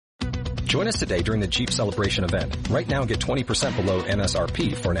Join us today during the Jeep Celebration event. Right now, get 20% below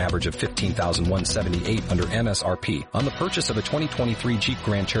MSRP for an average of $15,178 under MSRP on the purchase of a 2023 Jeep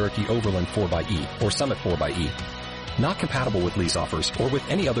Grand Cherokee Overland 4xE or Summit 4xE. Not compatible with lease offers or with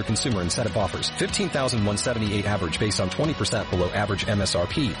any other consumer incentive offers. $15,178 average based on 20% below average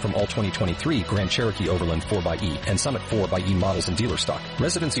MSRP from all 2023 Grand Cherokee Overland 4xE and Summit 4xE models in dealer stock.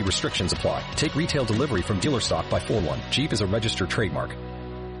 Residency restrictions apply. Take retail delivery from dealer stock by 4/1. Jeep is a registered trademark.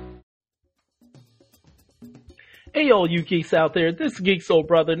 Hey, all you geeks out there, this is Geek Soul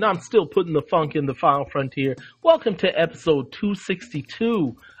Brother, and I'm still putting the funk in the final frontier. Welcome to episode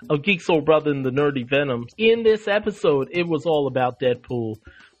 262 of Geek Soul Brother and the Nerdy Venoms. In this episode, it was all about Deadpool.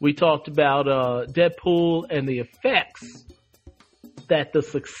 We talked about Deadpool and the effects that the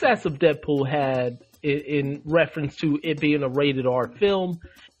success of Deadpool had in reference to it being a rated R film,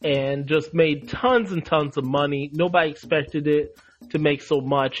 and just made tons and tons of money. Nobody expected it to make so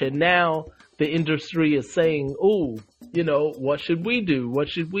much, and now the industry is saying, "Oh, you know, what should we do? What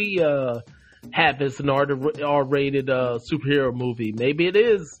should we have as an R-rated superhero movie? Maybe it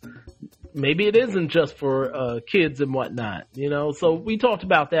is. Maybe it isn't just for kids and whatnot, you know." So we talked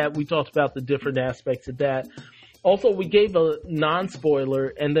about that. We talked about the different aspects of that. Also, we gave a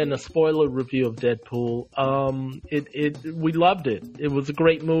non-spoiler and then a spoiler review of Deadpool. We loved it. It was a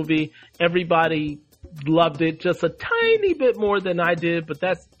great movie. Everybody loved it just a tiny bit more than I did, but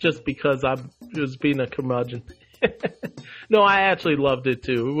that's just because I'm just being a curmudgeon. No, I actually loved it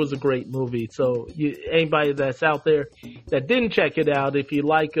too. It was a great movie. So anybody that's out there that didn't check it out, if you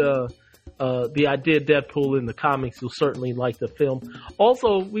like the idea of Deadpool in the comics, you'll certainly like the film.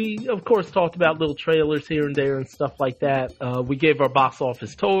 Also, we of course talked about little trailers here and there and stuff like that. We gave our box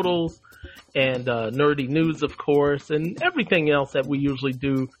office totals and nerdy news, of course, and everything else that we usually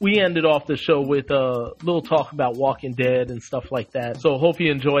do. We ended off the show with a little talk about Walking Dead and stuff like that. So hope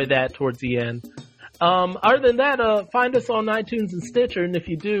you enjoy that towards the end. Other than that, find us on iTunes and Stitcher, and if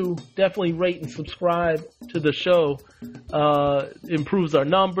you do, definitely rate and subscribe to the show. Improves our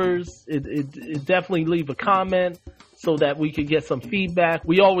numbers. It definitely leave a comment so that we could get some feedback.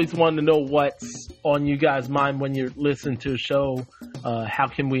 We always want to know what's on you guys' mind when you're listening to a show. How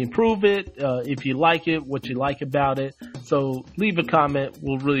can we improve it? If you like it, what you like about it. So leave a comment.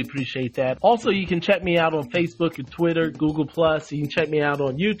 We'll really appreciate that. Also, you can check me out on Facebook and Twitter, Google+. You can check me out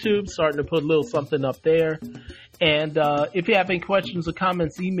on YouTube. Starting to put a little something up there. And if you have any questions or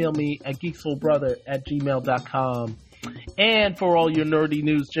comments, email me at geeksoulbrother@gmail.com. And for all your nerdy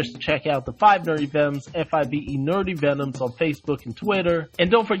news, just check out the 5 Nerdy Venoms, FIVE Nerdy Venoms on Facebook and Twitter.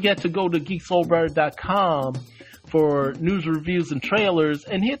 And don't forget to go to geeksoulbrother.com for news, reviews, and trailers,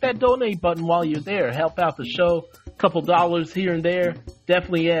 and hit that donate button while you're there. Help out the show. A couple dollars here and there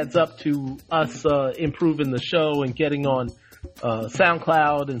definitely adds up to us improving the show and getting on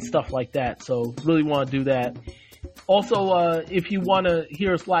SoundCloud and stuff like that. So really want to do that. Also, if you want to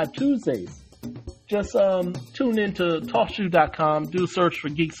hear us live Tuesdays, just tune into TalkShoe.com. Do a search for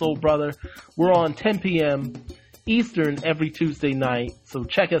Geek Soul Brother. We're on 10 p.m. Eastern every Tuesday night, so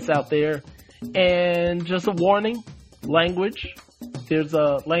check us out there. And just a warning, language. There's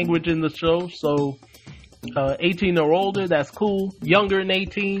a language in the show, so 18 or older, that's cool. Younger than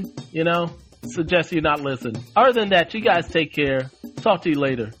 18, you know, suggest you not listen. Other than that, you guys take care. Talk to you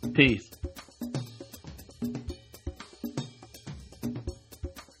later. Peace.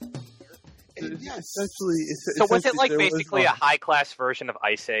 Yeah, essentially. So was it like basically a high-class version of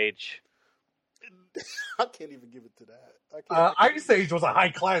Ice Age? I can't even give it to that. Ice Age was a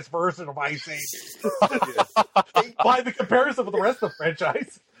high-class version of Ice Age. By the comparison with the rest of the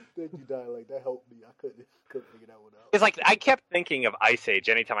franchise. Thank you, Dialect. That helped me. I couldn't figure that one out. It's like I kept thinking of Ice Age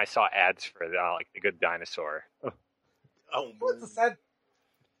anytime I saw ads for like the Good Dinosaur. Oh, what's the sad?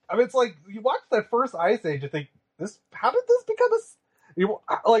 I mean, it's like you watch that first Ice Age and think, how did this become a?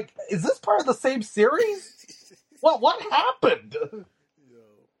 Like, is this part of the same series? What happened?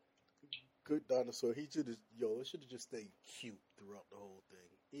 Good Dinosaur. It should have just stayed cute throughout the whole thing,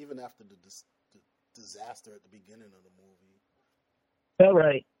 even after the disaster at the beginning of the movie. All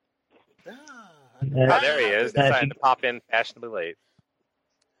right. There he is. Deciding to pop in fashionably late.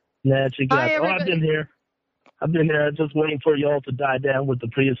 Hi, I've been here. I'm just waiting for y'all to die down with the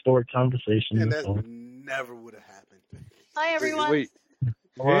prehistoric conversation. And that never would have happened. Hi, everyone. Wait.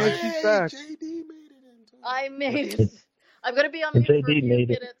 Hey, she's back. JD made it in time. I made it. I'm going to be on mute for a few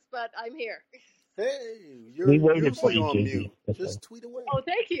minutes, but I'm here. Hey, we waited for you, on JD. mute. Just tweet away. Oh,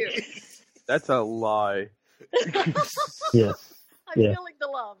 thank you. That's a lie. Yeah. I'm feeling the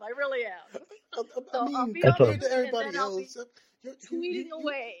love. I really am. I mean, compared to everybody else, tweeting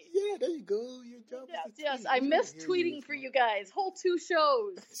away. Yeah, there you go. Your job is to Yes, tweet. I We miss don't hear you tweeting as for much. you guys. Whole 2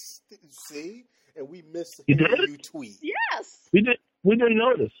 shows. See? And we miss You hearing did? you tweet. Yes. We didn't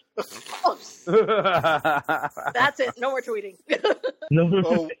notice. Oh, that's it. No more tweeting. No.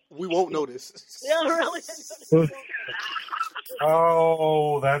 Oh, we won't notice. Yeah, really.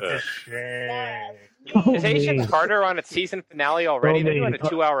 Oh, that's a shame. Is Agent Carter on its season finale already? They're doing a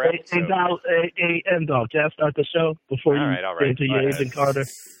 2-hour episode. Hey, M-Dog, can I start the show before you All right. get into your Go ahead. Agent Carter?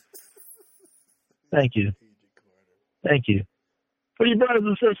 Thank you. Thank you. For you brothers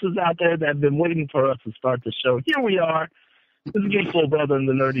and sisters out there that have been waiting for us to start the show, here we are. This is Geekful Brother and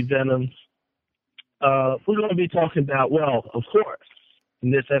the Nerdy Venoms. We're going to be talking about, well, of course, in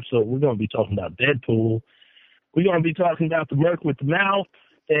this episode, we're going to be talking about Deadpool. We're going to be talking about the Merc with the mouth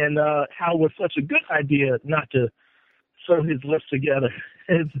and how it was such a good idea not to sew his lips together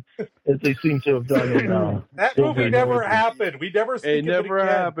as they seem to have done in that movie never happened. We never speak It never of it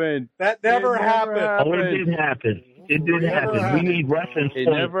again. happened. That never happened. Oh, it did happen. It did happen. We need reference It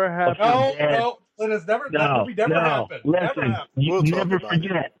points. never happened. No, Linus, that movie never happened. Listen, Never happened. you We'll talk never about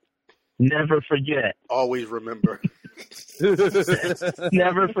forget. Never forget. Always remember.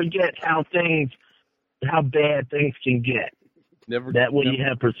 Never forget how bad things can get. That way you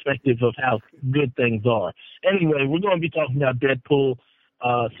have perspective of how good things are. Anyway, we're going to be talking about Deadpool.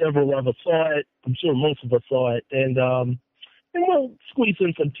 Several of us saw it. I'm sure most of us saw it. And we'll squeeze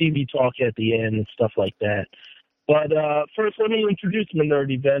in some TV talk at the end and stuff like that. But first, let me introduce my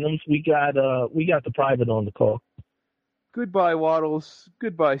Nerdy Venoms. We got the private on the call. Goodbye, Waddles.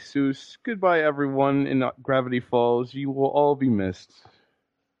 Goodbye, Seuss. Goodbye, everyone in Gravity Falls. You will all be missed.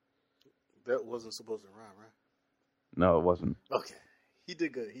 That wasn't supposed to rhyme, right? No, it wasn't. Okay. He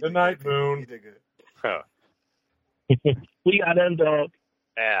did good. Good night, Moon. He did good. Huh. We got M-Dog.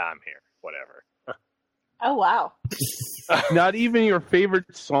 Yeah, I'm here. Whatever. Oh, wow. Not even your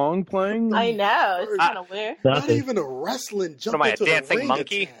favorite song playing? I know. It's kind of weird. Not even a wrestling jump What am I, a into dancing the ring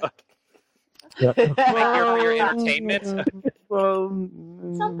monkey? attack. Yeah. Here for your entertainment? Well,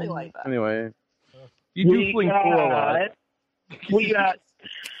 Something like that. Anyway. You do fling four a lot. We got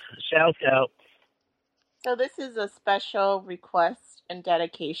shout out. So this is a special request and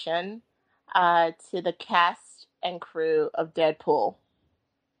dedication to the cast and crew of Deadpool.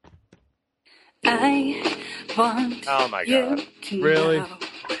 I want Oh my god. to Really? know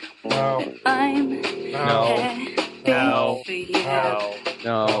No. I'm No. happy No. for you. No.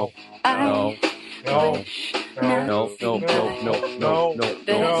 No. I No. wish No, no, nothing no, no, but no, no, no,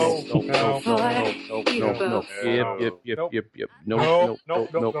 no, no, Yep. No.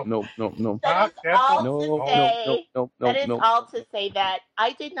 That is all No, to no, say. no, That is all to say that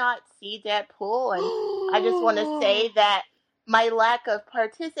I did not see Deadpool, and I just want to say that my lack of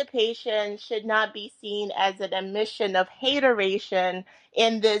participation should not be seen as an admission of hateration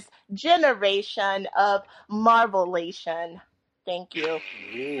in this generation of Marvelation. Thank you.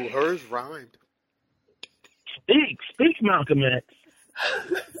 Ooh, hers rhymed. Speak, Malcolm X.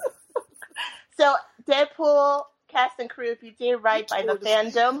 So, Deadpool, cast and crew, if you did right by the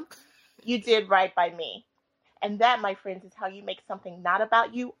fandom, you did right by me. And that, my friends, is how you make something not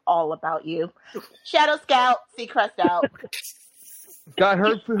about you, all about you. Shadow Scout, Seacrest out. God,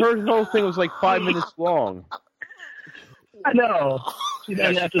 her whole thing was like 5 minutes long. I know. She Yeah,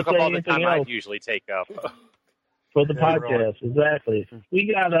 doesn't have she to took up say all the anything time else I'd usually take up. for the Yeah, podcast. Exactly.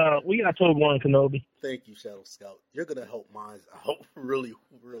 We got Toad One Kenobi. Thank you, Shadow Scout. You're gonna help mine out really,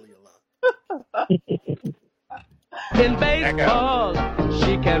 really a lot. In baseball,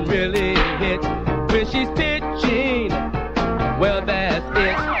 she can really hit when she's pitching. Well, that's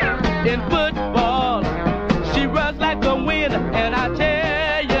it. In football, she runs like a winner, and I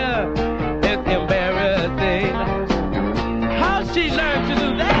tell you, it's embarrassing how she learned to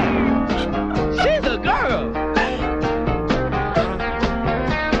do that. She's a girl.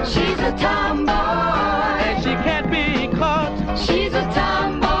 She's a tomboy. And she can't be caught. She's a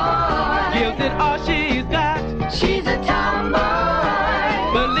tomboy. Gives it all she's got. She's a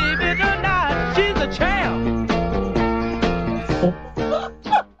tomboy. Believe it or not, she's a champ.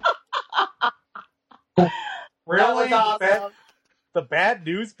 Really? That was awesome. The Bad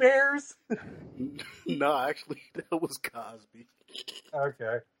News Bears? No, actually, that was Cosby.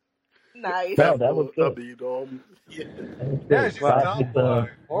 Okay. Nice. No, that was good. I mean, yeah. Yeah, she's a Classic, tomboy.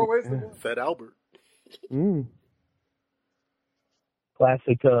 More ways than one. Fat Albert.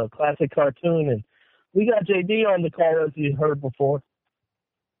 Classic cartoon, and we got JD on the call as you heard before.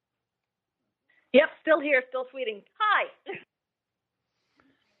 Yep, still here, still tweeting. Hi.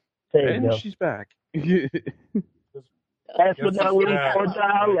 There you And go. she's back. Last but not least, Yeah. for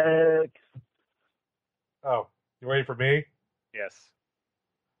Alex. Oh, you waiting for me? Yes.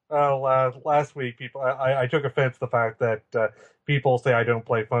 Last week, I took offense to the fact that people say I don't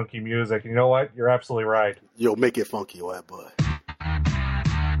play funky music. You know what? You're absolutely right. Yo, make it funky, white boy.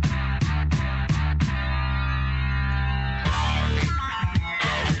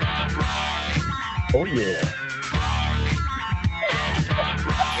 Oh, yeah.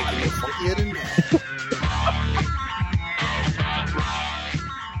 Making it funkier than that.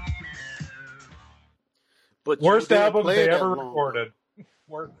 But worst album they ever recorded.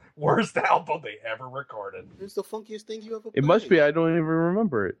 Worst album they ever recorded. It's the funkiest thing you ever played. It must be. I don't even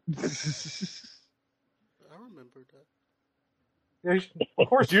remember it. I remember that. Yeah, of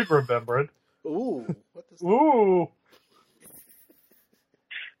course you'd remember it. Ooh. What the Ooh.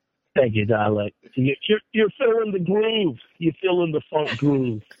 Thank you, Dialect. You're feeling the groove. You're feeling the funk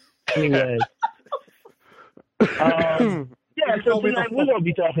groove. Anyway. Yeah, so tonight we're gonna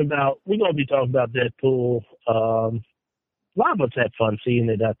be talking about Deadpool. A lot of us had fun seeing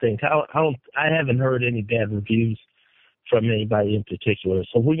it. I think I haven't heard any bad reviews from anybody in particular.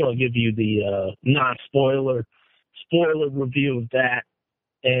 So we're gonna give you the spoiler review of that,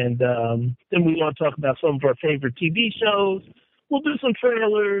 and then we're gonna talk about some of our favorite TV shows. We'll do some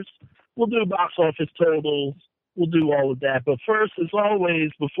trailers. We'll do box office totals. We'll do all of that. But first, as always,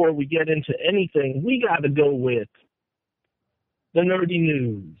 before we get into anything, we got to go with the nerdy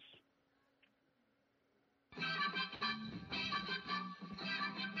news.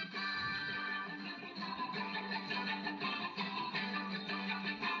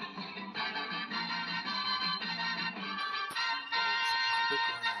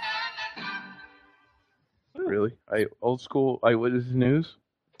 Really? Old school eyewitness news?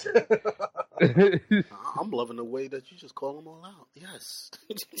 I'm loving the way that you just call them all out. Yes.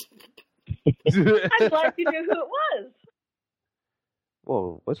 I'm glad you knew who it was.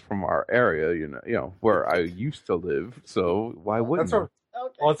 Well, that's from our area, you know, where I used to live. So why wouldn't? That's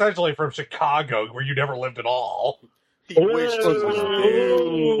well, it's actually from Chicago, where you never lived at all. He wished he was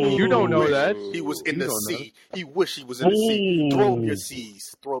there. You don't know that. He was in the sea. He wished he was in the sea. Throw up your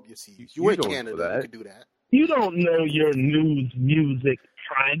seas. Throw up your seas. You in Canada. You can do that. You don't know your news music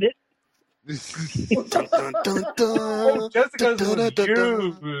private. Dun, dun, dun, dun. Oh, Jessica's was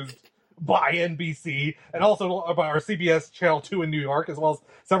used by NBC and also by our CBS Channel 2 in New York, as well as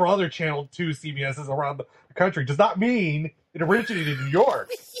several other Channel 2 CBSs around the country. Does not mean it originated in New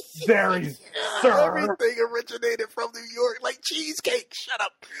York. Sir. Everything originated from New York, like cheesecake. Shut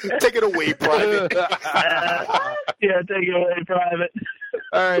up. Take it away, Private. Yeah, take it away, Private.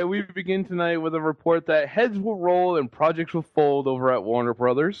 All right, we begin tonight with a report that heads will roll and projects will fold over at Warner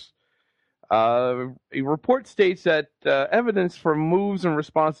Brothers. A report states that evidence from moves and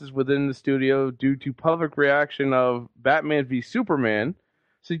responses within the studio due to public reaction of Batman v Superman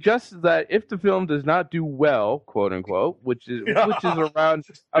suggests that if the film does not do well, quote unquote, which is around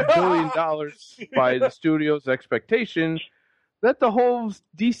 $1 billion by the studio's expectation, that the whole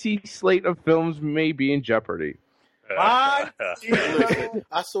DC slate of films may be in jeopardy. I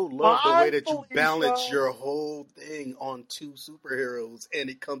so love the way that you balance your whole thing on two superheroes, and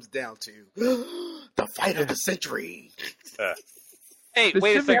it comes down to the fight of the century. Hey,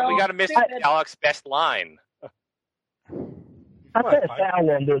 wait a second. We got to miss Alex's best line. I said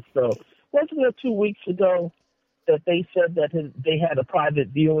foul on this, though. Wasn't it 2 weeks ago that they said that they had a private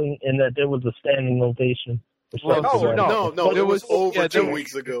viewing and that there was a standing ovation? No. It was over 2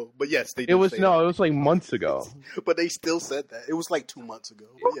 weeks ago. But yes, they did. It was like months ago. But they still said that. It was like 2 months ago.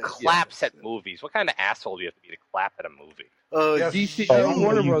 Who claps at movies? What kind of asshole do you have to be to clap at a movie? DC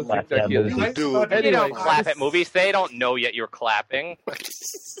Warner Bros. You don't clap at movies. They don't know yet you're clapping.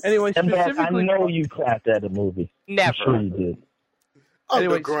 Anyway, I know you clapped at a movie. Never. I'm sure you did.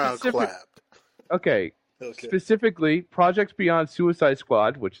 Underground clap. Okay. Specifically, projects beyond Suicide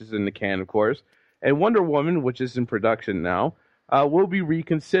Squad, which is in the can, of course, and Wonder Woman, which is in production now, will be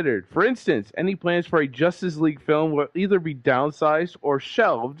reconsidered. For instance, any plans for a Justice League film will either be downsized or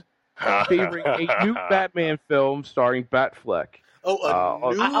shelved, favoring a new Batman film starring Batfleck. New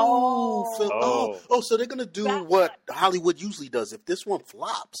film. So they're going to do what Hollywood usually does. If this one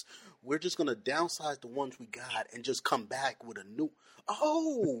flops, we're just going to downsize the ones we got and just come back with a new...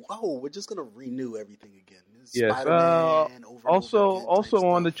 we're just going to renew everything again. Yes. Also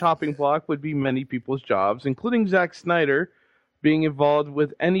on the chopping block would be many people's jobs, including Zack Snyder, being involved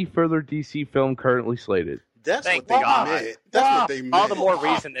with any further DC film currently slated. That's what they meant. That's what they meant. All the more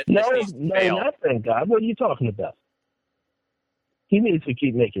reason that this needs to fail. Not thank God. What are you talking about? He needs to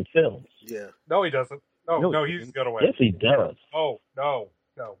keep making films. Yeah. No, he doesn't. No, he's got away. Yes, he does. Oh, no.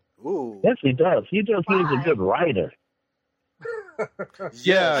 Ooh. Yes, he does. He just needs a good writer.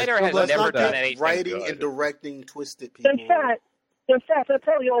 Yeah, Snyder has Let's never not done get anything writing good. and directing twisted people. In fact, I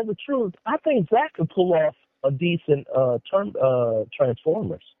tell you all the truth. I think Zach could pull off a decent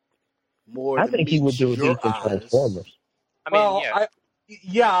Transformers. I think he would do a decent Transformers.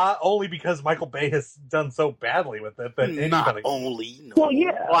 Yeah, only because Michael Bay has done so badly with it that anybody. Well,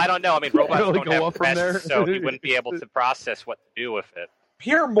 yeah. Well, I don't know. I mean, robots Really don't go have up from there? breasts, so he wouldn't be able to process what to do with it.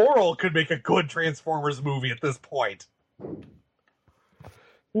 Pierre Morel could make a good Transformers movie at this point.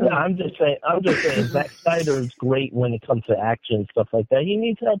 No, I'm just saying. Zack Snyder is great when it comes to action and stuff like that. He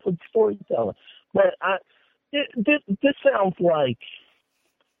needs help with storytelling. But this sounds like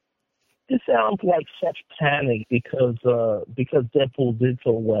such panic because Deadpool did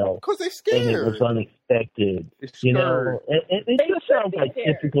so well. Because they're scared. And it was unexpected. You know, it just sounds like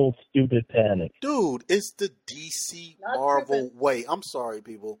typical stupid panic. Dude, it's the DC Marvel way. I'm sorry,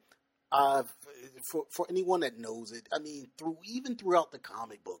 people. For anyone that knows it, I mean, throughout the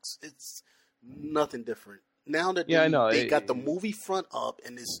comic books, it's nothing different. Now that they got the movie front up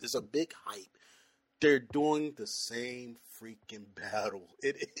and it's a big hype, they're doing the same freaking battle.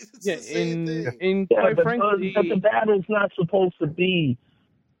 It's the same thing. But the battle's not supposed to be,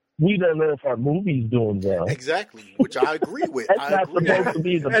 we don't know if our movie's doing well. Exactly, which I agree with. That's not supposed to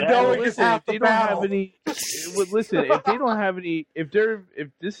be the battle. Listen, if they don't have any, if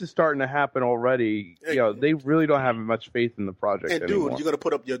this is starting to happen already, they really don't have much faith in the project anymore. Dude, you're gonna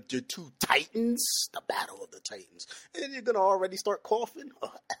put up your two Titans, the battle of the Titans, and you're gonna already start coughing.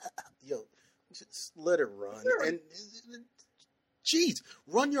 Yo, just let it run. And jeez,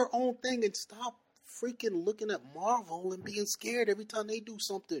 run your own thing and stop freaking looking at Marvel and being scared every time they do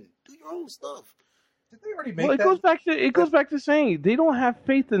something. Do your own stuff. Did they already make that? It goes back to saying they don't have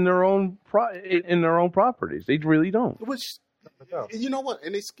faith in their own properties. They really don't. Which, you know what?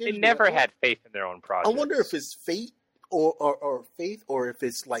 And they never had faith in their own projects. I wonder if it's fate or faith, or if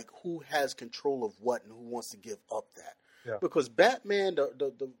it's like who has control of what and who wants to give up that. Yeah. Because Batman,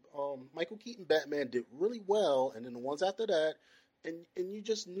 the Michael Keaton Batman did really well, and then the ones after that, and you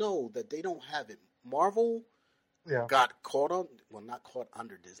just know that they don't have it. Marvel got caught on, well, not caught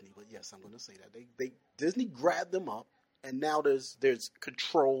under Disney, but yes, I'm going to say that they Disney grabbed them up, and now there's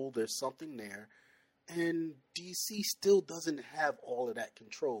control, there's something there, and DC still doesn't have all of that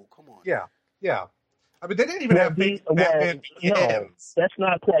control. Come on. Yeah. I mean, they didn't even have faith in Batman Begins. No, that's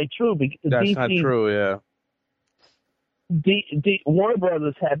not quite true. That's DC, not true. Yeah. Warner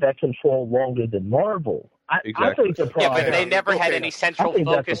Brothers had that control longer than Marvel. I think the problem. Yeah, but they never had any central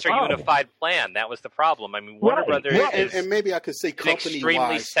focus or unified plan. That was the problem. I mean, Warner Brothers is and maybe I could say an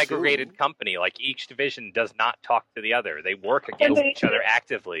extremely segregated company. Like each division does not talk to the other. They work against each other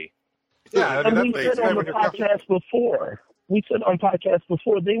actively. Yeah, and we said on the podcast before.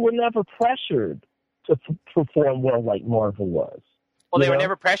 They were never pressured to perform well like Marvel was. Well, they were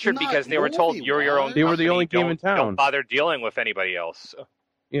never pressured because they were told you're your own. They were the only game in town. Don't bother dealing with anybody else.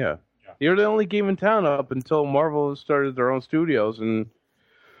 Yeah. They were the only game in town up until Marvel started their own studios and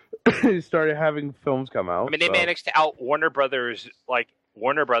started having films come out. I mean, they managed to out Warner Brothers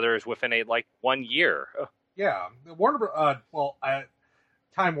within 1 year. Yeah,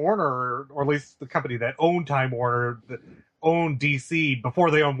 Time Warner, or at least the company that owned Time Warner, that owned DC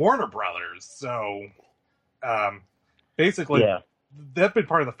before they owned Warner Brothers. So, basically, they've been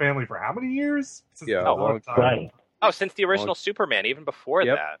part of the family for how many years? Since a long time. Right. Oh, since the original Superman, even before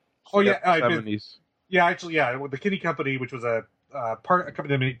that. Oh yeah, 70s. The Kinney Company, which was a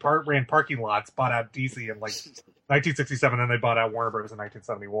company that ran parking lots, bought out DC in 1967, and they bought out Warner Bros. in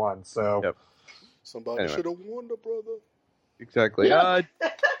 1971. So somebody should have warned the brother. Exactly.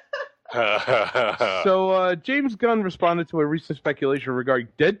 So James Gunn responded to a recent speculation regarding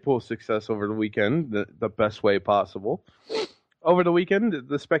Deadpool's success over the weekend, the best way possible. Over the weekend,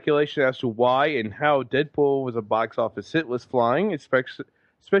 the speculation as to why and how Deadpool was a box office hit was flying,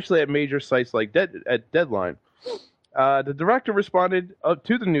 especially at major sites like at Deadline. The director responded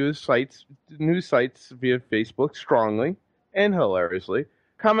to the news sites via Facebook strongly and hilariously,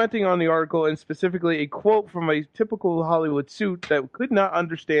 commenting on the article and specifically a quote from a typical Hollywood suit that could not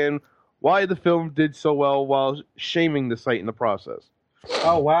understand why the film did so well while shaming the site in the process.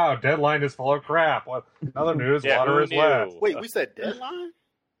 Oh, wow. Deadline is full of crap. What other news? Water is wet. Wait, we said Deadline?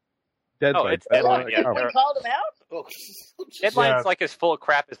 Deadline. Oh, it's Deadline. We called him out? Oh. Deadline's like as full of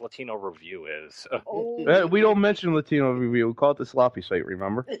crap as Latino Review is. We don't mention Latino Review. We call it the sloppy site,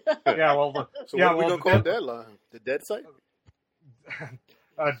 remember? Yeah, well... what are we going to call Deadline? The dead site?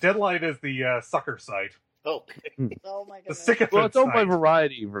 Deadline is the sucker site. Okay. Oh, my goodness. Well, it's owned by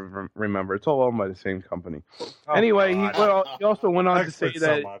Variety, remember. It's all owned by the same company. Anyway, he also went on to say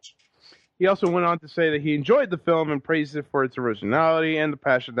that... He also went on to say that he enjoyed the film and praised it for its originality and the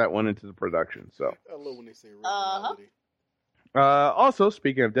passion that went into the production. So, I love when they say originality. also,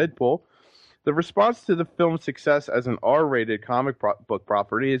 speaking of Deadpool, the response to the film's success as an R-rated comic book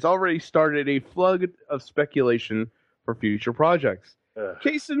property has already started a flood of speculation for future projects.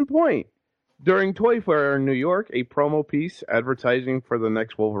 Case in point, during Toy Fair in New York, a promo piece advertising for the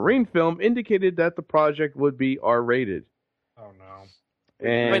next Wolverine film indicated that the project would be R-rated. Oh, no.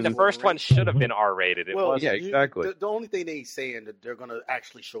 And I mean, the first one should have been R-rated. It was. Yeah, exactly. The only thing they saying that they're going to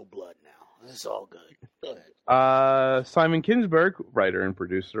actually show blood now. It's all good. Go ahead. Simon Kinberg, writer and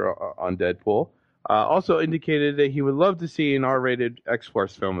producer on Deadpool, also indicated that he would love to see an R-rated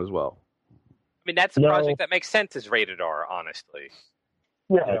X-Force film as well. I mean, that's a project that makes sense as rated R, honestly.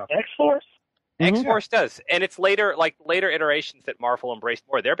 Yeah, X-Force? X-Force does, and it's later iterations that Marvel embraced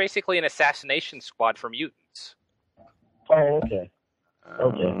more. They're basically an assassination squad for mutants. Oh, okay.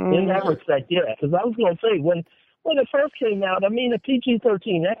 Okay. In that respect, yeah, because I was going to say, when it first came out, I mean, a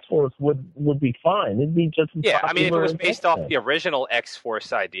PG-13 X-Force would be fine. It'd be just Yeah, I mean, if it was based off the original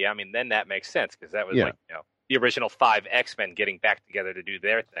X-Force idea, I mean, then that makes sense, because that was the original 5 X-Men getting back together to do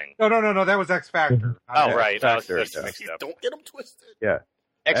their thing. No, that was X-Factor. Oh, right. X-Factor, That's mixed up. Don't get them twisted. Yeah.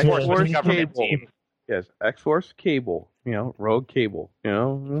 X-Force was the government Cable. team. Yes, X-Force, Cable, Rogue Cable,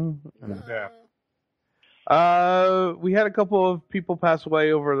 Yeah. We had a couple of people pass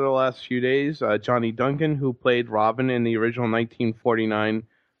away over the last few days. Johnny Duncan, who played Robin in the original 1949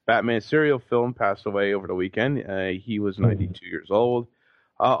 Batman serial film, passed away over the weekend. He was 92 years old.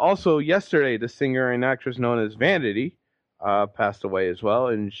 Also, yesterday, the singer and actress known as Vanity passed away as well,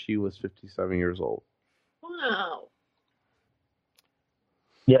 and she was 57 years old. Wow.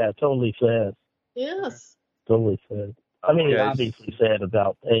 Yeah, totally sad. Yes. Totally sad. I mean, obviously sad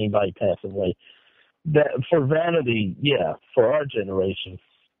about anybody passing away. That for Vanity, yeah, for our generation.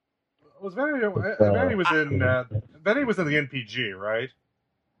 Was Vanity was in the NPG, right?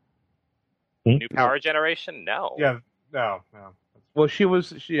 New Power Generation? No. Yeah, no. Well, she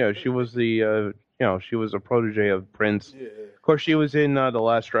was the she was a protege of Prince. Yeah. Of course, she was in The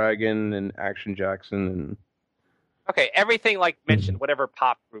Last Dragon and Action Jackson and. Okay, everything like mentioned, whatever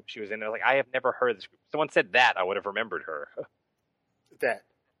pop group she was in, like I have never heard of this group. Someone said that, I would have remembered her. That.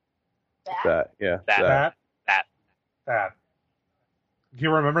 Yeah. That. Do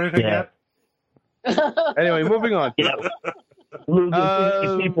you remember anything yet? Anyway, moving on.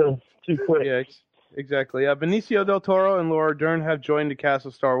 Losing people too quick. Yeah, exactly. Benicio del Toro and Laura Dern have joined the cast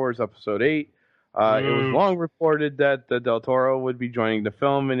of Star Wars Episode 8. It was long reported that Del Toro would be joining the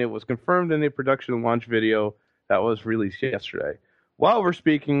film, and it was confirmed in a production launch video that was released yesterday. While we're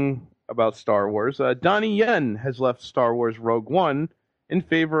speaking about Star Wars, Donnie Yen has left Star Wars Rogue One in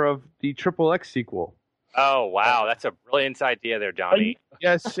favor of the XXX sequel. Oh, wow. That's a brilliant idea there, Donnie.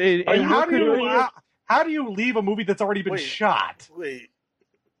 Yes. How do you leave a movie that's already been shot? Wait.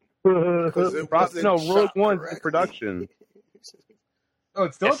 No, Rogue One's in production. Oh,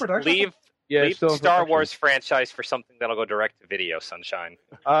 it's still in production? Leave still in Star production. Wars franchise for something that'll go direct to video, Sunshine.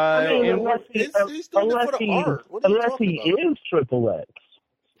 Unless he is XXX.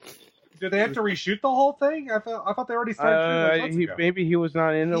 Do they have to reshoot the whole thing? I thought they already started shooting it. Maybe he was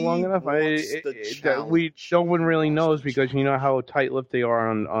not in it long enough. No one really knows because you know how tight-lipped they are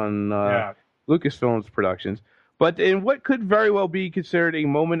on Lucasfilm's productions. But in what could very well be considered a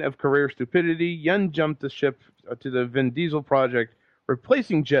moment of career stupidity, Yen jumped the ship to the Vin Diesel project,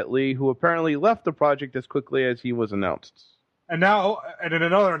 replacing Jet Li, who apparently left the project as quickly as he was announced. And now, and in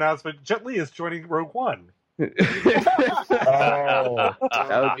another announcement, Jet Li is joining Rogue One. That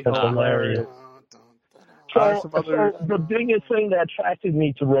would be hilarious. So the biggest thing that attracted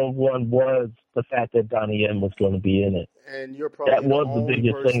me to Rogue One was the fact that Donnie Yen was going to be in it. And you're probably that was the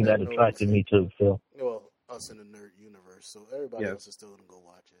biggest thing that attracted me to the film. Well, us in the nerd universe, so everybody else is still going to go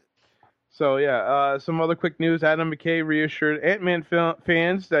watch it. So, some other quick news. Adam McKay reassured Ant-Man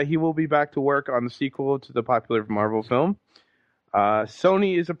fans that he will be back to work on the sequel to the popular Marvel film.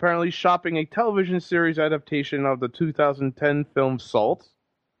 Sony is apparently shopping a television series adaptation of the 2010 film Salt.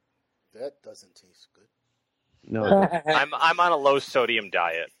 That doesn't taste good. No, I'm on a low sodium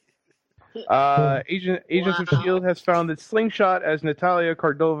diet. Agents of S.H.I.E.L.D. has found that Slingshot as Natalia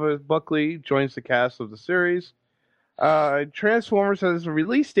Cordova-Buckley joins the cast of the series. Transformers has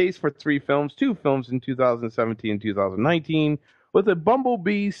release dates for 3 films, 2 films in 2017 and 2019, with a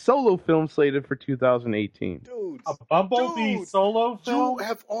Bumblebee solo film slated for 2018. Dude, a Bumblebee solo film? You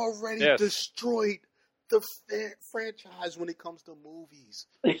have already destroyed the franchise when it comes to movies.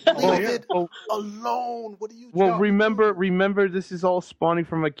 Leave it alone. What are you doing? Remember, this is all spawning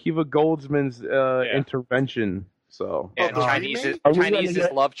from Akiva Goldsman's intervention. So and Chinese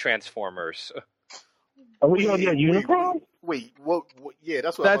love Transformers. Are we going to get Unicron? Wait, what? Yeah,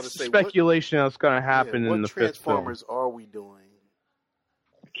 that's what I was going to say. Speculation that's going to happen in the fifth film. What Transformers are we doing?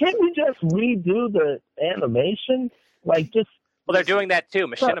 Can't we just redo the animation? Like, just... Well, they're doing that too.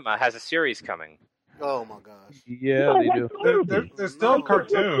 Machinima has a series coming. Oh my gosh! Yeah, they do. They're still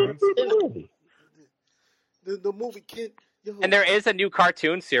cartoons. The movie can't. And there is a new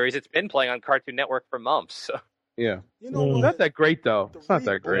cartoon series. It's been playing on Cartoon Network for months. So. Yeah. You know what? Not that great, though. It's not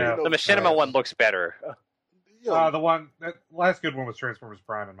that great. Yeah. The Machinima one looks better. The last good one was Transformers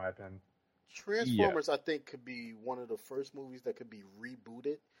Prime, in my opinion. Transformers, I think, could be one of the first movies that could be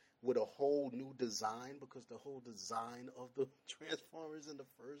rebooted with a whole new design, because the whole design of the Transformers in the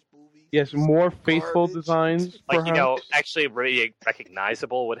first movie. Yes, more faithful designs. Like, actually really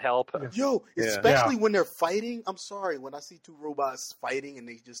recognizable would help. Yo, especially when they're fighting. I'm sorry, when I see two robots fighting and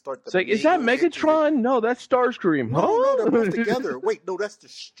they just start. It's like, is that Megatron? No, that's Starscream. No, they're both together. Wait, no, that's the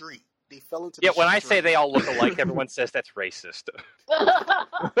street. They fell into. Yeah, when I say they all look alike, everyone says that's racist. Well,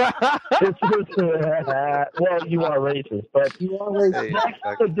 you are racist, but you are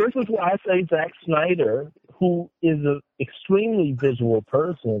racist. So this is why I say Zack Snyder, who is an extremely visual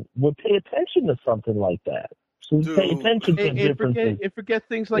person, would pay attention to something like that. So pay attention to differences. And forget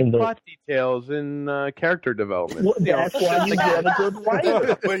things like plot details and character development. Well, that's why you get a good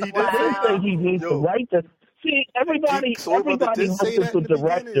writer. I say he needs to write this. See, everybody looks at the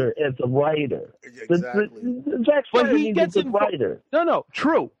director as a writer. Exactly. Zack Snyder needs a good writer. No,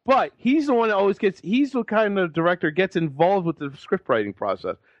 true. But he's the one that always he's the kind of director gets involved with the script writing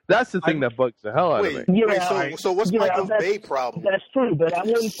process. That's the thing that bugs the hell out of me. So what's Michael Bay problem? That's true, but I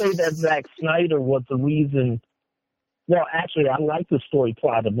wouldn't say that Zack Snyder was the reason. Well, actually, I like the story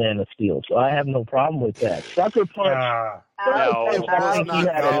plot of Man of Steel, so I have no problem with that. Sucker Punch.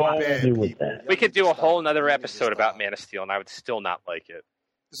 We could do a whole other episode about Man of Steel, and I would still not like it.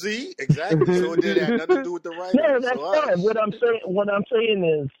 See, exactly. So it didn't have nothing to do with the writing. No, that's fine. What I'm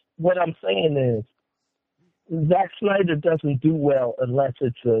saying is, Zack Snyder doesn't do well unless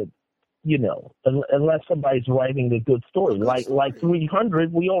it's unless somebody's writing a good story. Like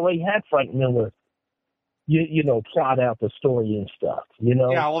 300, we already had Frank Miller. Plot out the story and stuff. Yeah,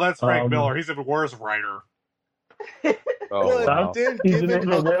 well, that's Frank Miller. He's a worse writer. He's an even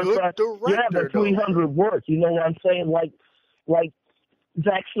worse director. Yeah, but 300 worked. You know what I'm saying? Like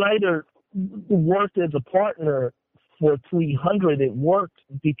Zack Snyder worked as a partner for 300. It worked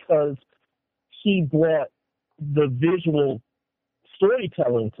because he brought the visual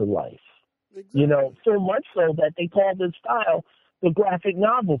storytelling to life. Exactly. So much so that they called his style the graphic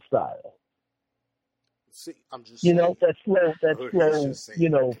novel style. See, I'm just saying. That slow,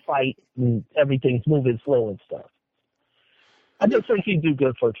 fight and everything's moving slow and stuff. I just think he'd do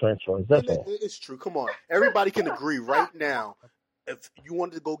good for Transformers. That's all. It's true. Come on. Everybody can agree right now. If you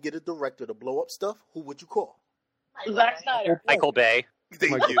wanted to go get a director to blow up stuff, who would you call? Zack Snyder. Michael Bay.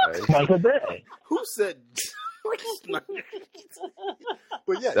 Michael Bay. Who said...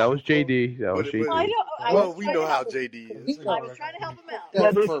 But yeah, that was JD. We know how JD is. I was trying to help him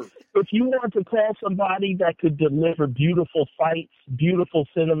out. If you want to call somebody that could deliver beautiful fights, beautiful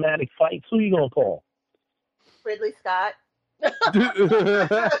cinematic fights, who are you gonna call? Ridley Scott.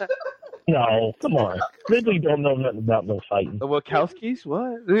 No, come on. Ridley don't know nothing about no fighting. The Wachowskis?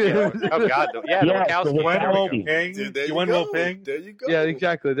 What? Oh God, yeah, the Wachowskis. You win Will Ping. There you go. Yeah,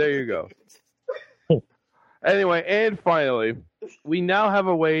 exactly. There you go. Anyway, and finally, we now have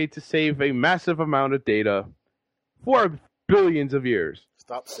a way to save a massive amount of data for billions of years.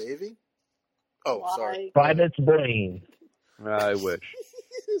 Stop saving? Oh, sorry. By its brain. I wish.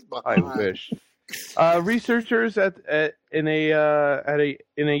 Researchers in a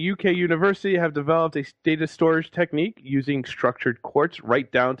UK university have developed a data storage technique using structured quartz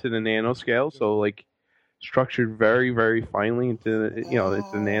right down to the nanoscale. So, like, structured very, very finely into it's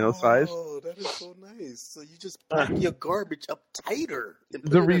a nano size. Oh, that is so nice. So you just pack your garbage up tighter.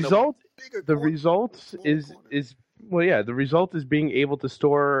 The result is being able to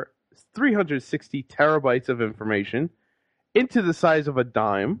store 360 terabytes of information into the size of a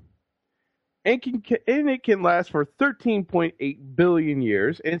dime, and it can last for 13.8 billion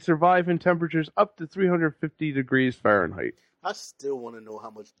years and survive in temperatures up to 350 degrees Fahrenheit. I still want to know how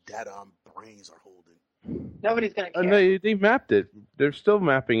much data our brains are holding. Nobody's going to care. They mapped it. They're still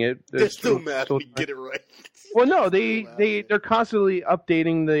mapping it. They're still mapping it. Get it right. Well, no, they're constantly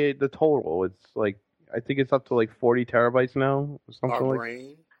updating the total. It's like, I think it's up to like 40 terabytes now, or something our like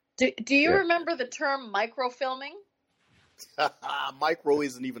brain. Do you remember the term microfilming? Micro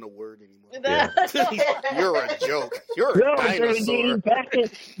isn't even a word anymore. Yeah. You're a joke. You're a dinosaur. Back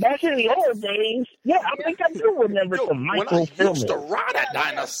in the old days, I think I do remember some When I microfilming. used to ride a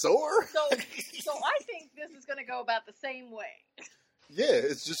dinosaur. So I think this is going to go about the same way. Yeah,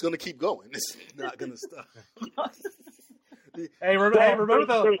 it's just going to keep going. It's not going to stop. Hey, remember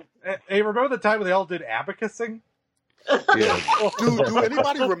the time when they all did abacusing? Yeah. Do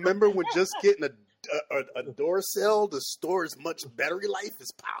anybody remember when just getting a door cell to store as much battery life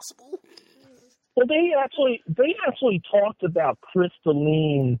as possible? Well, they actually talked about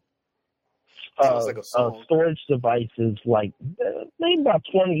crystalline storage devices like maybe about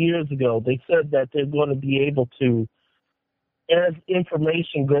 20 years ago. They said that they're going to be able to, as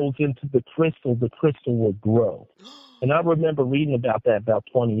information goes into the crystal will grow. And I remember reading about that about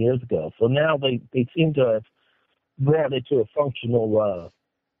 20 years ago. So now they seem to have brought it to a functional,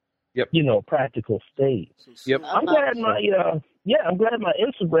 practical state. Yep. I'm glad my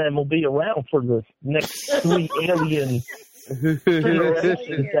Instagram will be around for the next 3 alien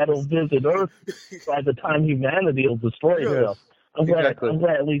generations that'll visit Earth by the time humanity will destroy itself. I'm glad at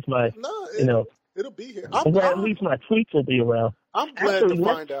least it'll be here. I'm glad at least my tweets will be around. I'm glad to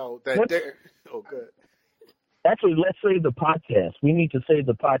find out that they're... Oh, good. Actually, let's save the podcast. We need to save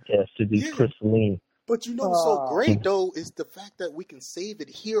the podcast to these crystalline. But what's so great, though, is the fact that we can save it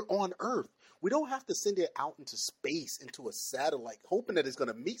here on Earth. We don't have to send it out into space, into a satellite, hoping that it's going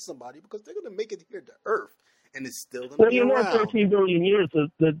to meet somebody, because they're going to make it here to Earth, and it's still going to be around. 13 billion years, the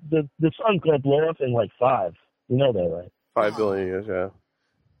sun's going to blow up in like 5. You know that, right? 5 billion years, yeah.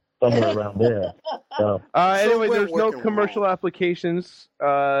 Somewhere around there. So. Anyway, there's no commercial applications.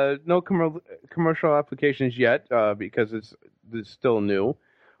 No commercial applications yet because it's still new.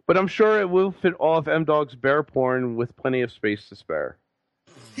 But I'm sure it will fit all of M-Dog's bear porn with plenty of space to spare.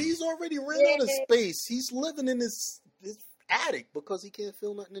 He's already ran out of space. He's living in his attic because he can't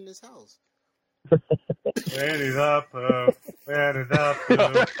feel nothing in his house. Man is up. Man is up.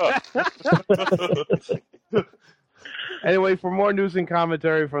 Anyway, for more news and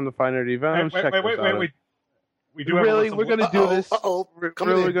commentary from the Fine Nerdy Venoms, check this out. Wait. We do have we're going to do this. We're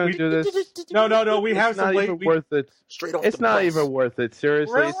really going to do this. No. We have some late. Worth it. Straight off it's the not press. even worth it.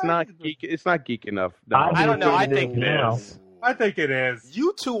 Seriously, Really? It's not geek enough. No. I don't know. I think it is. I think it is.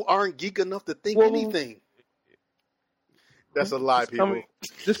 You two aren't geek enough to think anything. That's a lie, people.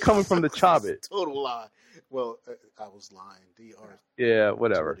 Just coming from the Chobbit. Total lie. Well, I was lying. Yeah,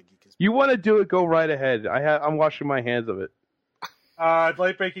 whatever. You want to do it? Go right ahead. I'm washing my hands of it.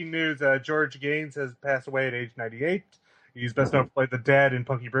 Late breaking news: George Gaines has passed away at age 98. He's best known for playing the Dad in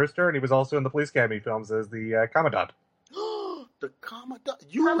Punky Brewster, and he was also in the Police Academy films as the Commandant. The Commandant?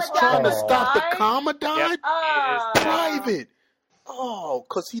 You was trying to stop the Commandant? Yep, Private. Oh,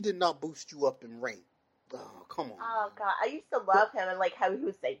 because he did not boost you up in rank. Oh, come on. Oh, God. I used to love him and like how he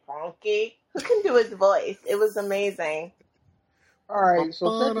would say funky. Who can do his voice? It was amazing. All right,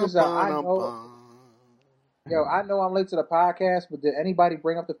 so check this out. I know I'm late to the podcast, but did anybody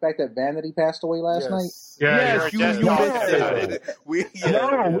bring up the fact that Vanity passed away last night? Yes, you missed it. We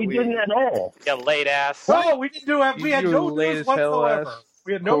didn't at all. You late ass. No, we didn't do it. We had no news whatsoever.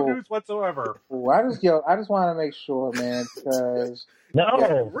 We had no news whatsoever. Ooh, I just want to make sure, man, because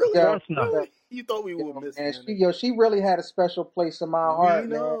really, you thought we would miss it. She really had a special place in my heart,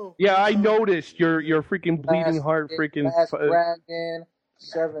 man. Yeah, I noticed your freaking bleeding heart, freaking. Last Dragon,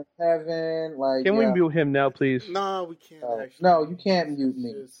 Seventh Heaven, like. Can we mute him now, please? No, we can't. No, you can't mute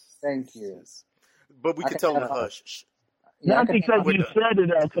me. Thank you. But we can tell him to hush. Not because you said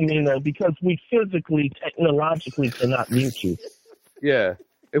it, El Camino, because we physically, technologically cannot mute you. Yeah,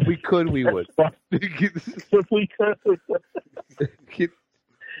 if we could, we would. If we could.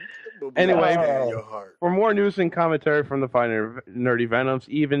 Anyway, for more news and commentary from the Fine Nerdy Venoms,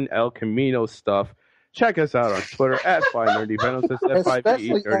 even El Camino stuff, check us out on Twitter at Fine Nerdy Venoms. That's FIVE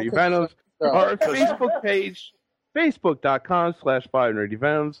Nerdy Venoms. Our Facebook page, facebook.com/Fine Nerdy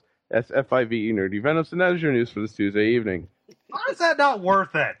Venoms. That's FIVE Nerdy Venoms. And that is your news for this Tuesday evening. Why is that not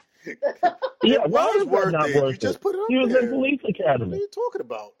worth it? Yeah, why is worth that not it? worth You just it? put it up He was there. in Police Academy. What are you talking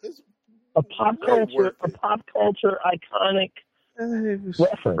about? It's a pop culture iconic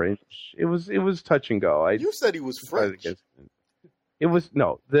reference. It was touch and go. You said he was French. It was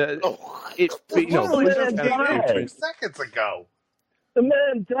no. The man 2 seconds ago. The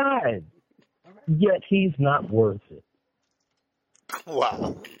man died, yet he's not worth it.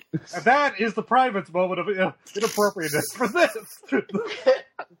 Wow. And that is the private's moment of inappropriateness for this.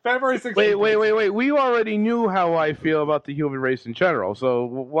 February 16th. Wait. We already knew how I feel about the human race in general, so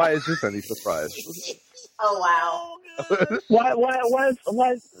why is this any surprise? Oh, wow. Why,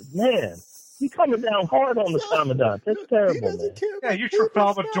 man? You coming down hard on the Commandant. That's terrible, man. Yeah, you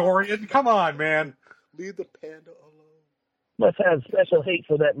Trafalmadorian. Come on, man. Leave the panda alone. Must have special hate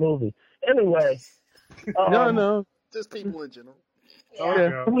for that movie. Anyway. No. Just people in general.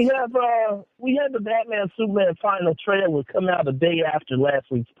 Yeah. We had the Batman Superman final trailer come out a day after last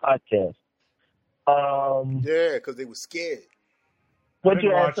week's podcast. Yeah, because they were scared. What do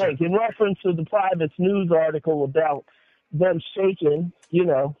you all think? In reference to the Private's news article about them shaking,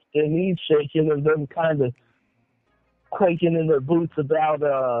 their knees shaking and them kind of quaking in their boots about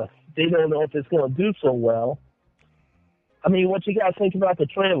they don't know if it's going to do so well. I mean, what you guys think about the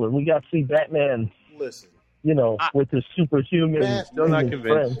trailer? We got to see Batman. Listen. With his superhuman. Still not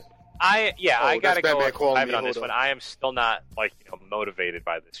convinced. I gotta go with Private on this one. I am still not motivated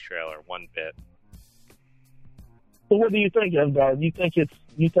by this trailer one bit. So what do you think, Emdar? You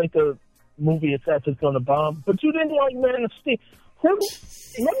think the movie itself is going to bomb? But you didn't like Man of Steel.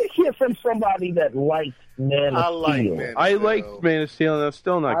 Let me hear from somebody that liked Man of Steel. I liked Man of Steel, and I'm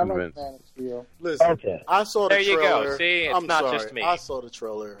still not convinced. Man of Steel. Listen, okay. I saw the trailer. There you go. See, it's not just me. I saw the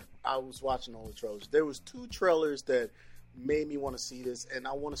trailer. I was watching all the trailers. There was 2 trailers that made me want to see this, and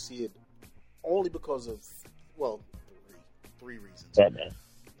I want to see it only because of, three reasons. Batman.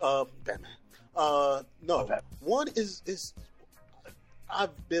 No. One is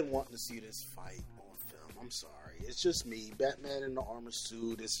I've been wanting to see this fight on film. I'm sorry. It's just me. Batman in the armor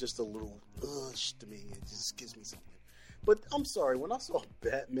suit. It's just a little to me. It just gives me something. But I'm sorry, when I saw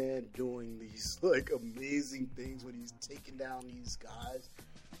Batman doing these amazing things when he's taking down these guys,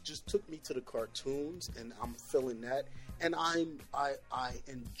 just took me to the cartoons, and I'm feeling that. And I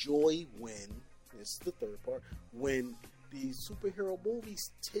enjoy when, this is the third part, when these superhero movies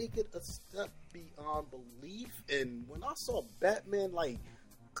take it a step beyond belief. And when I saw Batman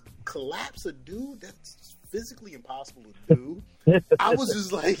collapse a dude that's physically impossible to do, I was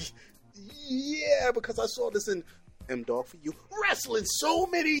just like, yeah, because I saw this in M-Dog for You wrestling so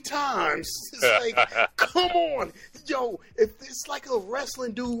many times. It's like, come on, yo, if it's like a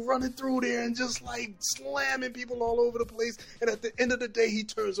wrestling dude running through there and just slamming people all over the place, and at the end of the day he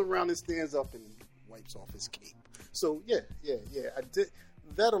turns around and stands up and wipes off his cape. So yeah, I did.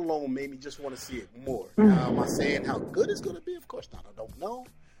 That alone made me just want to see it more. Now, am I saying how good it's going to be? Of course not. I don't know,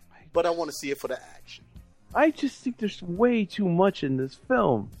 but I want to see it for the action. I just think there's way too much in this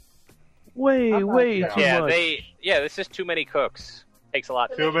film. Way too much. This is too many cooks. Takes a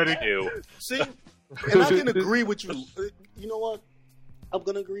lot to do. See, and I can agree with you. You know what? I'm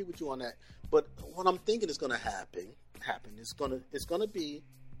going to agree with you on that. But what I'm thinking is going to happen. It's going to be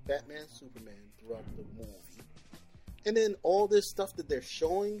Batman, Superman throughout the movie, and then all this stuff that they're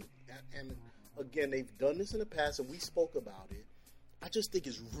showing. And again, they've done this in the past, and we spoke about it. I just think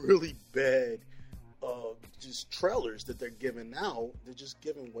it's really bad. Just trailers that they're giving out. They're just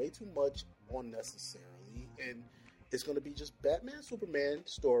giving way too much unnecessarily, and it's going to be just Batman, Superman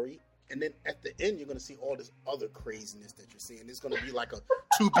story, and then at the end you're going to see all this other craziness that you're seeing. It's going to be like a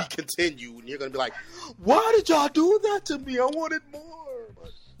to be continued, and you're going to be like, why did y'all do that to me? I wanted more.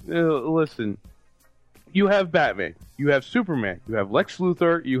 Listen, you have Batman, you have Superman, you have Lex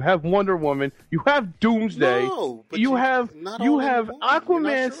Luthor, you have Wonder Woman, you have Doomsday, you have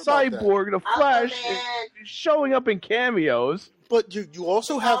Aquaman, Cyborg, the Flash, showing up in cameos. But you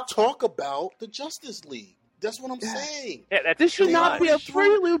also have talk about the Justice League. That's what I'm saying. Yeah, this should not be a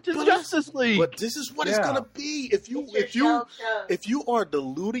prelude to Justice League. But this is what it's going to be. If you are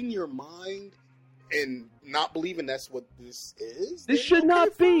deluding your mind and not believing that's what this is, this should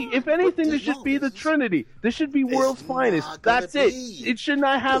not be. If anything, this should be the Trinity. This should be World's Finest. That's it. It should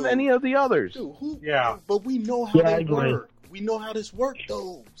not have any of the others. But we know how they work. We know how this work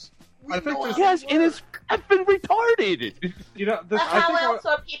goes. And it's effing retarded. But how else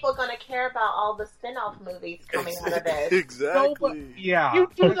are people going to care about all the spin-off movies coming out of this? Exactly. You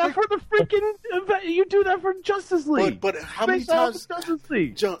do that for the freaking. You do that for Justice League. But how many times?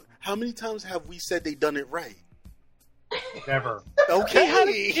 John, how many times have we said they done it right? Never.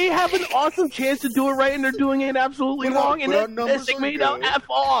 Okay. They have an awesome chance to do it right, and they're doing it absolutely wrong, and it's made out F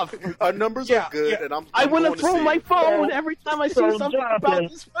off. Our numbers are good, and I want to throw my phone every time I see something about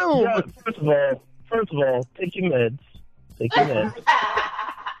this film. First of all, take your meds.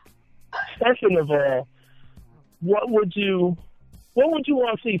 Second of all, what would you want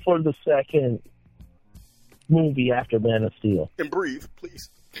to see for the second movie after Man of Steel? And breathe, please.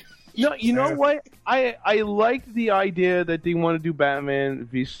 No, you know what? I like the idea that they want to do Batman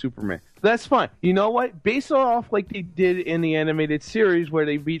v Superman. That's fine. You know what? Based off like they did in the animated series where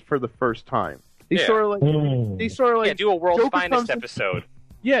they meet for the first time. They sort of like do a World's Joker Finest episode.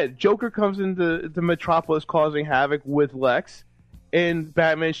 Yeah, Joker comes into the Metropolis causing havoc with Lex, and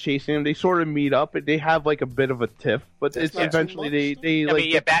Batman's chasing him. They sort of meet up, and they have like a bit of a tiff. But it's eventually they I like.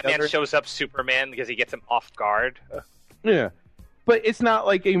 mean, Batman shows up Superman because he gets him off guard. Yeah, but it's not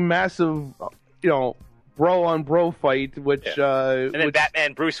like a massive, bro on bro fight, which and then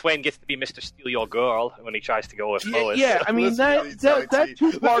Batman Bruce Wayne gets to be Mr. Steal Your Girl when he tries to go with Lois. Yeah, I mean that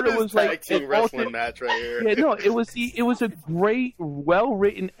two-parter was like team wrestling match right here. Yeah, no, it was a great,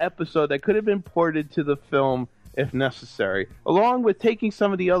 well-written episode that could have been ported to the film if necessary, along with taking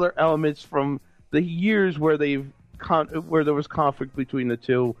some of the other elements from the years where where there was conflict between the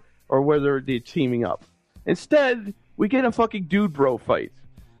two, or where they're teaming up. Instead, we get a fucking dude bro fight.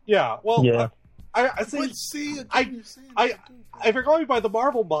 Yeah, well. Yeah. If you're going by the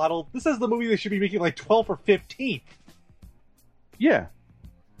Marvel model, this is the movie they should be making like 12th or 15th. Yeah.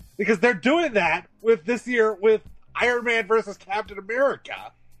 Because they're doing that with this year with Iron Man versus Captain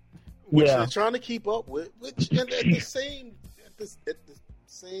America. Which they're trying to keep up with, which at the same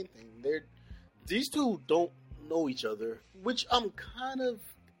thing, these two don't know each other, which I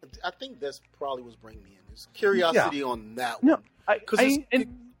think that's probably what's bringing me in. There's curiosity on that one.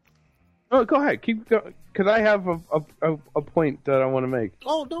 No, go ahead. Keep going, because I have a point that I want to make.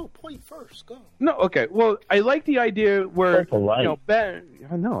 Oh no, point first. Go. No, okay. Well, I like the idea where I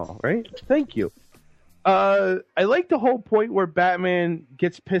know, right? Thank you. I like the whole point where Batman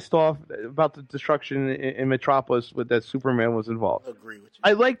gets pissed off about the destruction in Metropolis that Superman was involved. Agree with you.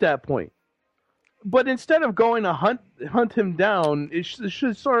 I like that point, but instead of going to hunt him down, it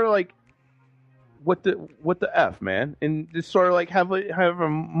should sort of like. What the F, man? And just sort of like have a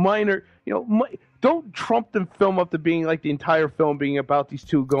minor, don't trump the film up to being like the entire film being about these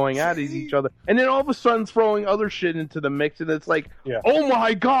two going at each other, and then all of a sudden throwing other shit into the mix, and it's like, oh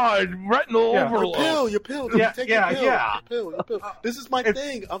my god, retinal overload. Your pill. Take your pill. This is my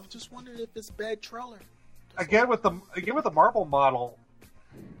thing. I'm just wondering if it's bad trailer. Again with the Marvel model,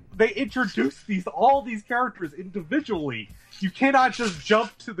 they introduce all these characters individually. You cannot just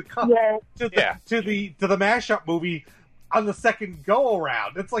jump to the mashup movie on the second go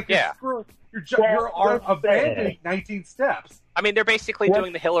around. It's like you're abandoning 19 steps. I mean, they're basically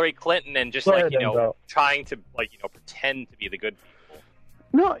doing the Hillary Clinton and just trying to pretend to be the good people.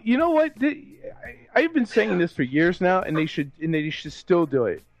 No, you know what? I've been saying this for years now, and they should still do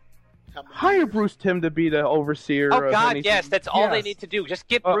it. Hire Bruce Timm to be the overseer. Oh God, yes, that's all they need to do. Just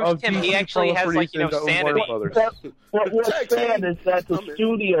get Bruce Timm. He actually has sanity. What's sad is that the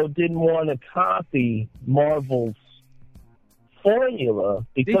studio didn't want to copy Marvel's formula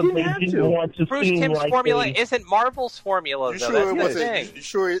because they didn't want to Bruce seem Timm's like formula isn't Marvel's formula. That's the thing. You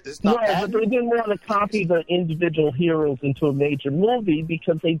sure it's not? No, but they didn't want to copy the individual heroes into a major movie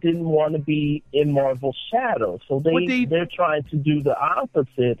because they didn't want to be in Marvel's shadow. So they're trying to do the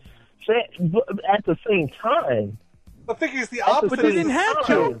opposite. At the same time, the thing is the opposite. They didn't have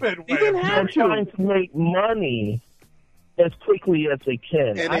to. They're trying to make money as quickly as they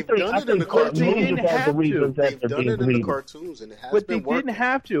can. And they've done it in the cartoons. They didn't have to. They've done it in the cartoons, and it has been working. They didn't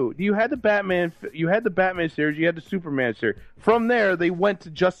have to. You had the Batman series, you had the Superman series. From there, they went to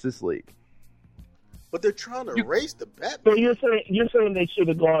Justice League. But they're trying to erase the Batman. So you're saying they should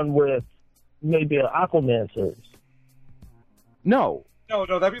have gone with maybe an Aquaman series? No. No,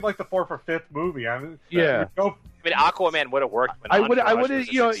 that'd be like the 4th or 5th movie. I mean, Aquaman would have worked. I would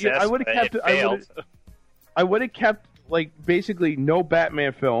have kept like basically no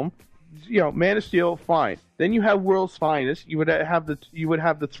Batman film. Man of Steel, fine. Then you have World's Finest. You would have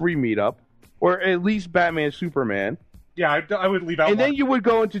the 3 meet up, or at least Batman, Superman. Yeah, I would leave out. And then you would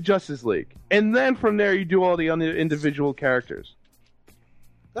go into Justice League, and then from there you do all the other individual characters.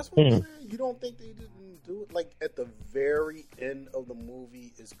 That's what I'm saying. You don't think they didn't do it? Like at the very end of the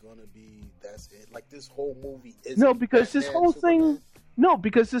movie is gonna be that's it. Like this whole movie is because this whole thing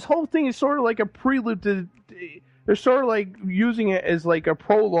is sort of like a prelude to. They're sort of like using it as like a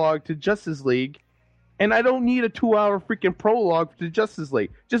prologue to Justice League, and I don't need a 2-hour freaking prologue to Justice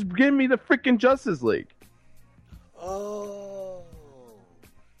League. Just give me the freaking Justice League. Oh,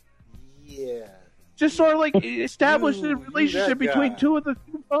 yeah. Just sort of like establish the relationship between two of the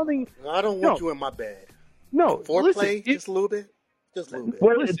founding. I don't want you in my bed. No, foreplay, just a little bit. Just a little bit.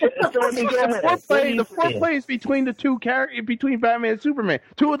 The foreplay is between the two between Batman and Superman,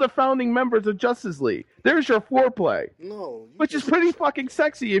 2 of the founding members of Justice League. There's your foreplay. No, which is pretty fucking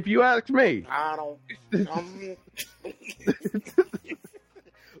sexy if you ask me. I don't.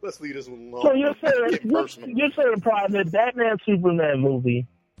 Let's leave this one alone. So you're saying probably Batman Superman movie,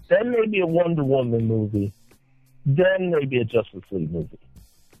 then maybe a Wonder Woman movie, then maybe a Justice League movie.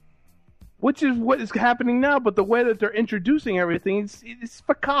 Which is what is happening now, but the way that they're introducing everything is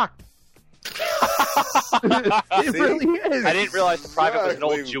fakaked. It really is. I didn't realize the private was an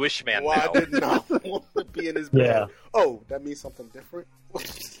old Jewish man. Why now. did not want to be in his bed? Yeah. Oh, that means something different?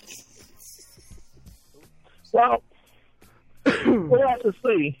 Well, we'll have to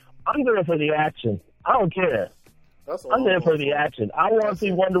see. I'm there for the action. I don't care. I'm there for the action. I want to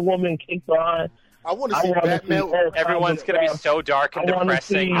see Wonder Woman kick behind. I want to see Batman. Everyone's going to be so dark and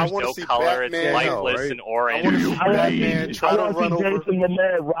depressing. There's no color. Batman, it's lifeless and orange. I want to see Batman try to run over. Jason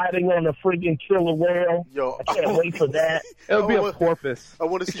Momoa riding on a freaking killer whale. I can't wait for that. It'll be a porpoise. I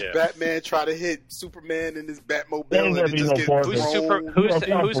want to see Batman try to hit Superman in his Batmobile and just get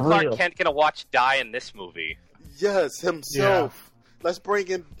Who's Clark Kent going to watch die in this movie? Yes, himself. Yeah. Let's bring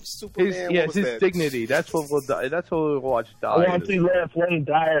in Superman. His dignity. That's what we'll die. That's what we'll watch die. I want to see Lance Lane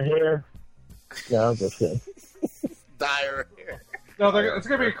dye her hair. No, I'm just kidding. Dye her hair. No, it's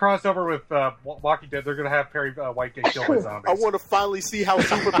going to be a crossover with Walking Dead. They're going to have Perry White get killed by zombies. I want to finally see how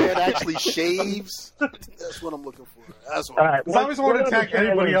Superman actually shaves. That's what I'm looking for. That's what. Right, zombies won't attack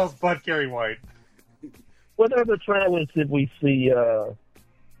anybody else but Perry White. What other trailers did we see? The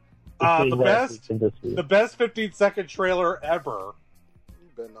best 15-second trailer ever. You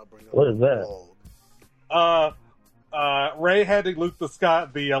better not bring up what is that? Ray handing Luke the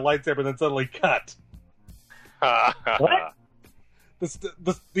lightsaber, then suddenly cut. What?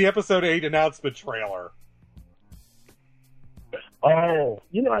 The episode 8 announcement trailer. Oh,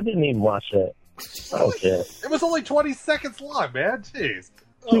 I didn't even watch that. Okay. It was only 20 seconds long, man. Jeez.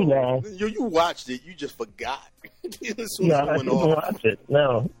 Too long. You watched it. You just forgot. I didn't watch it.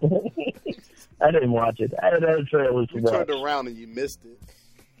 No. I didn't watch it. I had other trailers to watch. You turned around and you missed it.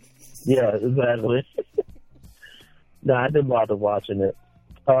 Yeah, exactly. No, I didn't bother watching it.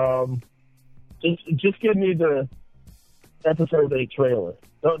 Just give me the episode 8 trailer.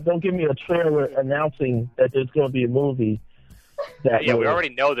 Don't give me a trailer announcing that there's going to be a movie. We already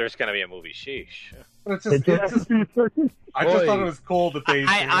know there's going to be a movie. Sheesh. It's just, I just thought it was cool that they.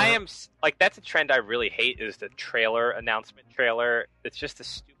 I am like, that's a trend I really hate, is the trailer announcement trailer. It's just the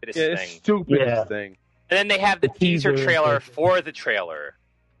stupidest thing. Stupidest thing. And then they have the teaser trailer for the trailer.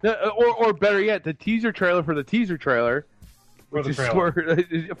 Or better yet, the teaser trailer for the teaser trailer.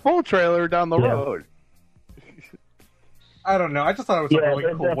 A full trailer down the road. I don't know. I just thought it was really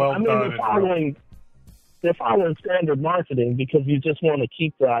cool. Well done. They're following standard marketing because you just want to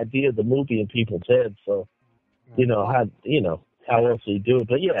keep the idea of the movie in people's heads. So, how else do you do it?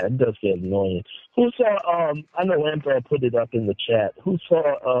 But yeah, it does get annoying. Who saw? I know Amber put it up in the chat. Who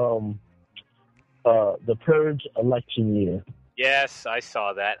saw the Purge election year? Yes, I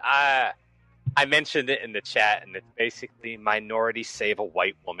saw that. I mentioned it in the chat, and it's basically Minority Save a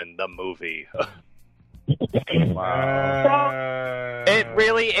White Woman, the movie. Wow. It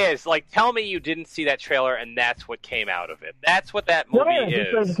really is. Like, tell me you didn't see that trailer and that's what came out of it. That's what that movie is.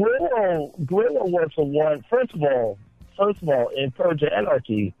 Because Grillo was the one. First of all, in Purge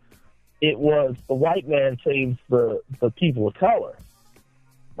Anarchy, it was the white man saves the people of color,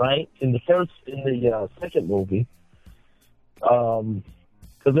 right? In the second movie, because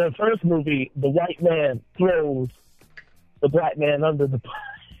in the first movie, the white man throws the black man under the bus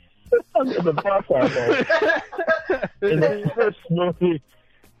almost. In the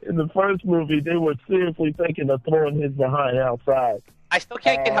first movie, they were seriously thinking of throwing his behind outside. I still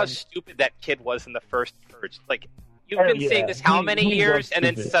can't get how stupid that kid was in the first Purge. Like, you've been saying this how many years, and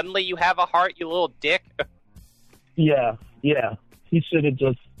then suddenly you have a heart, you little dick? Yeah. He should have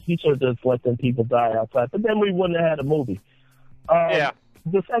just let them people die outside. But then we wouldn't have had a movie. The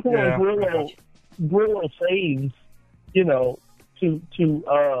second one, Grillo saves,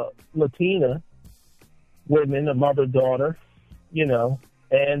 to Latina women, a mother, daughter,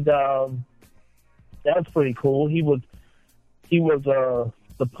 and that's pretty cool. He was the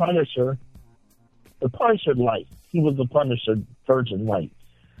Punisher light. He was the Punisher Virgin light.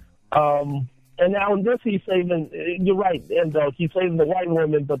 And now in this, he's saving. You're right, Endo. He's saving the white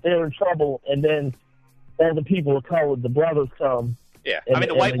women, but they're in trouble. And then all the people of color, the brothers come. Yeah, I mean,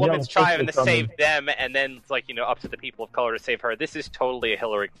 the white woman's trying to save them, and then it's like, up to the people of color to save her. This is totally a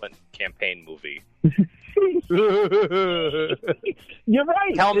Hillary Clinton campaign movie. You're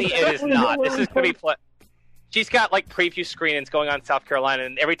right. Tell me it is not. This is going to be... She's got, preview screenings going on in South Carolina,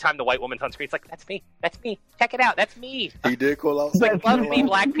 and every time the white woman's on screen, it's like, that's me. That's me. Check it out. That's me. He did call out. It's like, love me,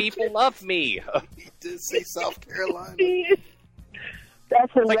 black people. Love me. He did say South Carolina.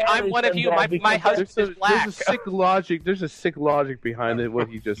 That's like, I'm one of you. My husband is black. There's a sick logic behind it, what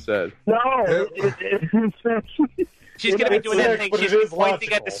he just said. No. She's going to be doing that thing. She's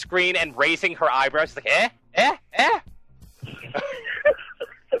pointing at the screen and raising her eyebrows. She's like,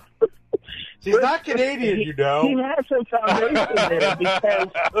 She's not Canadian, He has some foundation there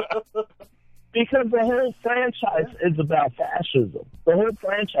Because the whole franchise is about fascism. The whole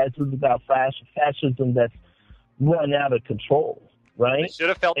franchise is about fascism that's run out of control, right? They should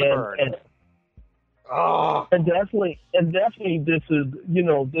have felt the burn. And definitely, this is,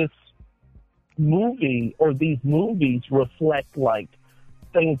 this movie or these movies reflect like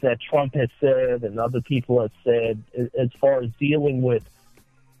things that Trump has said and other people have said as far as dealing with,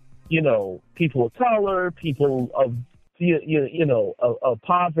 people of color, people of, of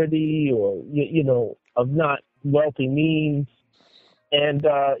poverty or, of not wealthy means. And,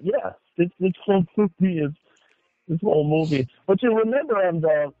 this whole movie. But you remember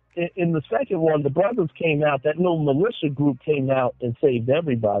in the second one, the brothers came out, that little militia group came out and saved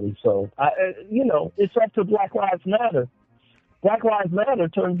everybody. So, it's up to Black Lives Matter. Black Lives Matter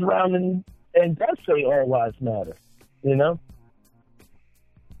turns around and does say all lives matter,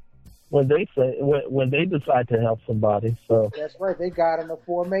 when they decide to help somebody. So that's right. They got in a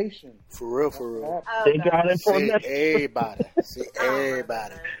formation. For real. They got in formation. Everybody. See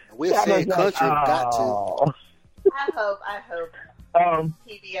everybody. We're saying country got to. I hope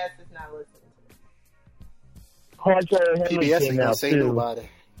PBS is not listening to Hardcore Henry PBS came ain't gonna out say too. nobody.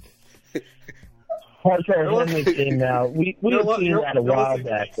 Hardcore Henry came out. We had seen that a while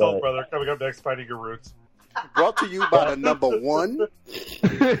back. Soul Brother coming up next, Finding Your Roots. Brought to you by the number 1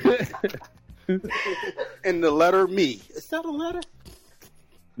 and the letter me. Is that a letter?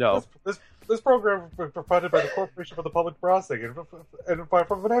 No. This program was funded by the Corporation for the Public Broadcasting and by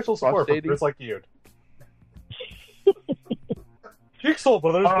financial support from groups like you. Geek Soul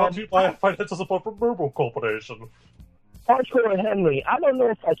Brothers brought to you by financial support from Mobile Corporation. Hardcore Henry, I don't know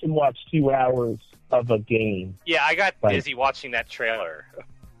if I can watch 2 hours of a game. Yeah, I got busy watching that trailer.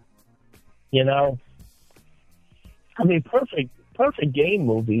 I mean, perfect game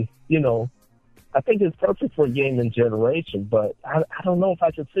movie, I think it's perfect for a gaming generation, but I don't know if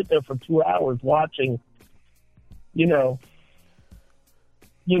I could sit there for 2 hours watching, me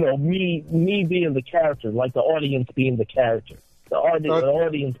being the character, like the audience being the character. The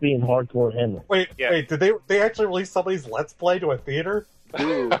audience being Hardcore Henry. Wait, did they actually release somebody's Let's Play to a theater?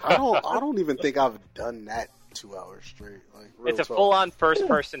 Dude, I don't even think I've done that 2 hours straight. Like, it's a full-on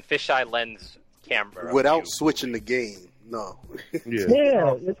first-person fisheye lens camera. Without switching the game, no.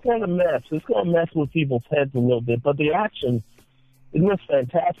 Yeah, it's going to mess. It's going to mess with people's heads a little bit, but the action, it looks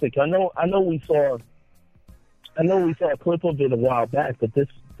fantastic. I know we saw a clip of it a while back, but this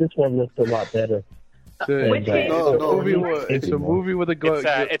one looks a lot better. It's a movie with a gun.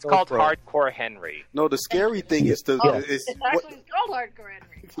 It's called Hardcore Henry. No, the scary thing is it's actually called Hardcore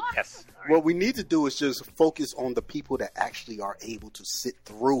Henry. Yes. What we need to do is just focus on the people that actually are able to sit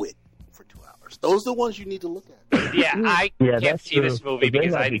through it for 2 hours. Those are the ones you need to look at. Yeah, I can't see this movie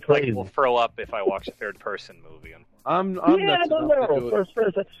because I will throw up if I watch a third-person movie. I don't know, first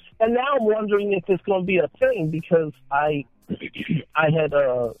person. And now I'm wondering if it's going to be a thing because I had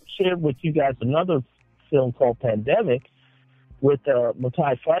shared with you guys another film called Pandemic with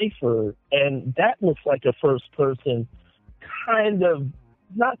Mackay Pfeiffer, and that looks like a first-person kind of,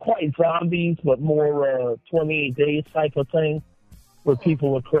 not quite zombies, but more 28 Days type of thing, where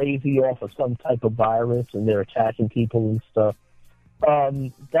people are crazy off of some type of virus and they're attacking people and stuff.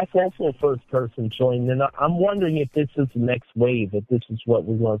 That's also a first-person joint, and I'm wondering if this is the next wave, if this is what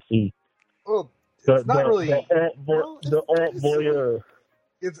we're going to see. Well, it's not really... The alt-voyeur...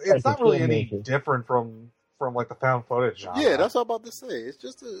 It's not really any different from like the found footage genre. Yeah, that's what I'm about to say. It's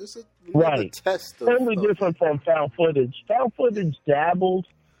just a test. Totally different from found footage. Found footage dabbles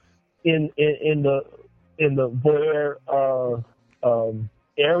in the voyeur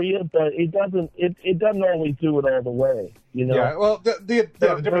area, but it doesn't always do it all the way. Yeah, well, the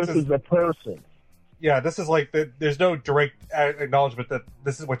difference is a person. Yeah, this is like there's no direct acknowledgement that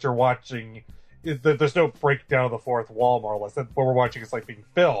this is what you're watching. There's no breakdown of the fourth wall, more or less. What we're watching is like being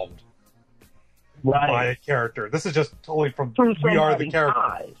filmed by a character. This is just totally from we are the character.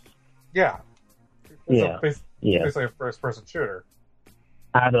 Eyes. Yeah. Basically a first-person shooter.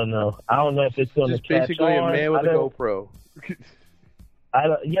 I don't know if it's going to catch on. Basically a man with a GoPro.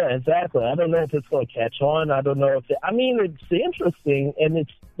 Yeah, exactly. I don't know if it's going to catch on. I don't know if it's interesting and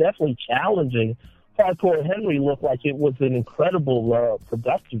it's definitely challenging. Hardcore Henry looked like it was an incredible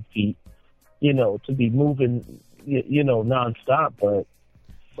production feat. To be moving, nonstop, but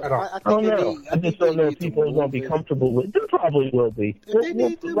I don't know. I just don't know if people are going to be comfortable with it. They probably will be.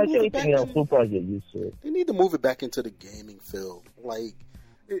 Like anything else, we'll probably get used to it. They need to move it back into the gaming field. Like,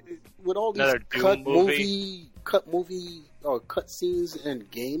 with all these cut scenes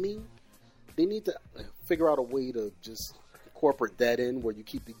and gaming, they need to figure out a way to just incorporate that in where you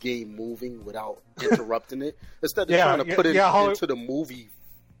keep the game moving without interrupting it. Instead of trying to put it into the movie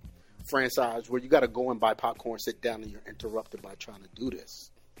franchise where you got to go and buy popcorn, sit down, and you're interrupted by trying to do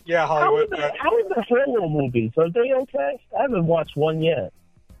this. Yeah, Hollywood. How are the Halo movies? Are they okay? I haven't watched one yet.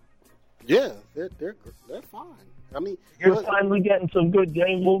 Yeah, they're fine. I mean, we're finally getting some good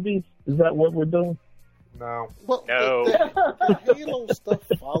game movies. Is that what we're doing? No. Well, no. The Halo stuff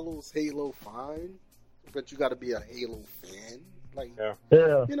follows Halo fine, but you got to be a Halo fan. Like,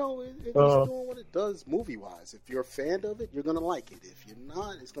 you know, it's just doing what it does movie-wise. If you're a fan of it, you're going to like it. If you're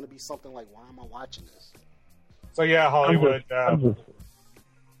not, it's going to be something like, why am I watching this? So, yeah, Hollywood. Hollywood.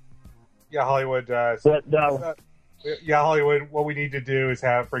 Hollywood, what we need to do is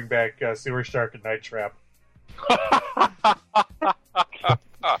bring back Sewer Shark and Night Trap.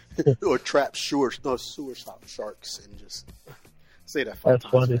 Or trap sewer sharks and just say that 5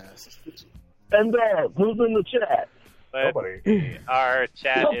 times fast. And who's in the chat? Nobody. Our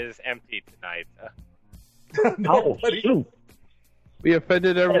chat is empty tonight. Shoot. We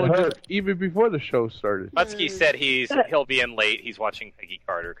offended everyone even before the show started. Mutsky said he'll be in late. He's watching Peggy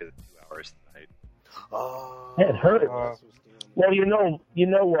Carter because it's 2 hours tonight. It hurt. Well, you know,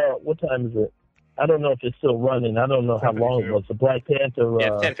 what time is it? I don't know if it's still running. I don't know how long it was. The Black Panther.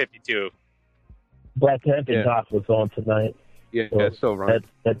 Yeah, 10:52. Black Panther doc was on tonight. Yeah, so it's still running.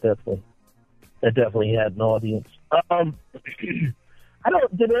 That definitely had an audience.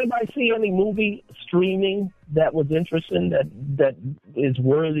 Did anybody see any movie streaming that was interesting that is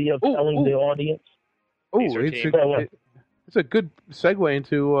worthy of telling the audience? It's a good segue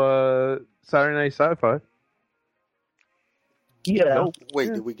into Saturday Night Sci-Fi. Yeah. Nope.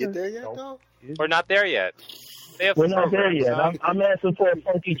 Wait, did we get there yet, though? We're not there yet. We're not there yet. I'm asking for a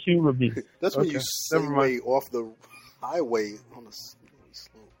Funky Chew review. That's when you segue off the highway on the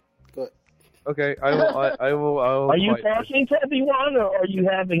slope. Go ahead. Okay, I will. Are you talking to everyone, or are you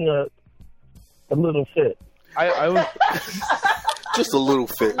having a little fit? I was just a little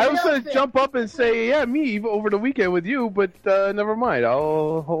fit. I was going to jump up and say, yeah, me over the weekend with you, but never mind.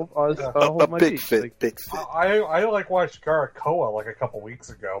 I'll hold my big peace. fit, big fit. I watched Garakoa like a couple weeks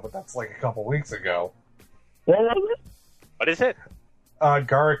ago, but that's like a couple weeks ago. What was it? What is it?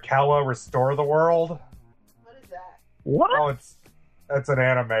 Garakawa Restore the World. What is that? What? Oh, that's an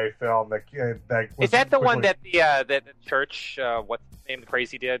anime film that was, is that the one that the church what's his name, the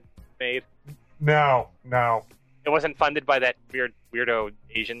crazy dude made? No. It wasn't funded by that weirdo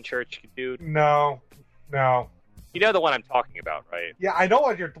Asian church dude? No. You know the one I'm talking about, right? Yeah, I know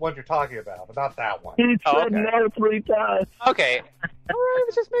what you're talking about, but not that one. He said no 3 times. Okay. All right, I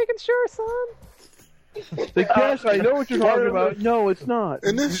was just making sure, son. Yes, I know what you're talking about. No, it's not.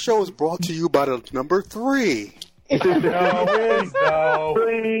 And this show is brought to you by the number 3. No, it's no.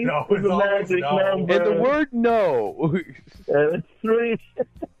 Three No, is it's a always magic no. number. And the word no. It's 3.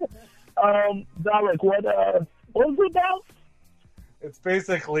 Dalek, what was it about? It's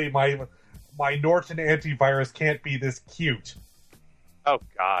basically my Norton antivirus can't be this cute. Oh,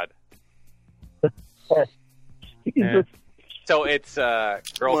 God. Jesus. So it's girl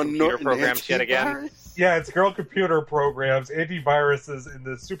computer programs yet again? Yeah, it's girl computer programs, antiviruses in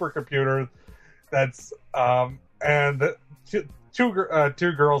the supercomputer. That's and two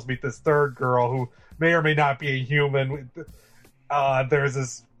girls meet this third girl who may or may not be a human. There's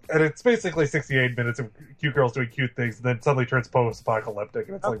this, and it's basically 68 minutes of cute girls doing cute things, and then suddenly turns post-apocalyptic.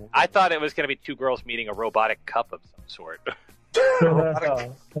 And it's like, I thought it was going to be 2 girls meeting a robotic cup of some sort.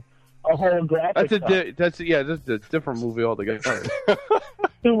 A holographic. That's a different movie altogether.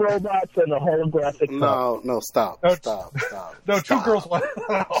 2 robots and a holographic. No, stop. No, 2 girls.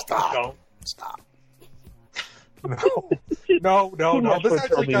 Stop. No.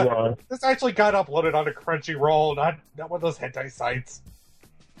 This actually got uploaded onto Crunchyroll, not one of those hentai sites.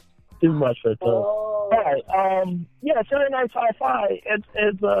 Too much for it. All right. Saturday Night Sci-Fi. As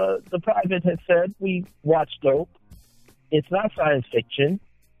the private had said, we watched Dope. It's not science fiction,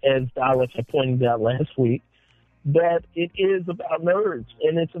 as Dalek had pointed out last week, but it is about nerds,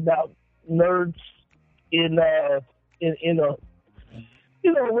 and it's about nerds in a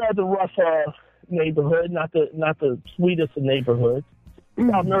rather rough neighborhood, not the sweetest of neighborhoods. It's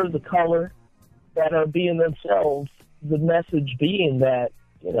about nerds of color that are being themselves. The message being that,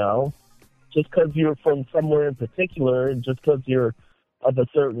 just because you're from somewhere in particular, and just because you're of a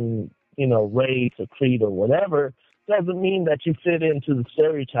certain race or creed or whatever, doesn't mean that you fit into the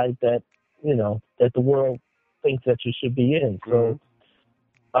stereotype that that the world thinks that you should be in. So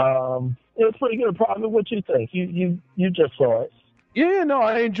it's pretty good. Probably what you think. You just saw it. Yeah, no,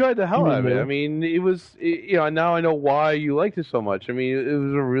 I enjoyed the hell out of it. I mean, it was now I know why you liked it so much. I mean, it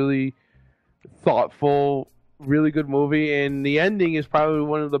was a really thoughtful, really good movie, and the ending is probably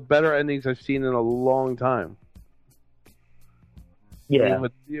one of the better endings I've seen in a long time. Yeah.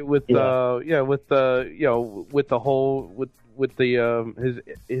 with the whole with the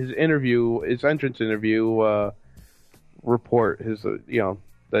his interview, his entrance interview report, his the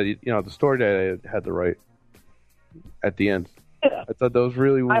story that I had to write at the end. Yeah. I thought that was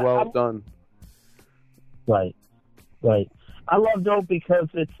really well done. Right. I love Dope because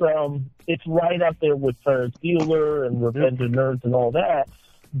it's right up there with Ferris Bueller and Revenge of Nerds and all that,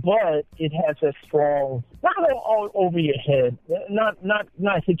 but it has a strong, not all over your head, not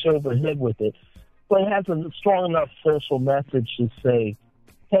hit you over the head with it, but it has a strong enough social message to say,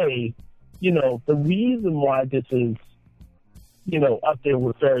 hey, the reason why this is, up there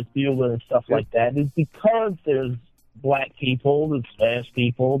with Ferris Bueller and stuff like that is because there's black people, there's Spanish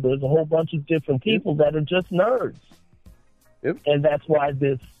people, there's a whole bunch of different people that are just nerds. Yep. And that's why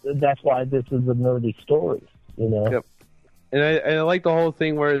this is a nerdy story, Yep. And I like the whole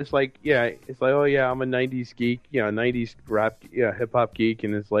thing where it's like, oh yeah, I'm a 90s geek, 90s rap, hip hop geek,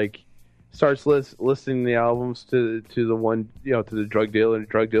 and it's like starts listing the albums to the one, to the drug dealer, and the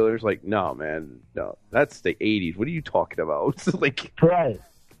drug dealer's like, no man, no, that's the 80s. What are you talking about? It's like, right.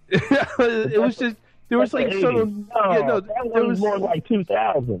 It was just, there was like subtle, that was more like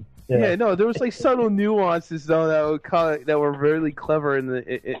 2000. Yeah, no, there was like subtle nuances though that were really clever in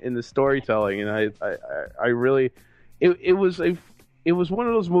the storytelling, and I really, it was one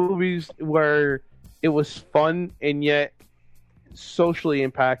of those movies where it was fun and yet socially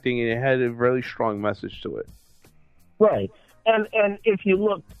impacting, and it had a really strong message to it. Right, and if you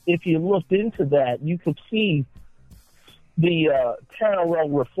looked into that, you could see the parallel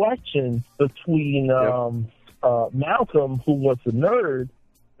reflection between Malcolm, who was a nerd,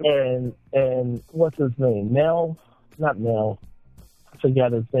 and what's his name? Not Mel. I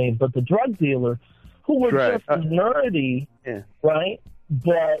forgot his name, but the drug dealer who was just nerdy, right?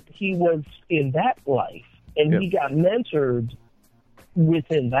 But he was in that life, and he got mentored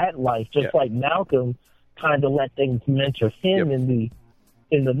within that life, just like Malcolm kind of let things mentor him in the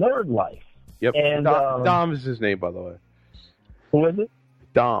nerd life. Yep. And Dom is his name, by the way. Who is it?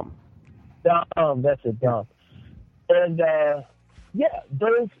 Dom. Dom. That's it, Dom. And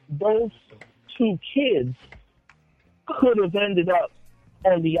those two kids could have ended up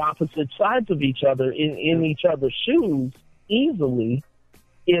on the opposite sides of each other in each other's shoes easily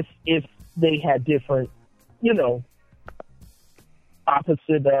if they had different,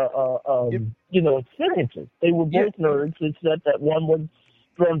 opposite experiences. They were both nerds, except that one was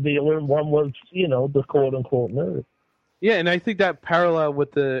drug dealer and one was, the quote unquote nerd. Yeah, and I think that parallel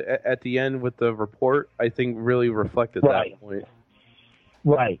with at the end with the report, I think really reflected that point.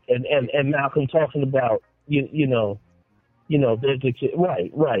 Right, and Malcolm talking about there's a kid.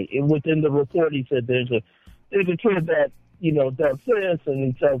 Right. And within the report, he said there's a kid that does this and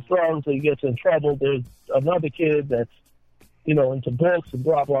he sells drugs, so he gets in trouble. There's another kid that's into books and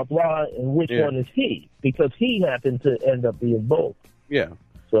blah blah blah. And which one is he? Because he happened to end up being both. Yeah.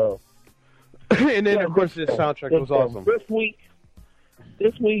 So. And then of course the soundtrack was awesome. This week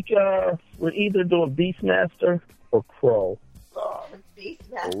we're either doing Beastmaster or Crow.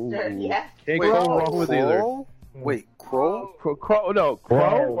 Beastmaster, yeah. Can't go wrong with either. Wait, Crow? Crow? No,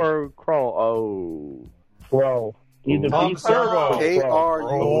 Crow or Crow? Oh. Crow. Either Tom Servo. K-R-O.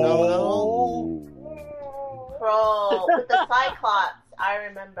 Crow with the Cyclops, I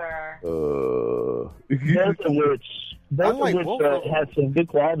remember. There's a witch. Has some good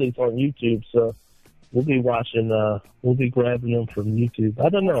qualities on YouTube, so we'll be watching. We'll be grabbing them from YouTube. I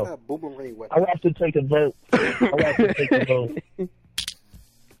don't know. I'll have to take a vote.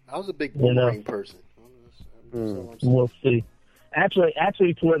 I was a big boomerang person. We'll see. Actually,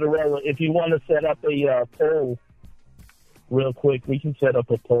 Twitterella, if you want to set up a poll real quick, we can set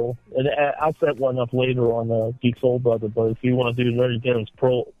up a poll, and I'll set one up later on Geek Soul Brother. But if you want to do Nerdy Games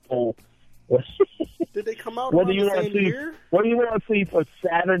poll. Did they come out what do around you the want same to see? year? What do you want to see for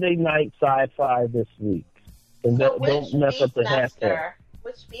Saturday Night Sci-Fi this week? And don't mess up the hashtag.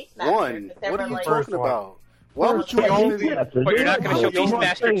 Which Beastmaster? One. What are you talking about? Why would you only? But you're not going to show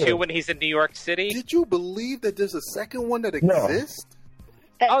Beastmaster 2 when he's in New York City? Did you believe that there's a second one that exists?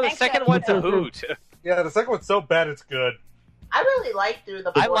 Oh, the second one's a hoot. Yeah, the second one's so bad it's good. I really liked Through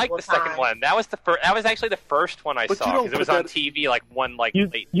the I liked the second one. That was That was actually the first one I saw because it was on TV late night.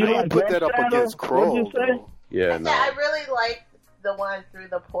 You don't put that up against Crow. Yeah, no. I really liked the one Through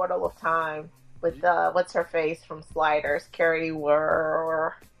the Portal of Time with what's her face from Sliders, Carrie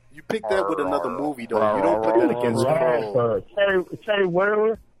Wurr. You picked that with another movie though. You don't put that against Crow. Carrie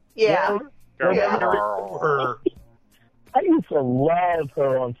Wurr. Yeah. I used to love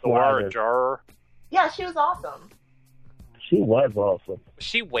her on Sliders. Yeah, she was awesome. She was awesome.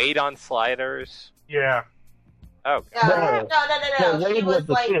 She weighed on Sliders. Yeah. Oh. No. She was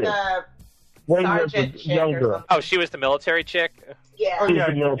like the sergeant chick or something. Oh, she was the military chick? Yeah. Oh, yeah.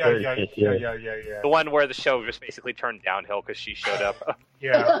 The one where the show just basically turned downhill because she showed up.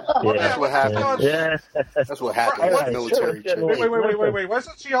 Yeah. That's what happened. Yeah. That's what happened with the military chick. Wait.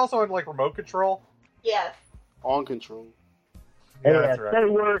 Wasn't she also in, like, remote control? Yes. On control. Yeah, that's right. They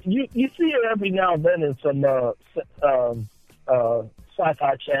were, you see it every now and then in some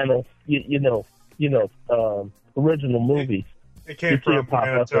sci-fi channel, original movies. It came from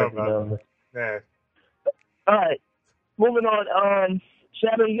Manitoba. Yeah. All right. Moving on.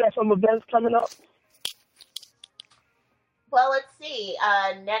 Shadow, you got some events coming up? Well, let's see.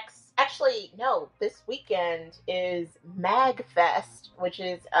 This weekend is MagFest, which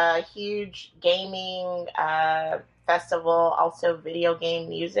is a huge gaming festival, also video game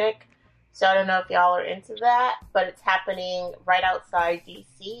music. So I don't know if y'all are into that, but it's happening right outside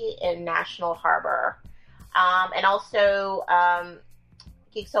DC in National Harbor. And also,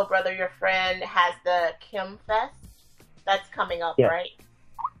 Geek Soul Brother, your friend, has the Kim Fest. That's coming up, right?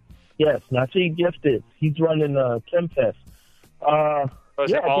 Yes, Nachi Gifted. He's running Kim Fest.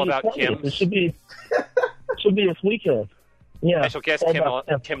 Is it all about Kim? It should be this weekend. Yeah. Special guest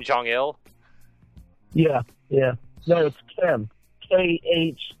Kim Jong-il? Yeah. No, it's Kim.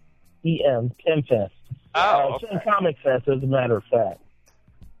 K-H-E-M. Kim Fest. Oh, okay. Kim Comic Fest, as a matter of fact.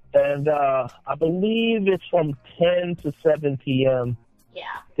 And I believe it's from 10 to 7 p.m.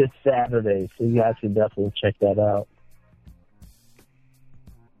 this Saturday, so you guys can definitely check that out.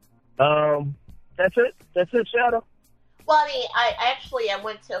 That's it, Shadow? Well, I mean, I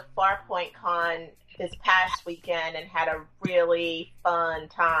went to Farpoint Con this past weekend and had a really fun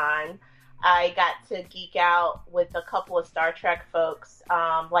time. I got to geek out with a couple of Star Trek folks,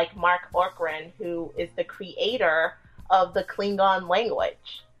 like Mark Orkran, who is the creator of the Klingon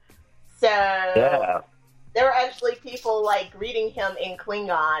language. So there were actually people like greeting him in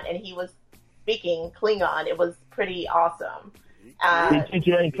Klingon, and he was speaking Klingon. It was pretty awesome. Did you teach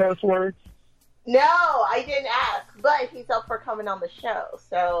you any curse words? No, I didn't ask, but he's up for coming on the show,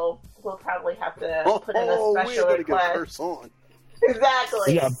 so we'll probably have to put in a special request. Curse on.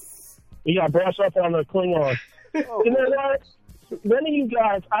 Exactly. You got to brush up on the Klingon. You know what? Many of you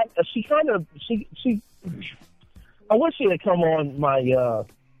guys, I wish she had come on my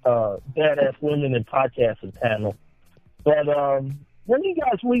Badass Women in Podcasting panel, but when you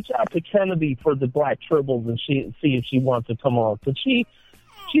guys reach out to Kennedy for the Black Tribbles and see if she wants to come on, because she's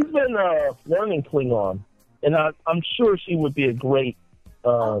been learning Klingon, and I'm sure she would be a great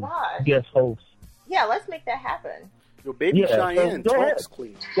guest host. Yeah, let's make that happen. Your baby Cheyenne talks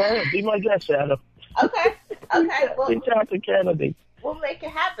Klingon. Go ahead, be my guest, Shadow. Okay. Well, reach out to Kennedy. We'll make it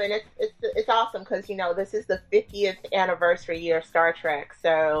happen. It's awesome because this is the 50th anniversary year of Star Trek,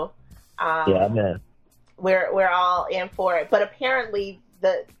 so man, we're all in for it. But apparently,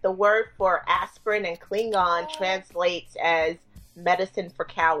 the word for aspirin in Klingon translates as medicine for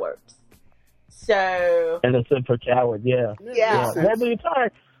cowards. So medicine for cowards, yeah. Well, the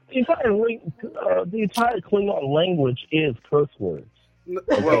entire Klingon language is curse words.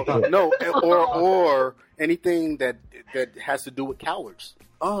 Well, no, or anything that has to do with cowards.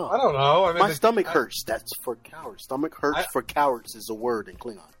 Oh, I don't know. I mean, my stomach hurts. That's for cowards. Stomach hurts for cowards is a word in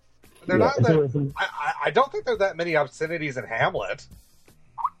Klingon. They're not that, I don't think there are that many obscenities in Hamlet.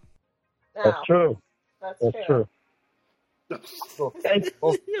 No, that's true. That's true. Thank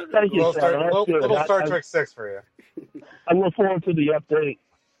you, little Star Trek 6 for you. I look forward to the update.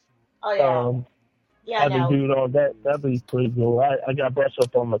 Oh, yeah. Dude on that'd be pretty cool. I got brushed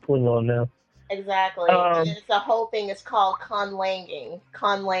up on my Klingon now. Exactly. And it's a whole thing. It's called conlanging.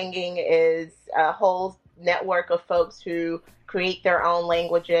 Conlanging is a whole network of folks who create their own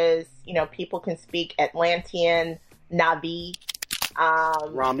languages. People can speak Atlantean, Navi,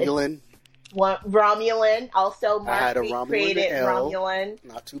 Romulan. Romulan. Also, I had a Mark Romulan created L. Romulan.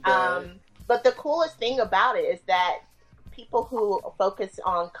 Not too bad. But the coolest thing about it is that people who focus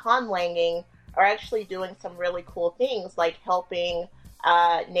on conlanging are actually doing some really cool things, like helping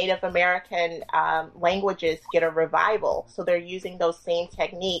Native American languages get a revival. So they're using those same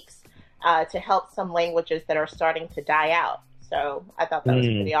techniques to help some languages that are starting to die out. So I thought that was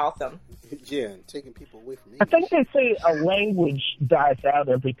pretty awesome. Yeah, and taking people away from English. I think they say a language dies out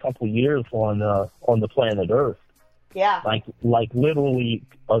every couple of years on the planet Earth. Yeah. Like literally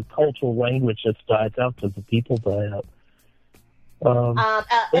a cultural language just dies out because the people die out.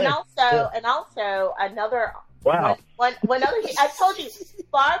 And also another. Wow. One other. I told you,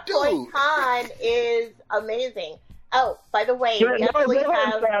 Farpoint Con is amazing. Oh, by the way,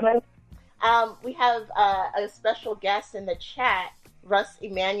 we have a special guest in the chat, Russ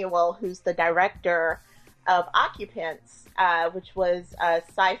Emanuel, who's the director of Occupants, which was a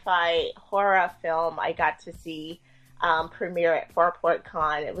sci-fi horror film I got to see premiere at Farport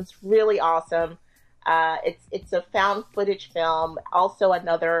Con. It was really awesome. It's a found footage film, also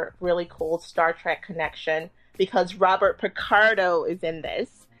another really cool Star Trek connection because Robert Picardo is in this.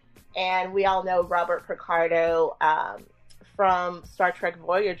 And we all know Robert Picardo from Star Trek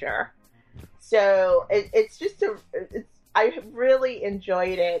Voyager. So I really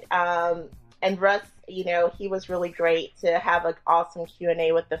enjoyed it. And Russ, he was really great to have an awesome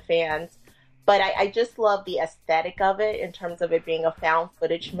Q&A with the fans. But I just love the aesthetic of it in terms of it being a found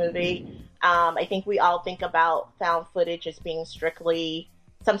footage movie. I think we all think about found footage as being strictly,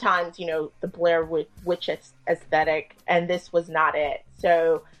 sometimes, the Blair Witch aesthetic, and this was not it.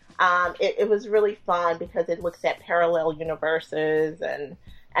 So it was really fun because it looks at parallel universes and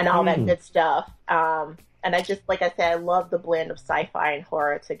all that good stuff. And I just, like I said, I love the blend of sci-fi and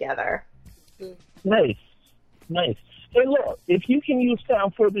horror together. Nice. Hey, look, if you can use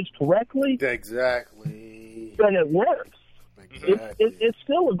found footage correctly, exactly, then it works. Exactly. It's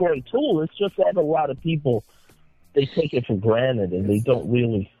still a great tool. It's just that a lot of people, they take it for granted and they don't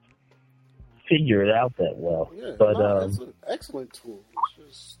really figure it out that well. Yeah, but it's an excellent tool. It's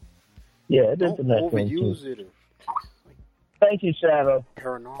just, it is an excellent tool. Overuse it. Thank you, Shadow.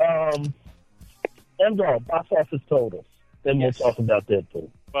 Paranormal. M-Dog, box office totals. Then we'll talk about Deadpool.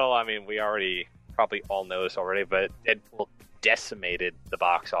 Well, I mean, we already probably all know this already, but Deadpool decimated the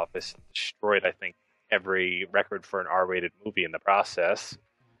box office, destroyed, I think, every record for an R-rated movie in the process.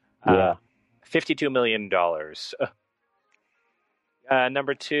 Yeah. $52 million.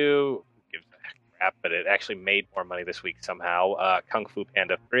 Number 2, who gives a crap, but it actually made more money this week somehow. Kung Fu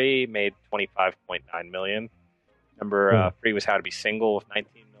Panda 3 made $25.9 million. Number 3 was How to Be Single with $19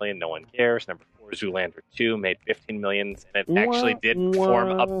 million. No one cares. Number 4, Zoolander 2 made $15 million, and it actually did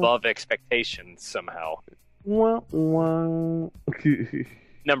perform above expectations somehow. Number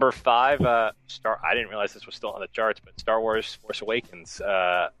 5, I didn't realize this was still on the charts, but Star Wars Force Awakens,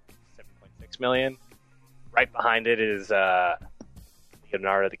 $7.6 million. Right behind it is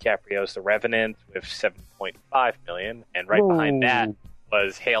Leonardo DiCaprio's The Revenant with $7.5 million, and right behind that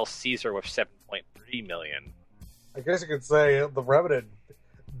was Hail Caesar with $7.3 million. I guess you could say The Revenant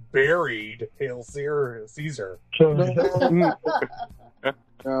buried Hail Caesar. No.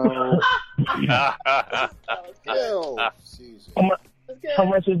 How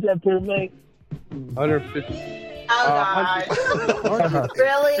much did Deadpool make? 150. Oh, God.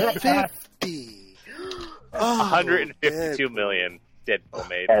 Really? 50. $152 million Deadpool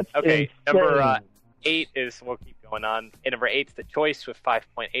made. That's okay, insane. number 8 is, we'll keep going on. And number 8 is The Choice with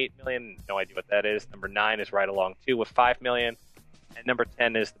 $5.8 million. No idea what that is. Number 9 is Ride Along 2 with $5 million. And number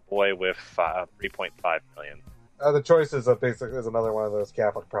 10 is The Boy with $3.5 million. The Choice is basically another one of those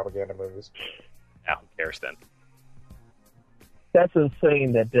Catholic propaganda movies. Now, who cares then? That's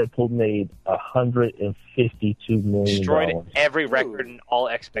insane that Deadpool made $152 million. Destroyed every record and all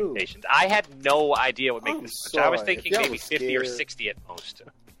expectations. I had no idea what making this much. I was thinking maybe 50 or 60 at most.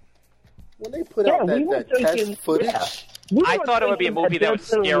 When they put out that test footage, I thought it would be a movie that would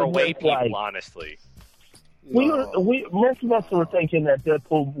scare away people, honestly. Most of us were thinking that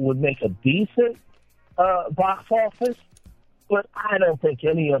Deadpool would make a decent box office, but I don't think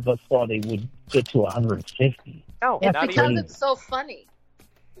any of us thought it would get to 150. No, it's not because even. it's so funny.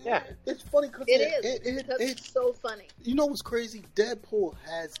 Yeah, it's funny because it's so funny. You know what's crazy? Deadpool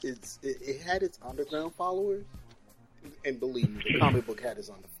has had its underground followers, and believe me, the comic book had its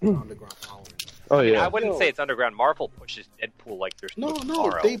underground followers. Oh yeah, I wouldn't say it's underground. Marvel pushes Deadpool like there's no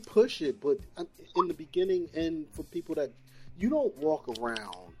tomorrow. They push it, but in the beginning, and for people that you don't walk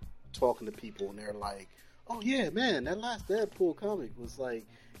around talking to people and they're like, "Oh yeah, man, that last Deadpool comic was like."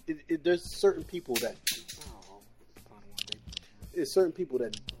 There's certain people that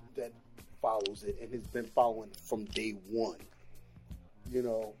follows it and has been following it from day one. You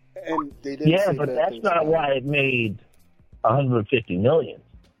know, and they didn't. Yeah, but that's not why it made $150 million.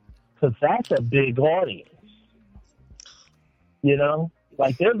 Because that's a big audience. You know?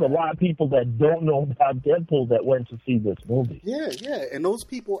 Like, there's a lot of people that don't know about Deadpool that went to see this movie. Yeah, and those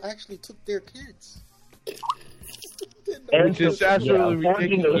people actually took their kids. Which is absolutely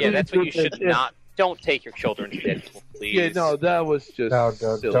ridiculous. Yeah, that's what you should not. Don't take your children to Deadpool, please. Yeah, no, that was just silly. Don't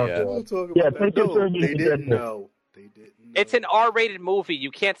talk about that. They didn't know. It's an R-rated movie.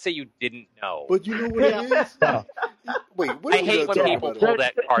 You can't say you didn't know. But you know what it is? Wait, I hate when people pull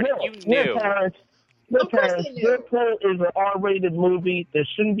that card. You knew. Deadpool is an R-rated movie. There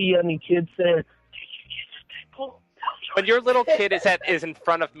shouldn't be any kids there. When your little kid is in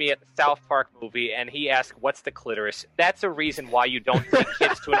front of me at the South Park movie and he asks, "What's the clitoris?" That's a reason why you don't take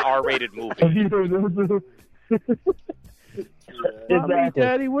kids to an R-rated movie. Exactly.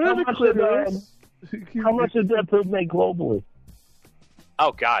 Daddy, what are the clitoris? How much did Deadpool make globally?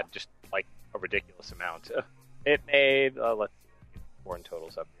 Oh God, just like a ridiculous amount. It made let's see, foreign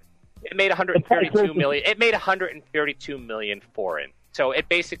totals up here. It made 132 million. It made 132 million foreign. So it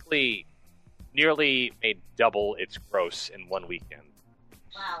basically nearly made double its gross in one weekend.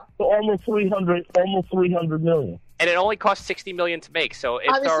 Wow. So almost 300 million. And it only cost 60 million to make. So it's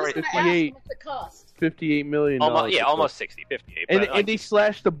I was already just going to ask how much it cost. $58 million. Almost 60, 58. And they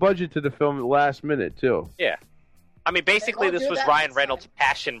slashed the budget to the film at the last minute too. Yeah. I mean, basically, this was Ryan Reynolds'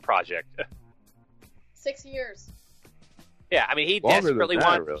 passion project. 6 years. Yeah, I mean, he desperately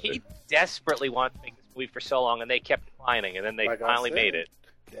wanted to make this movie for so long, and they kept declining, and then they finally made it.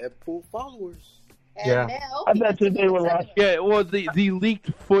 Deadpool followers. And now I bet you they were like, yeah. Well, the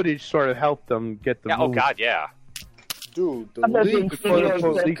leaked footage sort of helped them get the movie. Oh God, yeah. Dude, I bet you leaked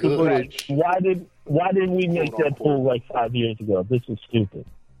footage. why did we make Deadpool like 5 years ago? This is stupid.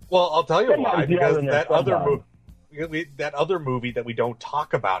 Well, I'll tell you why. Somebody's Because yelling that at other movie that we don't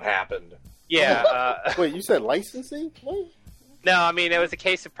talk about happened. Yeah. Wait, you said licensing? What? No, I mean, it was a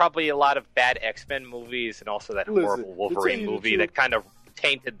case of probably a lot of bad X-Men movies and also that horrible Wolverine movie that kind of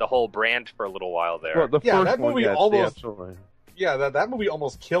tainted the whole brand for a little while there. Well, the first that movie one, almost... Yeah, that movie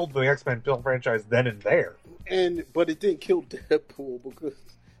almost killed the X-Men film franchise then and there. But it didn't kill Deadpool because,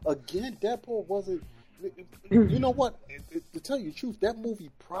 again, Deadpool wasn't... You know what? To tell you the truth, that movie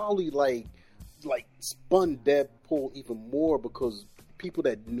probably, like spun Deadpool even more because people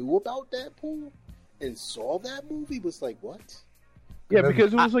that knew about Deadpool and saw that movie was like, what? Yeah,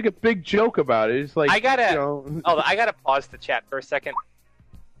 because it was like a big joke about it. It's like I gotta, you know... I gotta pause the chat for a second.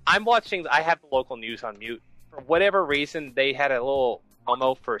 I'm watching. I have the local news on mute. For whatever reason, they had a little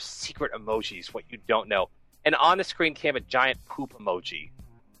promo for secret emojis. What you don't know, and on the screen came a giant poop emoji.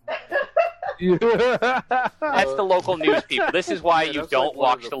 That's the local news people. This is why you don't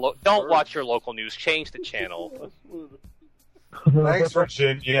watch don't watch your local news. Change the channel. Thanks,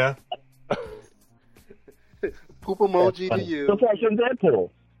 Virginia. Poop emoji to you. Just like in Deadpool.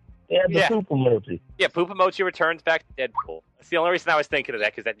 They had the poop emoji. Yeah, poop emoji returns back to Deadpool. That's the only reason I was thinking of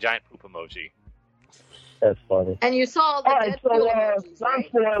that, because that giant poop emoji. That's funny. And you saw the Deadpool emojis,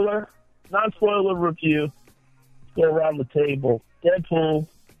 right? Non-spoiler review. Let's go around the table. Deadpool.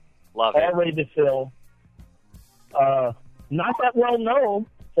 Love it. R-rated film. Not that well known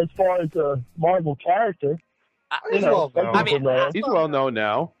as far as a Marvel character. He's well known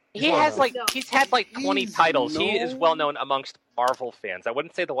now. He's had like 20 titles. He is well known amongst Marvel fans. I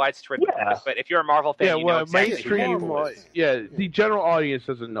wouldn't say the widespread public, but if you're a Marvel fan, you know exactly who Deadpool is. Yeah, the general audience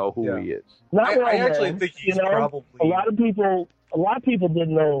doesn't know who he is. I actually think he's probably a lot of people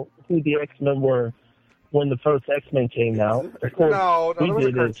didn't know who the X-Men were when the first X-Men came out. Of course, we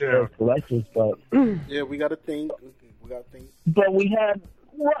did it as collectors, but yeah, we got a thing. But we had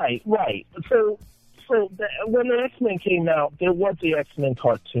right. So when the X-Men came out, there was the X-Men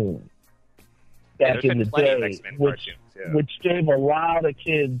cartoon back in the day, which gave a lot of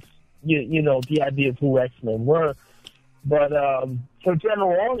kids, you know, the idea of who X-Men were. But for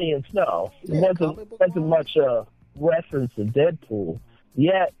general audience, no, it wasn't much reference to Deadpool.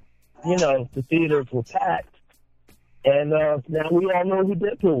 Yet, you know, the theaters were packed, and now we all know who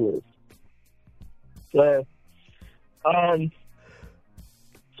Deadpool is. So,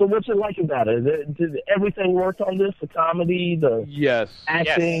 so what's it like about it? Did everything work on this? The comedy, the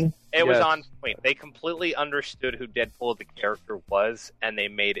acting? Yes. It was on point. They completely understood who Deadpool the character was, and they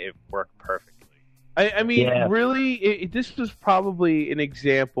made it work perfectly. I mean, really, this was probably an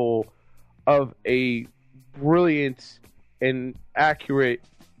example of a brilliant and accurate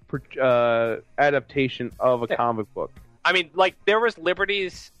adaptation of a comic book. I mean, like, there was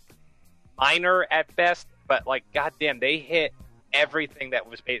liberties minor at best, but, like, goddamn, they hit everything that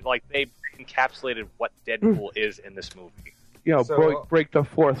was made. Like, they encapsulated what Deadpool is in this movie. You know, break the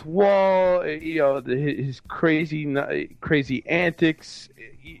fourth wall. You know, his crazy antics.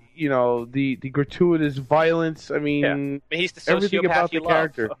 You know, the gratuitous violence. I mean, he's the everything about the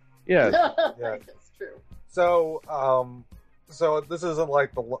character. Yes. That's true. So this isn't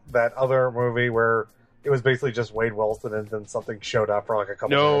like that other movie where it was basically just Wade Wilson and then something showed up for like a couple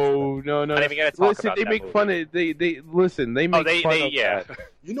minutes. No. Not even gonna talk about they that make movie. fun of they make fun of that.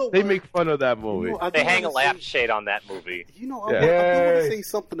 You know, they make fun of that movie. You know, they hang a lampshade on that movie. You know, I want to say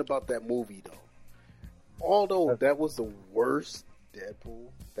something about that movie though. Although that was the worst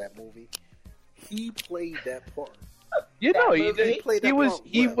Deadpool, that movie, he played that part. You know, he was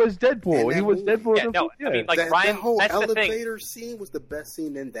Deadpool. He was Deadpool. Yeah, no, I mean, like, Ryan, that whole that's elevator scene was the best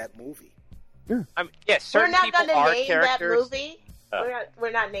scene in that movie. Certain We're not people gonna are name characters. that movie.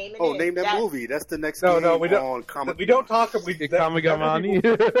 We're not naming it. Oh, name that movie. That's the next No, game we don't. on Comic. We don't talk. We Kamigami.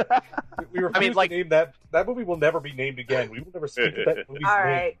 We refuse to name that. That movie will never be named again. We will never speak of that movie's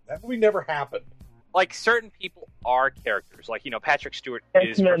name. That movie never happened. Like, certain people are characters. Like, Patrick Stewart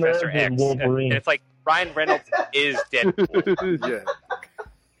is Professor X. And it's like Ryan Reynolds is Deadpool.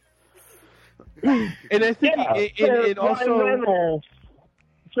 Yeah. And I think it also...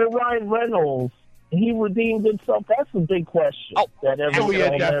 Ryan Reynolds, he redeemed himself. That's a big question.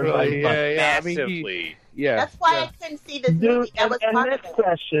 Definitely. Massively. That's why I couldn't see this movie. That was part of it.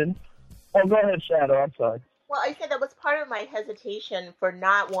 Question. Oh, go ahead, Shadow. I'm sorry. Well, I said that was part of my hesitation for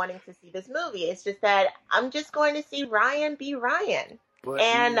not wanting to see this movie. It's just that I'm just going to see Ryan be Ryan.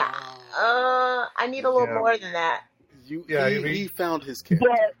 And I need a little more than that. He found his character.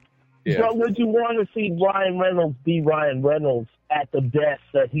 But would you want to see Ryan Reynolds be Ryan Reynolds at the best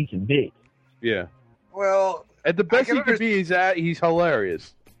that he can be? Yeah. Well, at the best he can be, he's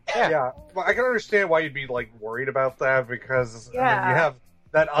hilarious. Yeah. Well, I can understand why you'd be worried about that because you have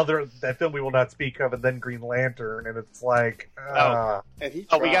that film we will not speak of, and then Green Lantern, and it's like. We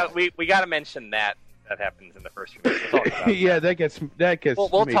got to mention that happens in the first few minutes. We'll talk about yeah, that gets.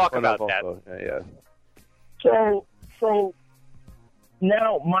 We'll talk about that. Yeah. So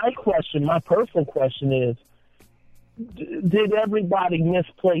now my personal question is, did everybody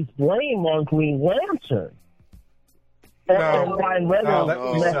misplace blame on Green Lantern? No, Ryan Reynolds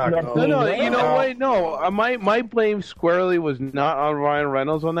No. My blame squarely was not on Ryan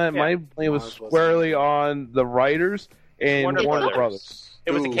Reynolds on that. My blame was squarely on the writers and Warner Brothers.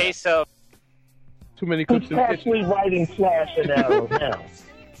 It was a case of too many cooks in the kitchen. Actually writing Flash and Arrow now.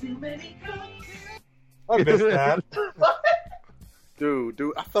 I missed that. Dude,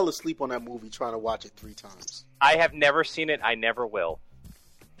 I fell asleep on that movie trying to watch it 3 times. I have never seen it. I never will.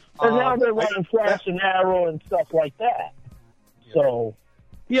 And now they're running Flash and Arrow and stuff like that. So,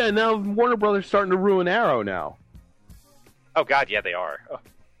 yeah, now Warner Brothers starting to ruin Arrow now. Oh God, yeah, they are.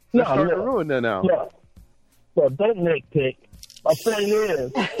 They're starting to ruin that now. Yeah. Well, don't nitpick. My point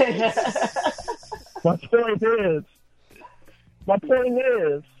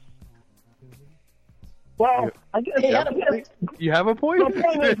is. Well, I guess you have a point. My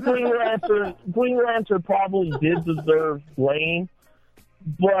point is Green Lantern probably did deserve blame,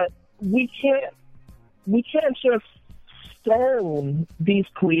 but we can't just stone these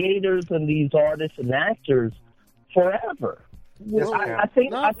creators and these artists and actors forever. Yes, I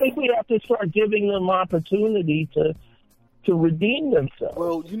think we have to start giving them opportunity to redeem themselves.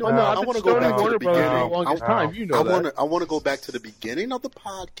 Well, I want to go back to the beginning. I want to go back to the beginning of the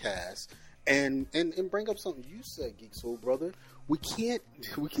podcast. And bring up something you said, Geek Soul Brother. We can't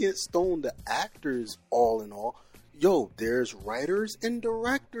stone the actors all in all. Yo, there's writers and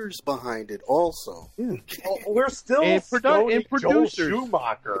directors behind it also. Yeah. We're still stoning Joel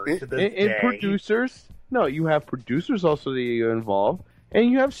Schumacher to this day. Producers. No, you have producers also that you involve, and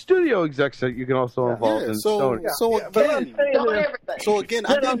you have studio execs that you can also involve in stoning. So again,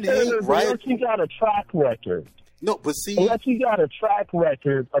 I didn't hate unless you got a track record. No, but see, unless you got a track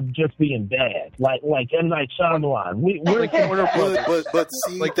record of just being bad, like M. Night Shyamalan,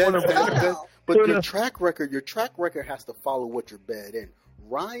 but your track record has to follow what you're bad in.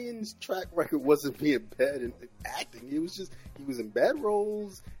 Ryan's track record wasn't being bad in acting; he was in bad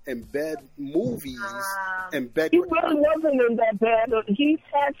roles and bad movies and bad. He really wasn't in that bad. He's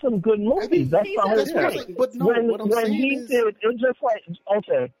had some good movies. That's the whole thing. But no, when he did, it was just like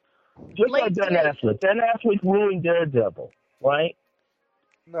Just like Ben Affleck. Ben Affleck ruined Daredevil, right?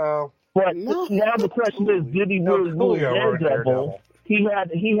 No. But now the question is, did he really ruin Daredevil? He had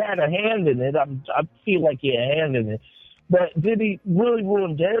a hand in it. I feel like he had a hand in it. But did he really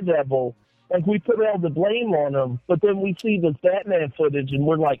ruin Daredevil? Like, we put all the blame on him, but then we see this Batman footage, and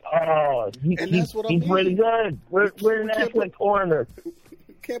we're like, oh, he's pretty good. We're in Affleck corner. You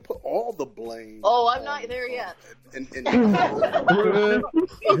can't put all the blame. Oh, I'm not there yet. We tend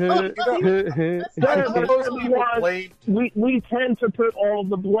to put all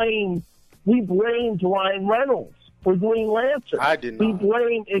the blame. We blamed Ryan Reynolds for Green Lantern. I did not. We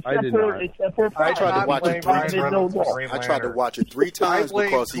blamed except for I tried to watch it 3 times. I tried to watch it 3 times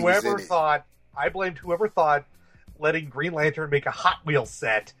because he was in it. I blamed whoever thought letting Green Lantern make a Hot Wheels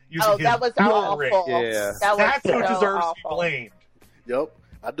set using his that was awful. Yeah. That's who deserves to be blamed. Yep.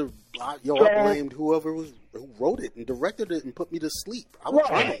 I blamed whoever who wrote it and directed it and put me to sleep. I was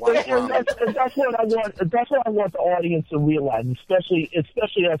trying to watch it. That's what I want. That's what I want the audience to realize, especially us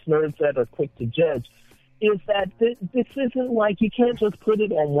nerds that are quick to judge, is that this isn't like you can't just put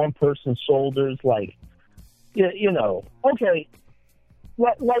it on one person's shoulders. Like, okay,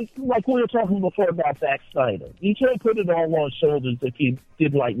 like we were talking before about Zack Snyder. You can't put it all on shoulders if you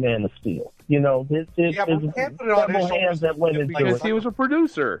did like Man of Steel. You know, there's several hands that went into it. Because he was a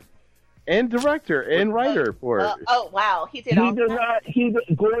producer and director and writer for it. Oh wow, he did.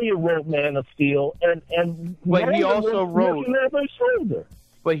 Goya wrote Man of Steel, and but he also wrote.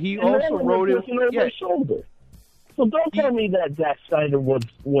 But he also wrote it. Yeah. Shoulder. So don't tell me that Zack Snyder was.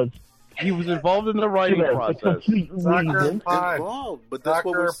 He was involved in the writing process. Involved, but that's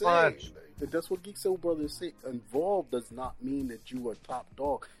what we're saying. That's what Geek Soul Brothers say. Involved does not mean that you are top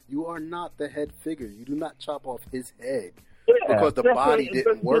dog. You are not the head figure. You do not chop off his head because the body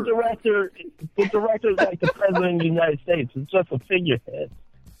didn't work. The director is like the president of the United States. It's just a figurehead.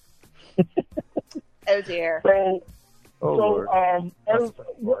 Oh dear.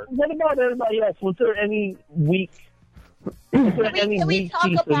 What about everybody else? Was there any weak? Can we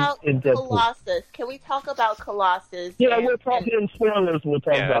talk about Colossus? Can we talk about Colossus? Yeah, we're talking spoilers. We're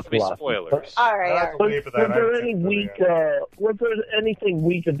talking about Colossus. Spoilers. All right. Was there any weak? Was there anything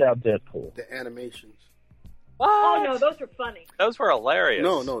weak about Deadpool? The animations. Oh no, those are funny. Those were hilarious.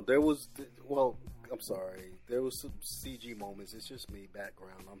 No, there was. Well, I'm sorry. There was some CG moments. It's just me.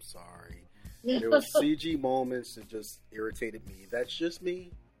 Background. I'm sorry. There was CG moments that just irritated me. That's just me.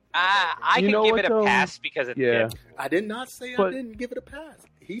 I can give it a pass because it did. I did not say I didn't give it a pass.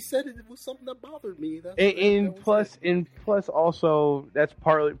 He said it was something that bothered me. Plus, also that's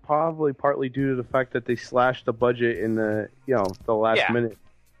probably partly due to the fact that they slashed the budget in the last minute.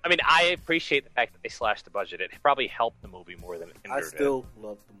 I mean, I appreciate the fact that they slashed the budget. It probably helped the movie more than it hindered it. I still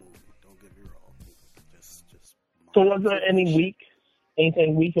love the movie. Don't get me wrong. So was there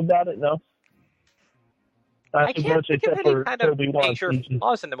anything weak about it? No. I can't think of any kind of major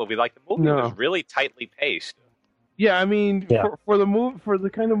flaws in the movie. Like the movie was really tightly paced. Yeah, I mean, for the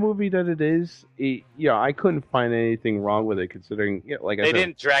kind of movie that it is, I couldn't find anything wrong with it. Considering, they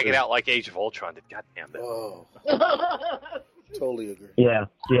didn't drag it out like Age of Ultron did. God damn it! Oh, totally agree. Yeah.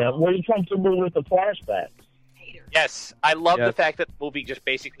 When you come to with the flashbacks. Yes, I love the fact that the movie just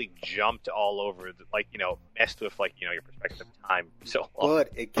basically jumped all over, messed with your perspective of time so long. But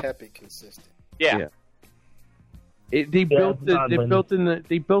it kept it consistent. Yeah. They built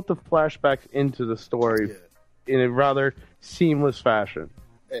the flashbacks into the story in a rather seamless fashion.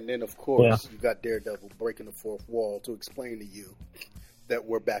 And then, of course, you got Daredevil breaking the fourth wall to explain to you that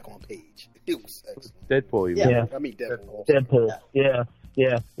we're back on page. It was excellent. Deadpool, I mean Deadpool. Deadpool.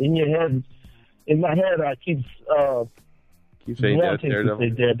 Yeah. In my head, I keep saying Daredevil. Say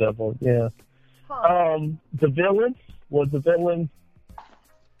Daredevil. Yeah. The villain was the villain.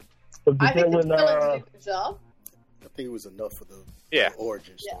 I think the villain did a good job. I think it was enough for the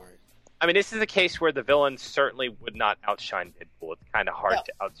origin story. I mean, this is a case where the villain certainly would not outshine Deadpool. It's kind of hard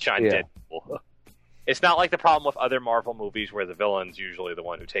to outshine Deadpool. It's not like the problem with other Marvel movies where the villain's usually the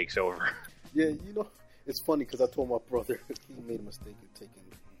one who takes over. Yeah, it's funny because I told my brother he made a mistake in taking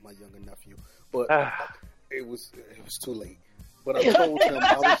my younger nephew, but it was too late. But I told him,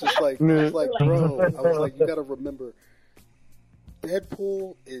 I was just like, bro, I was like, you got to remember,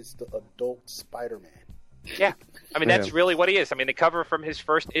 Deadpool is the adult Spider-Man. Yeah, I mean that's really what he is. I mean the cover from his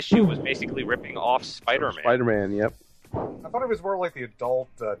first issue was basically ripping off Spider-Man. Spider-Man, yep. I thought it was more like the adult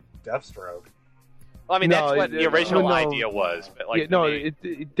Deathstroke. Well, I mean that's what the original idea was, but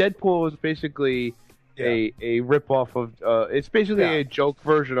Deadpool was basically a rip-off of. It's basically a joke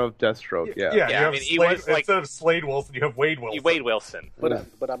version of Deathstroke. Yeah. Instead of Slade Wilson, you have Wade Wilson. Wade Wilson.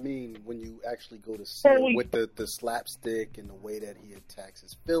 But I mean, when you actually go to see it with the slapstick and the way that he attacks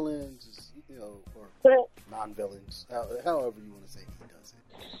his villains, or non-villains, however you want to say he does it.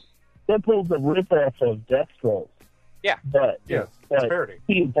 Deadpool's a rip-off of Deathstroke. Yeah. But he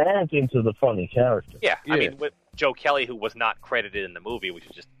evolved into the funny character. Yeah. I mean, with Joe Kelly, who was not credited in the movie, which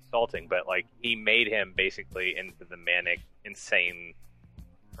is just insulting, but he made him basically into the manic, insane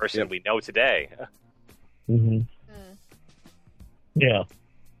person we know today. Mm-hmm. Yeah.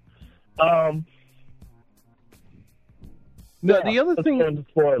 No, the other thing.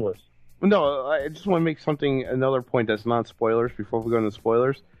 Spoilers. No, I just want to make another point that's not spoilers before we go into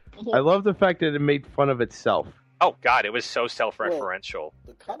spoilers. I love the fact that it made fun of itself. Oh God, it was so self-referential. Well,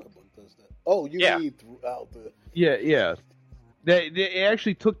 the comic book does that. Oh, you mean throughout the? Yeah. They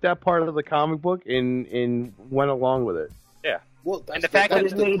actually took that part of the comic book and went along with it. Yeah. Well, and the fact that I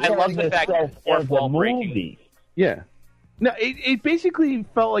love the fact that fourth wall breaking. Yeah. No, it basically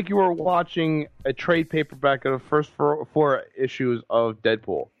felt like you were watching a trade paperback of the first four issues of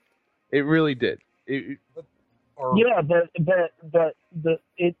Deadpool. It really did. But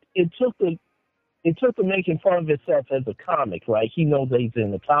it took it took to making fun of itself as a comic, right? He knows that he's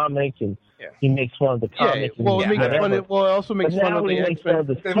in the comic, and he makes fun of the comic. Well, it makes fun of, well, it also makes fun of the X-Men.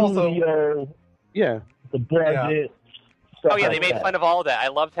 The studio, the budget. Oh yeah, they made fun of all that. I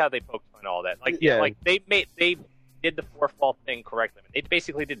loved how they poked fun at all that. Like, like they did the fourth wall thing correctly. They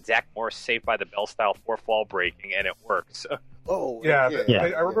basically did Zach Morris Saved by the Bell style fourth wall breaking, and it works. I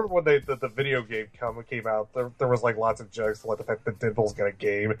remember when the video game came out. There was like lots of jokes like the fact that Deadpool's got a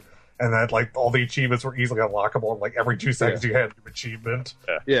game, and that like all the achievements were easily unlockable. And like every 2 seconds you had an achievement.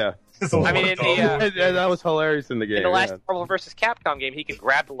 Yeah. I mean, that was hilarious in the game. In the last Marvel vs. Capcom game, he could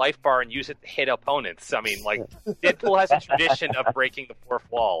grab the life bar and use it to hit opponents. I mean, like, Deadpool has a tradition of breaking the fourth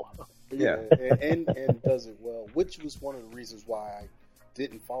wall. And does it well, which was one of the reasons why I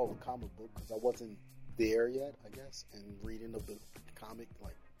didn't follow the comic book, because I wasn't there yet, I guess, and reading of the comic,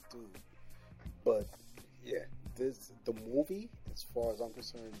 like, dude. But, yeah, the movie, as far as I'm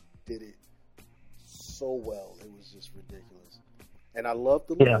concerned, did it so well. It was just ridiculous. And I love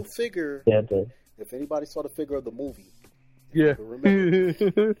the little figure. Yeah, if anybody saw the figure of the movie, remember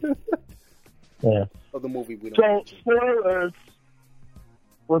of the movie, we don't. So spoilers.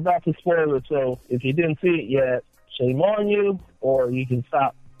 We're back to spoilers. So if you didn't see it yet, shame on you. Or you can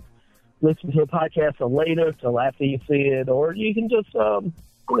stop listening to the podcast till later, till after you see it, or you can just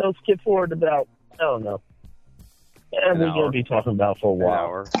skip forward about I don't know. And we're going to be talking about for a while.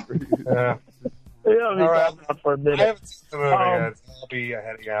 All right. For a minute. I haven't seen the movie yet. So I'll be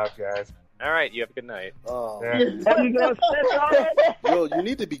heading out, guys. All right, you have a good night. Yo, you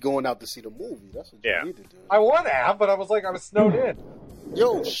need to be going out to see the movie. That's what you need to do. I would have, but I was snowed in.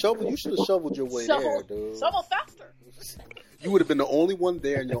 Yo, you should have shoveled your way there, dude. Shovel faster. You would have been the only one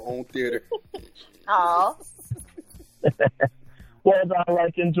there in your own theater. Aw. Well, I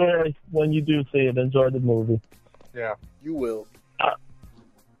like enjoy when you do see it. Enjoy the movie. Yeah, you will.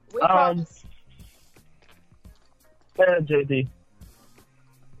 We promise. Go ahead, JD.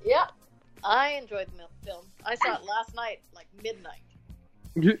 Yeah, I enjoyed the film. I saw it last night, like midnight.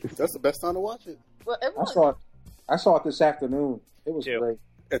 That's the best time to watch it. Well, it was. I saw it this afternoon. It was great.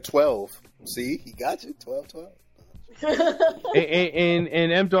 At 12. See, he got you. 12.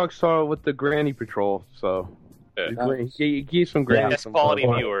 and M-Dog saw it with the Granny Patrol, so he gave some Granny. Best quality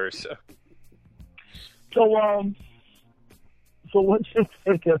viewers. So what you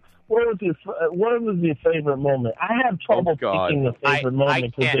think of? What was your favorite moment? I have trouble picking a favorite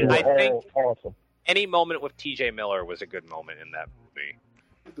moment because they were all awesome. Any moment with T.J. Miller was a good moment in that movie.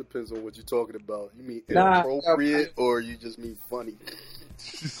 It depends on what you're talking about. You mean inappropriate or you just mean funny?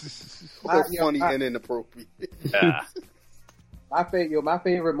 Or funny and inappropriate. My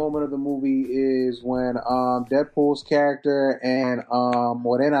favorite moment of the movie is when Deadpool's character and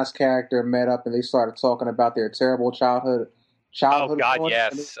Morena's character met up and they started talking about their terrible childhood. Oh God,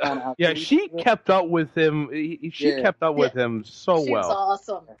 yes. Yeah, she kept up with him. She kept up with him so well. She was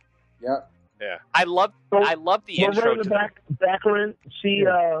awesome. Yep. Yeah, I love the intro. Baccarin, she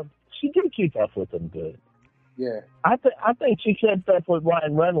did keep up with him good. Yeah, I think she kept up with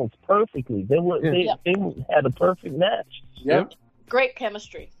Ryan Reynolds perfectly. They had a perfect match. Yep. Great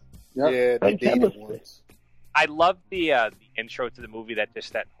chemistry. Yep. Yeah, they dated once. I love the intro to the movie.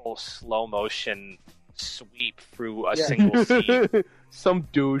 That whole slow motion sweep through a single scene. Some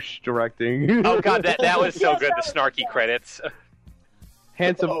douche directing. Oh God, that was so good. The snarky credits.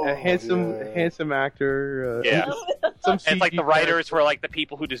 Handsome actor. It's like the writers were like the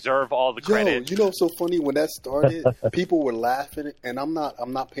people who deserve all the credit. You know, what's so funny when that started, people were laughing, and I'm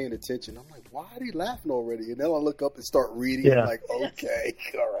not paying attention. I'm like, why are they laughing already? And then I look up and start reading. I'm like, okay,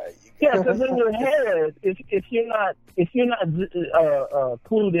 all right. Because in your head, if you're not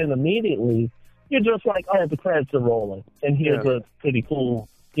clued in immediately, you're just like, oh, the credits are rolling, and here's a pretty cool,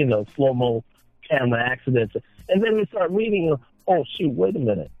 slow-mo camera accident, and then you start reading. Oh shoot! Wait a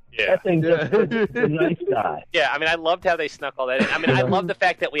minute. Yeah, that thing's a nice guy. Yeah, I mean, I loved how they snuck all that in. I mean, I love the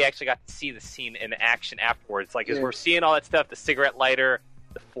fact that we actually got to see the scene in action afterwards. Like, as we're seeing all that stuff, the cigarette lighter,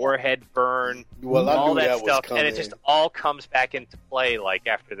 the forehead burn, all that stuff, and it just all comes back into play. Like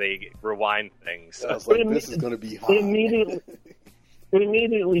after they rewind things. So I was like, this is going to be hot.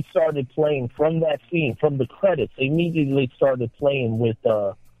 Immediately started playing from that scene, from the credits. They immediately started playing with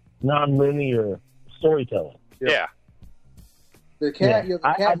non-linear storytelling. Yeah. The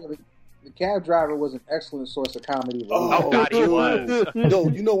cab driver was an excellent source of comedy. Oh God, he was. No,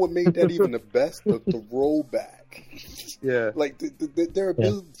 you know what made that even the best? The rollback. Yeah. Like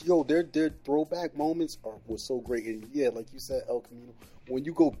their throwback moments were so great. And yeah, like you said, El Camino, when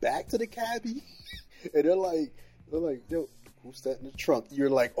you go back to the cabbie, and they're like, yo, who's that in the trunk?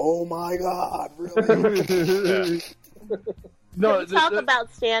 You're like, oh my God, really? Can we talk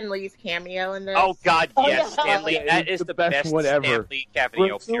about Stan Lee's cameo in this? Oh God, yes, yeah. Stan Lee. That is the best one ever. Stan Lee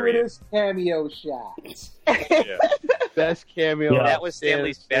cameo. Period. Gratuitous cameo shots. Yeah. Best cameo. Yeah, that was Stan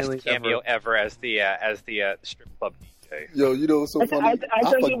Lee's best Stanley cameo ever as the strip club DJ. Yo, you know what's so funny? I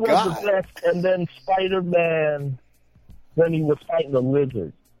think it was the best, and then Spider-Man when he was fighting the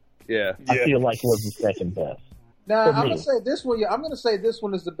lizard. Yeah. I feel like was the second best. Now, For I'm me. gonna say this one. Yeah, I'm gonna say this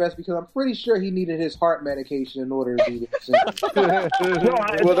one is the best because I'm pretty sure he needed his heart medication in order to do this.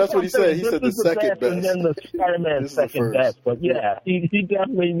 Well, that's what he said. He said the second best. And then the Spider-Man second best. But yeah, he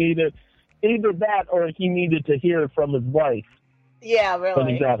definitely needed either that or he needed to hear it from his wife Yeah, when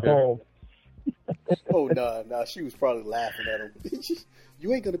he really. got home. Oh, nah. She was probably laughing at him.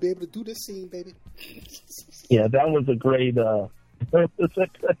 You ain't going to be able to do this scene, baby. Yeah, that was a great... I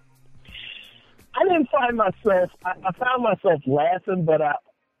didn't find myself... I found myself laughing, but I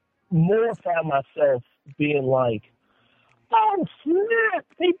more found myself being like, oh, snap,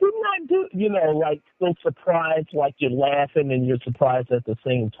 they did not do... You know, like, so surprised, like you're laughing and you're surprised at the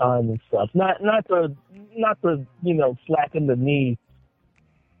same time and stuff. Not the you know, slapping the knee,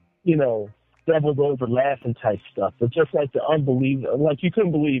 you know, devil's over laughing type stuff, but just like the unbelievable, like you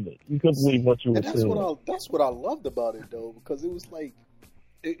couldn't believe it. You couldn't believe what you were seeing. That's what I loved about it, though, because it was like,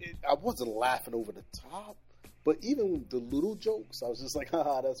 I wasn't laughing over the top, but even with the little jokes, I was just like,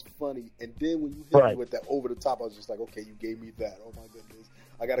 haha, that's funny. And then when you hit me with that over the top, I was just like, okay, you gave me that. Oh my goodness,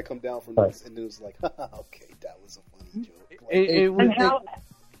 I got to come down from this. And then it was like, haha, okay, that was a funny joke. Like,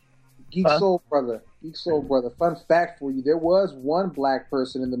 Geek Soul Brother. Fun fact for you: there was one black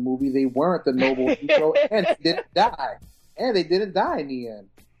person in the movie. They weren't the noble hero, and they didn't die. And they didn't die in the end.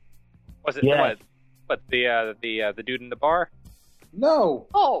 Was it what the dude in the bar? No.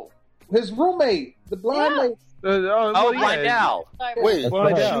 Oh. His roommate, the blind lady. Lydell. Wait,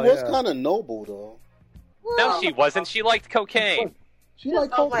 but she was kind of noble, though. No, she wasn't. She liked cocaine. She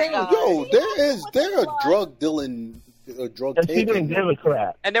liked cocaine. Yo, there are drug dealing, drug And taking. she didn't give a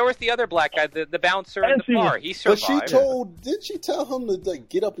crap. And there was the other black guy, the bouncer in the bar. He But survived. didn't she tell him to like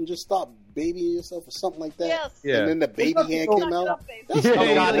get up and just stop babying yourself or something like that? Yes. Yeah. And then the baby hand came out. That's Oh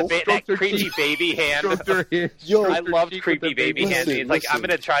God, normal. that creepy baby hand. Yo, I loved creepy baby hand. Listen, He's like, I'm listen.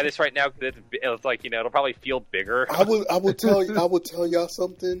 gonna try this right now because it's like, you know, it'll probably feel bigger. I would tell y'all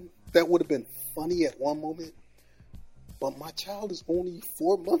something that would have been funny at one moment. But my child is only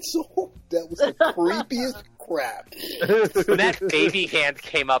 4 months old. That was the creepiest crap. When that baby hand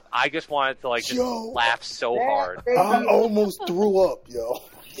came up, I just wanted to like just laugh so hard. I almost threw up, yo.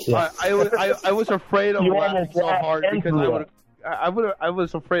 I was afraid of You laughing almost so laughed hard and because threw I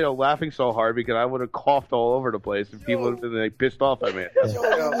was afraid of laughing so hard because I would have coughed all over the place and people would have been like, pissed off at me.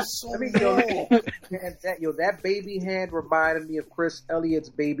 That baby hand reminded me of Chris Elliott's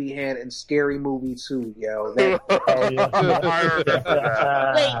baby hand in Scary Movie 2, yo. Wait,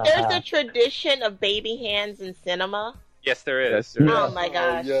 there's a tradition of baby hands in cinema? Yes, there is. Oh my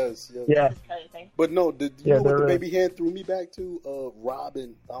gosh. Yes. Yeah. This is crazy. But no, you know what the there baby hand threw me back to?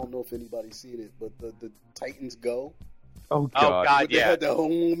 Robin. I don't know if anybody's seen it, but the Titans Go. Oh God, They yeah. had the whole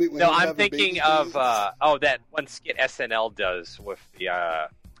moment when No, they I'm have the thinking baby of faces. that one skit SNL does with the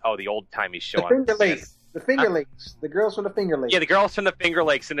old timey show. The Finger Lakes. The Finger Lakes. The girls from the Finger Lakes. Yeah, the girls from the Finger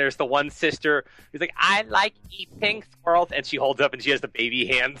Lakes, and there's the one sister who's like, I like eat pink squirrels, and she holds up and she has the baby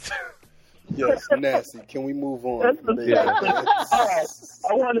hands. Yes, nasty. Can we move on? All right.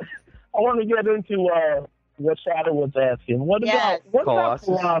 I want to get into what Shadow was asking. What about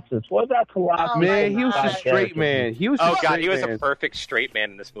Colossus? What about Colossus? Man, he was a straight man. He was. Oh a God, straight he was man. a perfect straight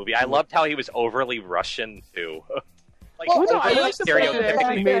man in this movie. I loved how he was overly Russian too. Like, Well, no, I overly like the fact that they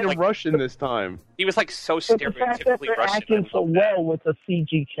actually made him like, Russian this time. He was like so But the fact that stereotypically they're Russian. acting so well with a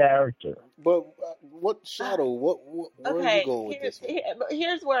CG character. But what Shadow? Where are you going with this?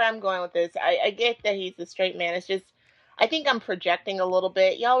 Here's where I'm going with this. I get that he's a straight man. It's just, I think I'm projecting a little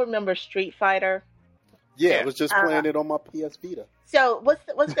bit. Y'all remember Street Fighter? Yeah, I was just playing it on my PS Vita. So what's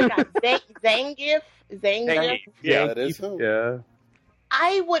the guy? Zangief? Yeah, that is him. Yeah.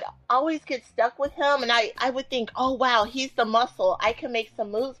 I would always get stuck with him, and I would think, oh wow, he's the muscle. I can make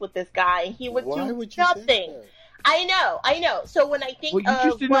some moves with this guy, and he would do nothing. I know. So when I think, well, you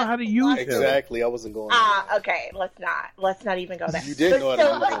just didn't know how to use him. Exactly, I wasn't going. Okay, let's not even go there. You didn't know how to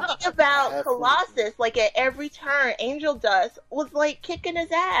So use him. I think about Colossus, like at every turn, Angel Dust was like kicking his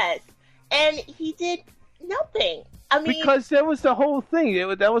ass, and he did nothing. I mean, because that was the whole thing.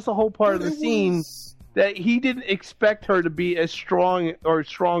 That was the whole part of the scene. That he didn't expect her to be as strong or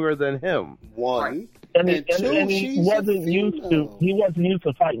stronger than him. One, and he wasn't used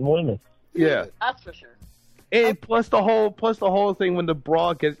to fighting women. Yeah, that's for sure. And plus the whole thing when the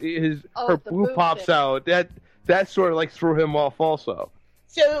bra gets her boob pops out. that sort of like threw him off also.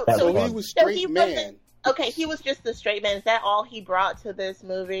 So he was straight man. Okay, he was just the straight man. Is that all he brought to this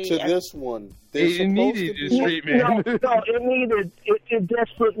movie? To this one, it needed a straight man. No, it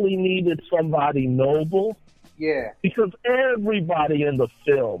desperately needed somebody noble. Yeah, because everybody in the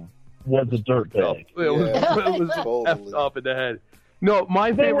film was a dirtbag. It was effed up in the head. No,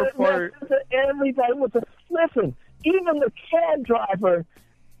 my favorite part. Everybody was listen. Even the cab driver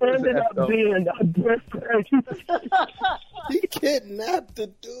ended up being a dirtbag. He kidnapped the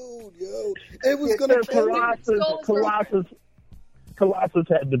dude, yo. It was gonna kill Colossus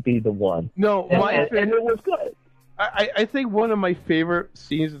had to be the one. No, and it was good. I think one of my favorite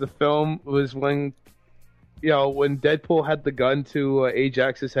scenes of the film was when Deadpool had the gun to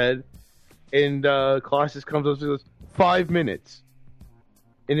Ajax's head, and Colossus comes up and goes, 5 minutes.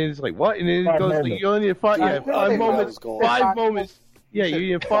 And then it's like, what? And then it goes, like, you only need 5 moments. 5 moments. Yeah, you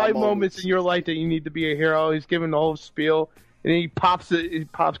need 5 moments in your life that you need to be a hero. He's giving the whole spiel, and then he pops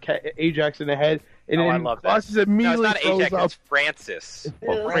Ajax in the head, and then I love Colossus that. immediately no, it's not throws Ajax, up. it's Francis.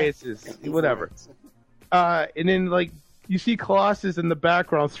 Francis, whatever. And then, like, you see Colossus in the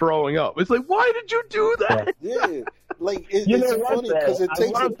background throwing up. It's like, why did you do that? Yeah, like it's funny because it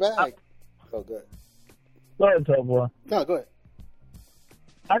takes it back. Oh, good. Go ahead, Tobler. No, go ahead.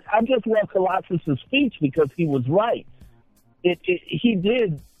 I just love Colossus's speech because he was right. He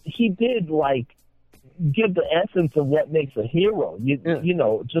did like give the essence of what makes a hero. You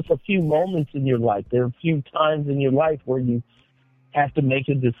know, just a few moments in your life. There are a few times in your life where you have to make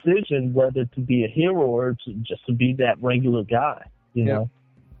a decision whether to be a hero or just to be that regular guy. You know,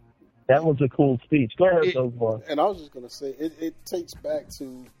 that was a cool speech. Go ahead, Tobler. And I was just gonna say it takes back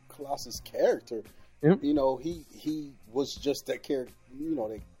to Colossus' character. Yep. You know, he was just that character. You know,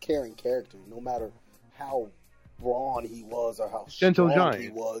 that caring character. No matter how brawn he was or how Gentle strong giant. he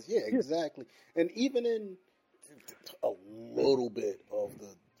was. Yeah, exactly. And even in a little bit of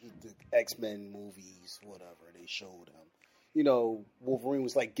the X-Men movies, whatever, they showed him. You know, Wolverine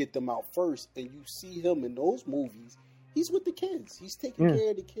was like, get them out first. And you see him in those movies, he's with the kids. He's taking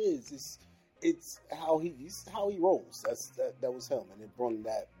care of the kids. It's how he rolls. That was him. And it brought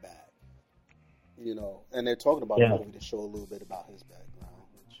that back. You know, and they're talking about the movie to show a little bit about his background.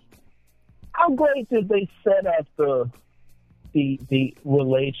 How great did they set up the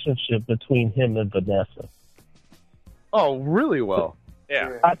relationship between him and Vanessa? Oh, really well.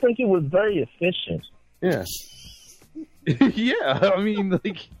 Yeah. I think it was very efficient. Yeah. Yeah, I mean,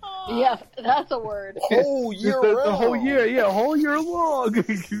 like... Yeah, that's a word. Whole year the whole year, a whole year long.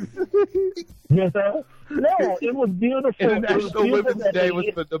 You know? No, it was beautiful. And National Women's Day was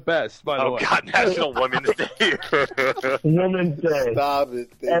the best, by the way. Oh, God, National Women's Day. Women's Day. Stop it.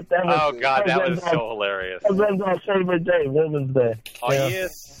 Oh, God, that was so hilarious. That was our favorite day, Women's Day. Oh,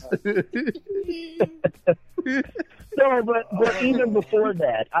 yes. No, but even before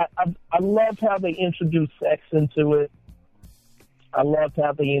that, I loved how they introduced sex into it. I loved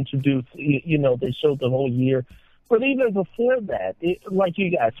how they introduced, they showed the whole year. But even before that, like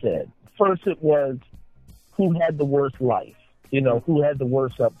you guys said, first it was who had the worst life, who had the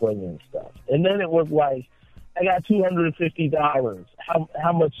worst upbringing and stuff. And then it was like, I got $250. How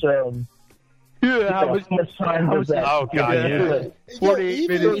much... how much time was that? Oh, God, yeah. 48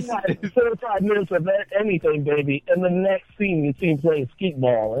 minutes. 45 minutes of anything, baby. And the next scene, you see him playing skeet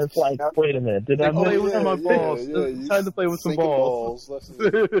ball. And it's like, wait a minute. Did I play with my balls? It's time to play with some balls. And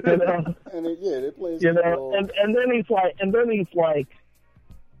they play some balls. And then he's like,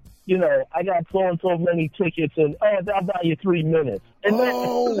 I got so and so many tickets, and I'll buy you 3 minutes. And then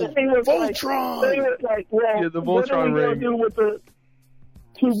he was like, well, the what are Voltron we ring. gonna do with the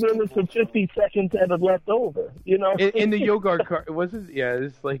 2 minutes and 50 seconds that are left over? In the Yogurt car, was it? Yeah,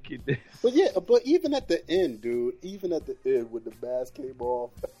 it's like. But even at the end, dude, when the mask came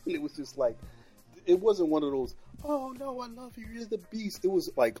off, it was just like, it wasn't one of those, oh no, I love you, you're the beast. It was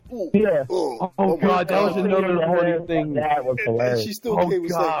like, ooh, yeah. Oh God, that was another funny thing. That was hilarious. And she still came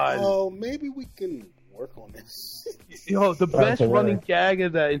and said, oh, maybe we can work on this. The best running gag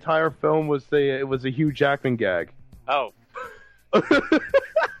of that entire film was it was a Hugh Jackman gag. Oh.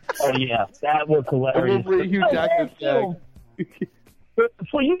 Oh yeah, that was hilarious. Hugh Jackman's gag.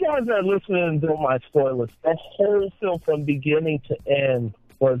 For you guys that are listening and don't mind spoilers, the whole film from beginning to end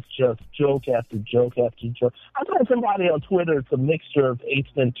was just joke after joke after joke. I saw somebody on Twitter, it's a mixture of Ace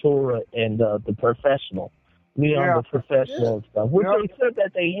Ventura and The Professional. The Professional and stuff. Which they said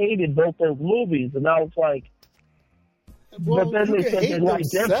that they hated both those movies, and I was like, but then they said they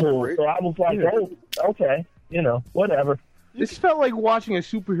liked Deadpool, so I was like, oh, okay, whatever. This felt like watching a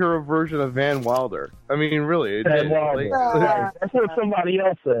superhero version of Van Wilder. I mean, really. It Van did. Wilder. That's what somebody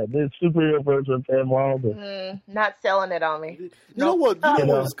else said. The superhero version of Van Wilder. Not selling it on me. You know what? You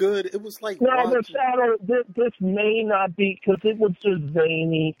know what was good? It was like no, but Shadow. This may not be because it was just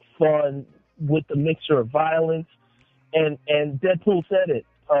zany fun with the mixture of violence, and Deadpool said it.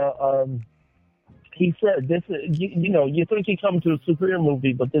 He said this. You think you come to a superhero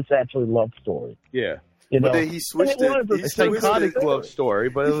movie, but this actually a love story. Yeah. But then he switched it. A psychotic love story,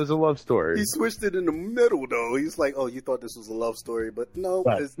 but it was a love story. He switched it in the middle, though. He's like, "Oh, you thought this was a love story, but no,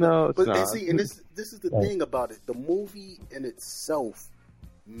 Right. it's No, not." it's But not. see, and this is the thing about it: the movie in itself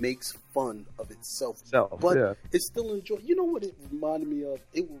makes fun of itself, but yeah. it's still enjoyable. You know what it reminded me of?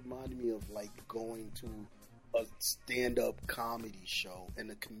 It reminded me of like going to a stand-up comedy show and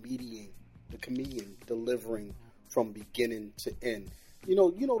the comedian delivering from beginning to end. You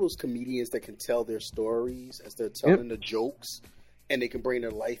know those comedians that can tell their stories as they're telling the jokes, and they can bring their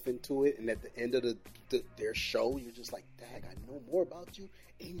life into it. And at the end of their show, you're just like, "Dang, I know more about you,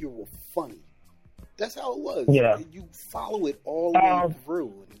 and you were funny." That's how it was. Yeah. You follow it all the way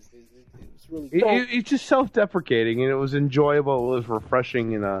through, and it was really. It's just self-deprecating, and it was enjoyable. It was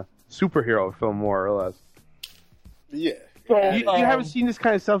refreshing in a superhero film, more or less. Yeah. You haven't seen this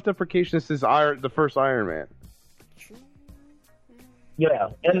kind of self-deprecation since the first Iron Man. Yeah,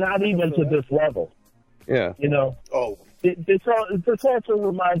 and not even to this level. Yeah. Oh. This also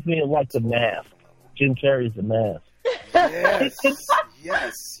reminds me of like The Mask. Jim Carrey's The Mask. Yes.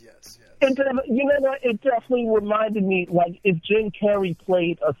 And you know what? It definitely reminded me, like, if Jim Carrey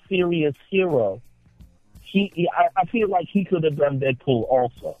played a serious hero, I feel like he could have done Deadpool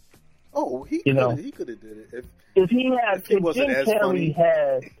also. Oh, he could have did it if Jim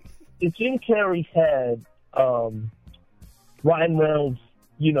Carrey had Ryan Reynolds,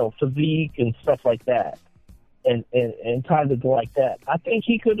 physique and stuff like that, and kind of like that. I think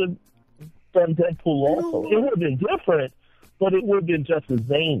he could have done Deadpool also. It would have been different, but it would have been just as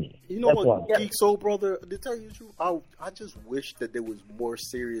zany. You know what, Geek Soul Brother, to tell you the truth, I just wish that there was more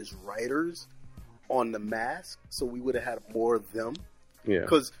serious writers on The Mask, so we would have had more of them. Yeah.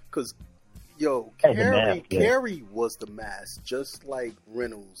 Because Carrey was The Mask, just like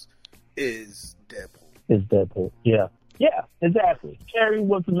Reynolds is Deadpool. Yeah. Yeah, exactly. Carrey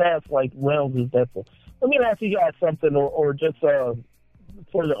was The Mask like Reynolds is Deadpool. Let me ask you guys something, or just for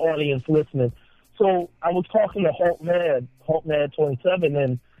the audience listening. So I was talking to HulkMad27,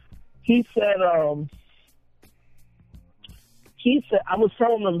 and he said I was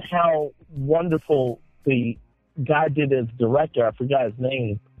telling him how wonderful the guy did as director. I forgot his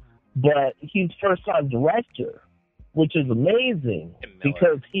name, but he's first-time director, which is amazing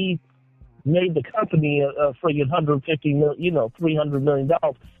because he made the company a friggin' $150 million, $300 million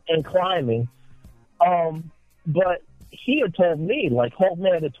and climbing. But he had told me, like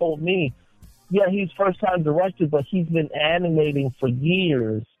Hulkman had told me, yeah, he's first-time director, but he's been animating for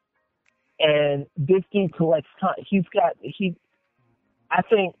years. And this dude collects. I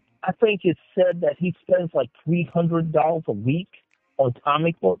think it said that he spends like $300 a week on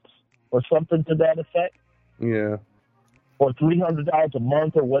comic books or something to that effect. Yeah. Or $300 a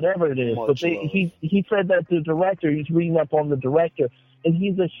month or whatever it is. But he said that the director, he's reading up on the director, and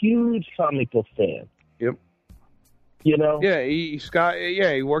he's a huge comic book fan. Yep. Yeah, he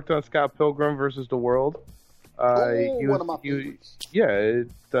worked on Scott Pilgrim versus the World. One of my favorites.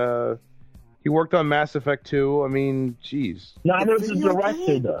 He worked on Mass Effect 2. I mean, jeez. Not as a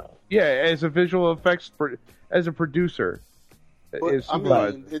director, though. Yeah, as a visual effects, as a producer. But,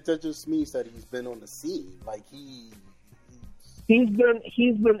 that just means that he's been on the scene. Like, He's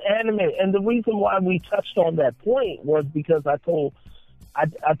been animated, and the reason why we touched on that point was because I told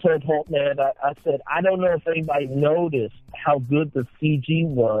Hulkman, I said, I don't know if anybody noticed how good the CG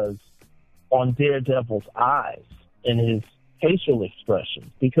was on Daredevil's eyes and his facial expressions,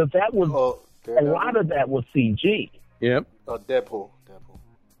 because that was a lot of that was CG. Yep. Deadpool.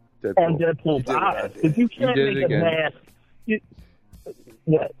 On Deadpool's eyes, if you can't make a mask,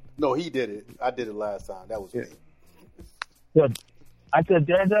 what? No, he did it. I did it last time. That was me. What? I said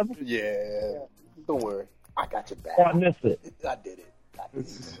Daredevil? Yeah. Don't worry. I got your back. Oh, I missed it. I did it.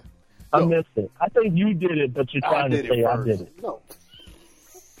 I missed it. I think you did it, but you're trying to say I did it. No.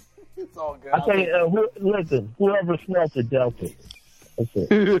 It's all good. I think, listen, whoever smelt it dealt it. That's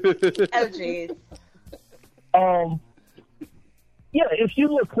it. Oh, jeez. Yeah, if you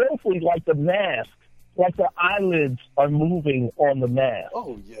look closely, like the mask, like the eyelids are moving on the mask.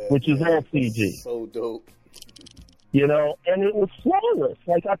 Oh, yeah. Which is all CG. So dope. And it was flawless.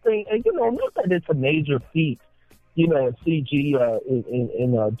 Like, I think, not that it's a major feat, in CG,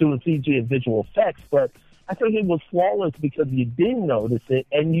 in doing CG and visual effects, but I think it was flawless because you didn't notice it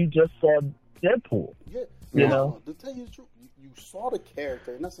and you just saw Deadpool. Yeah, you know. To tell you the truth, you saw the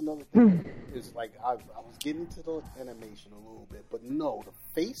character, and that's another thing. Is like I was getting to the animation a little bit, but no, the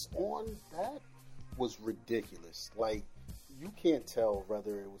face on that was ridiculous. Like you can't tell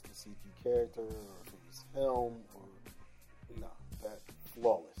whether it was the CG character or if it was him or that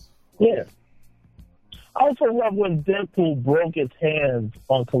flawless. Yeah. I also love when Deadpool broke his hands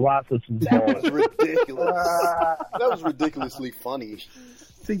on Colossus' balls. That was ridiculous. That was ridiculously funny.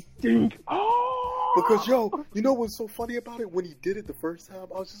 Because, you know what's so funny about it? When he did it the first time,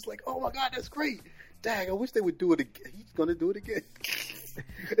 I was just like, oh my God, that's great. Dang, I wish they would do it again. He's going to do it again.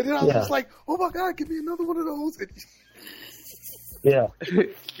 And then I was just like, oh my God, give me another one of those. Yeah.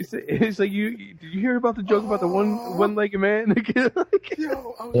 It's like, did you hear about the joke about the one-legged man?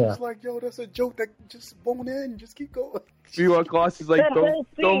 Yo, I was just like, that's a joke that just won't end. Just keep going. Meanwhile, Colossus is like, don't.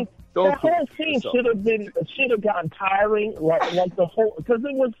 That whole scene should have gotten tiring, like the whole, because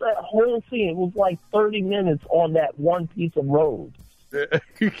it was that whole scene. It was like 30 minutes on that one piece of road. You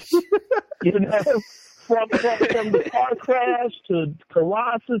know, from the car crash to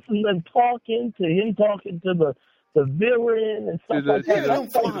Colossus and then talking to him talking to the villain and stuff like that. I'm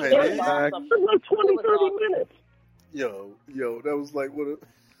fine, man. Like 20, 30 minutes. Yo, that was like one of the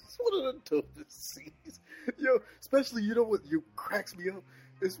dopest scenes. Yo, especially, you know what cracks me up?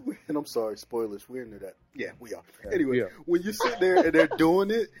 Is when, and I'm sorry, spoilers, we're into that. Yeah, we are. Anyway, when you sit there and they're doing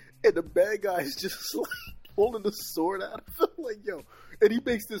it, and the bad guy is just like pulling the sword out of him, like, and he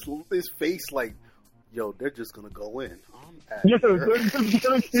makes this face like, they're just gonna go in. They're just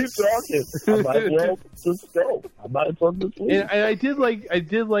gonna keep talking. I might as well just go. I might as well just leave. And I did like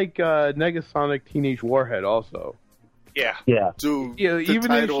Negasonic Teenage Warhead also. Yeah. Dude, even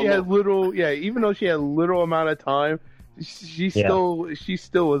though she had little amount of time, she still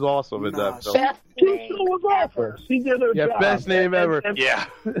was awesome in that film. She still was awesome. She did her job. Best name ever. And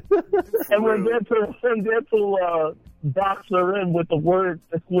when Deadpool boxed her in with the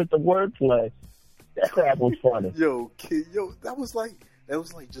wordplay, that crap was funny. That was like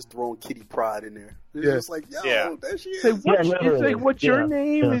just throwing Kitty Pryde in there. It's just like, there she is. It's like, what's your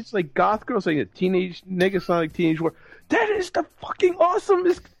name? It's like Goth Girl saying Negasonic Teenage War. That is the fucking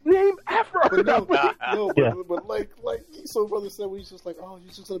awesomest name ever. But but like so brother said, we just like, you're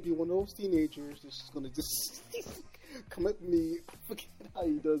just gonna be one of those teenagers that's just gonna come at me. Forget how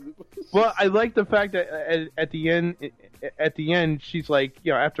he does it. Well, I like the fact that at the end, she's like,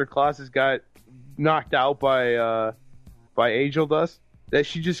 after Colossus got knocked out by Angel Dust, that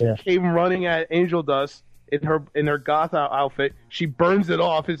she just came running at Angel Dust in her goth outfit. She burns it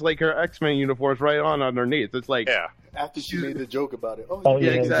off. It's like her X-Men uniform's right on underneath. It's like after she made the joke about it.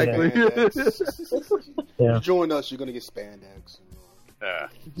 Exactly. You join us, you're gonna get spandex.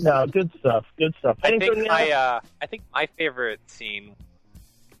 No, good stuff. I think my favorite scene.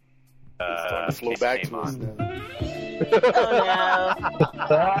 Flow back to us now.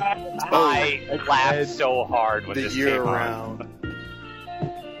 I laughed so hard when this came around.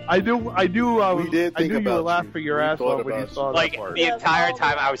 I knew we did think you about would laugh for your ass off when you saw that part. The entire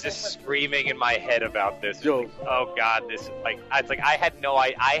time I was just screaming in my head about this. Oh God, this I had no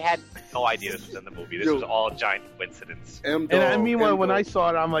idea this was in the movie. This was all a giant coincidence. And meanwhile, when I saw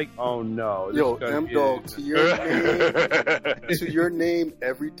it, I'm like, oh no. M-Dog, to your name,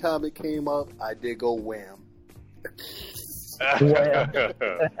 every time it came up, I did go wham.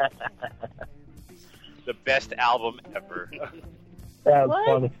 The best album ever. That was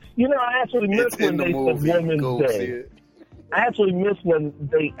funny. I actually missed when they said Women's Day. I actually missed when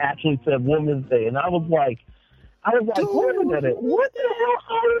they actually said Women's Day, and I was like, wait a minute, what the hell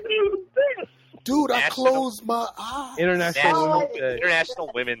holiday is this? Dude, I closed my eyes.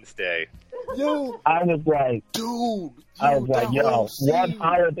 International Women's Day. I was like, what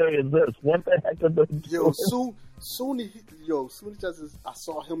holiday is this? What the heck is this? Soon as I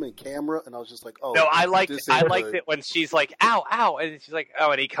saw him in camera, and I was just like, no, I liked it when she's like, ow, ow, and she's like,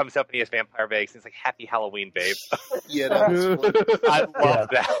 oh, and he comes up and he has vampire legs, and it's like, happy Halloween, babe. Yeah, that was funny. I love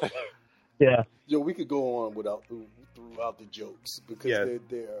that. Yeah. We could go on throughout the jokes because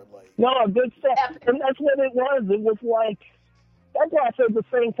they're like, no, good stuff, and that's what it was. It was like, that's why I said the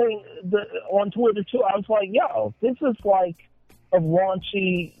same thing on Twitter too. I was like, this is like a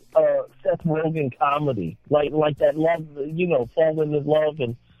raunchy Seth Rogen comedy, like that love, falling in love,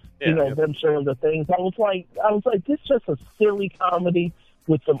 and them showing the things. I was like, this is just a silly comedy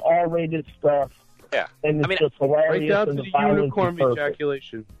with some R-rated stuff. Yeah, and it's just hilarious. Right down to the unicorn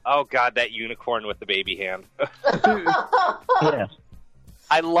ejaculation. Oh God, that unicorn with the baby hand. Yeah.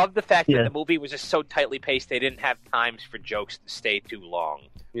 I love the fact that the movie was just so tightly paced. They didn't have times for jokes to stay too long.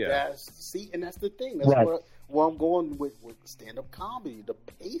 Yeah. And that's the thing. That's where I'm going with stand-up comedy. The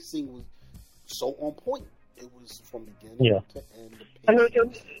pacing was so on point. It was from beginning to end.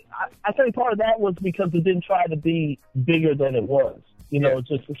 I think part of that was because it didn't try to be bigger than it was. It's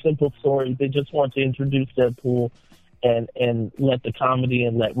just a simple story. They just want to introduce Deadpool and let the comedy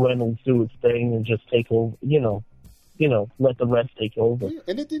and let Reynolds do its thing and just take over, let the rest take over. Yeah,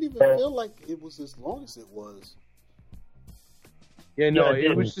 and it didn't even feel like it was as long as it was. Yeah, no,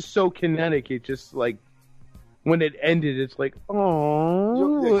 it was just so kinetic. It just, like, when it ended, it's like,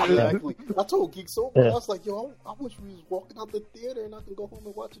 oh. Exactly. I told Geek Sober, I was like, yo, I wish we was walking out the theater and I can go home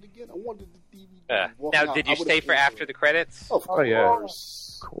and watch it again. I wanted the DVD. Now, did you stay for after the credits? Of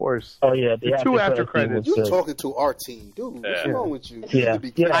course. Of course. Oh, yeah. The two after credits. You're talking to our team. Dude, what's wrong with you? Yeah.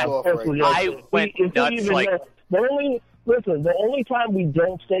 I went nuts like... The only time we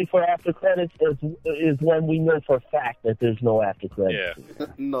don't stay for after credits is when we know for a fact that there's no after credits. Yeah.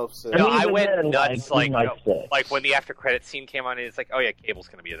 No, I went nuts like when the after credits scene came on. It's like, oh yeah, Cable's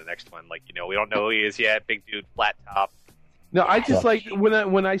going to be in the next one. Like, we don't know who he is yet. Big dude, flat top. No, I just like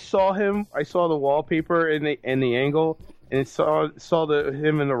when I saw him, I saw the wallpaper and the angle, and saw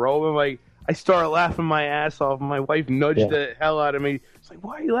him in the robe. And like, I started laughing my ass off. My wife nudged the hell out of me. It's like,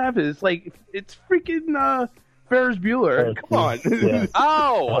 why are you laughing? It's like it's freaking. Ferris Bueller. Come on. Yeah.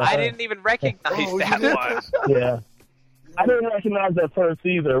 Oh, I didn't even recognize that one. Yeah. I didn't recognize that first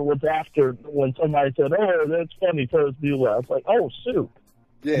either. It was after when somebody said, oh, that's funny, Ferris Bueller. I was like, oh, shoot.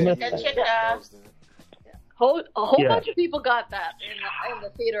 Yeah. A whole bunch of people got that in the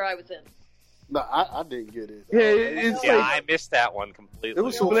theater I was in. No, I didn't get it. Yeah, I missed that one completely. It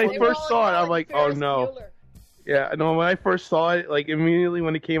was when I first saw it, I'm like, oh, no. Yeah, no, when I first saw it, like, immediately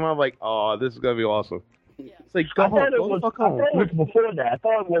when it came out, I'm like, oh, this is going to be awesome. It's like, go home. I thought it was before that. I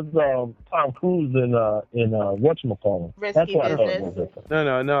thought it was Tom Cruise in whatchamacallit. That's what I thought it was.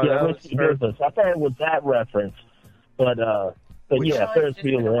 No. Yeah, Risky Business. I thought it was that reference. But yeah, Ferris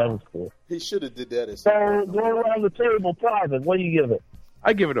Bueller, that was cool. He should have did that as well. So, go around the table, Private. What do you give it?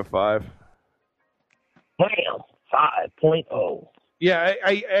 I give it a 5. Bam! 5.0. Yeah,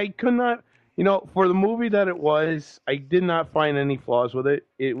 I could not... for the movie that it was, I did not find any flaws with it.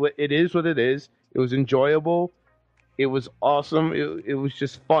 It is what it is. It was enjoyable. It was awesome. It was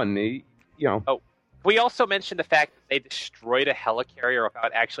just fun. Oh, we also mentioned the fact that they destroyed a helicarrier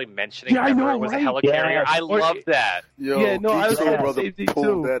without actually mentioning it was a helicarrier. Yeah. I love that. Yo, yeah, no, I was brother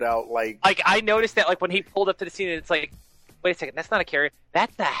pulled that out like I noticed that when he pulled up to the scene, it's like, wait a second, that's not a carrier.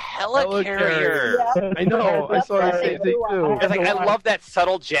 That's a helicarrier. Yeah. I know. I saw the same thing too. It's like, I love that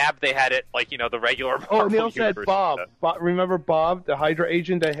subtle jab they had at, like, the regular Marvel. Oh, and they also had Bob. Remember Bob, the Hydra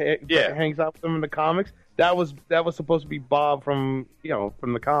agent that hangs out with them in the comics? That was supposed to be Bob from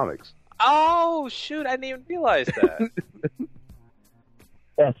the comics. Oh shoot! I didn't even realize that.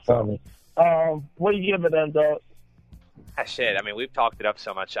 That's funny. What do you give it, then, dog? Shit. I mean, we've talked it up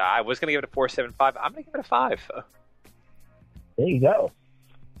so much. I was gonna give it a 4.75. I'm gonna give it a 5. There you go.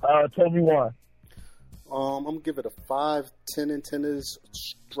 Toby, one. I'm gonna give it a 5. 10 antennas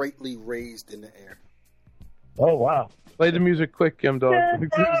straightly raised in the air. Oh wow! Play the music quick, Kim Dog.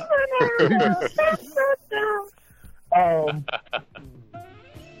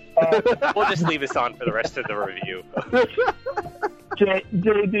 We'll just leave this on for the rest of the review.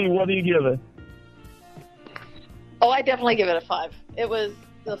 JD, what do you give it? Oh, I definitely give it a 5. It was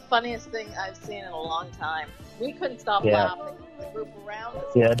the funniest thing I've seen in a long time. We couldn't stop laughing. The group around us.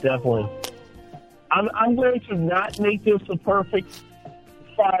 Yeah, definitely. I'm going to not make this a perfect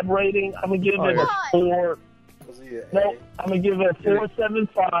 5 rating. I'm going to give it a 4. No, I'm going to give it a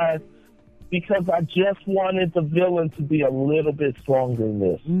 4.75 because I just wanted the villain to be a little bit stronger than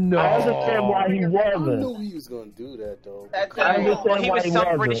this. No. I understand why he wasn't. I knew he was going to do that, though. I understand he why was he some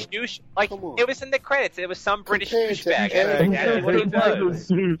wasn't. British news. Like, it was in the credits. It was some British douchebag.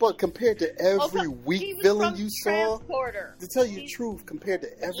 But compared to every weak villain you saw, Transporter. to tell you the truth, compared to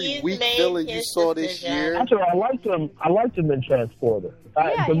every weak villain you saw this year, actually, I liked him in Transporter.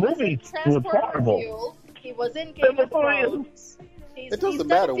 The movie was horrible. He was in Game of Thrones. It doesn't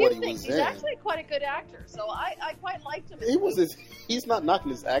matter what he was in. He's actually quite a good actor, so I quite liked him. He's not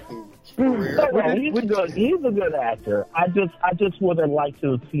knocking his acting career. No, he's a good actor. I just would have liked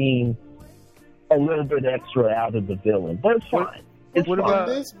to have seen a little bit extra out of the villain, but it's fine. What about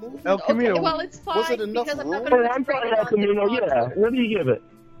this movie? El Camino? Okay, well, it's fine. Was it enough because I'm room? not going to I'm sorry, El Camino. Yeah, what do you give it?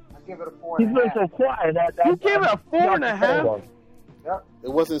 I give it a 4.5. He's been so quiet. You gave it a 4.5. Yep.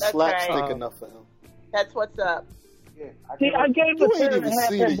 It wasn't That's slapstick right. enough for him. That's what's up. Yeah, See, I gave it You ain't even 4.5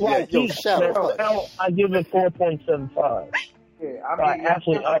 seen on it Black yet. Yo, Heat. shut up. I give it 4.75. Yeah,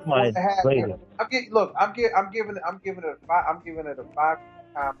 actually up my rating. I'm giving it a 5. I'm giving it a 5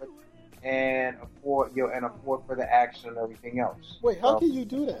 comic and a 4. And a 4 for the action and everything else. Wait, how can you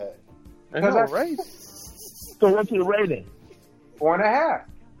do that? I know, right? So what's your rating? 4.5.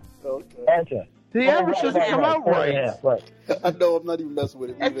 Okay. The average doesn't come out right. I know, I'm not even messing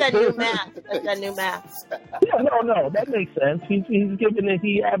with it. That's that new math. That's that new math. Yeah, no, that makes sense. He's giving it.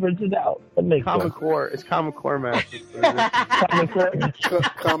 He averages it out. That makes Comic sense. Core. It's Comic Core math.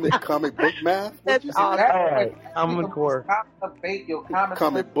 Comic book math. That's awesome. All right. Comic Core.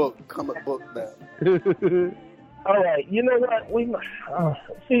 Comic book math. All right. You know what? We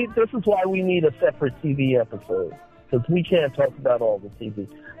see. This is why we need a separate TV episode, because we can't talk about all the TV.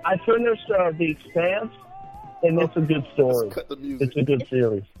 I finished The Expanse, and it's a good story. It's a good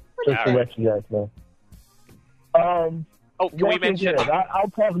series. Just to let you guys know. Can we mention? I'll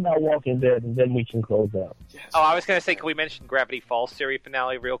talk about Walking Dead, and then we can close out. Yes. Oh, I was going to say, can we mention Gravity Falls series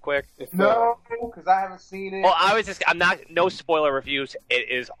finale real quick? No, because I haven't seen it. Well, no spoiler reviews. It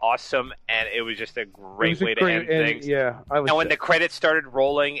is awesome, and it was just a great way to end things. Yeah, and when the credits started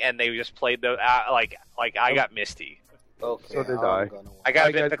rolling, and they just played the I got misty. Okay, so did I. I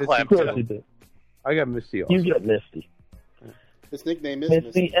got a bit verklempt. I got Misty also. You get Misty. His nickname is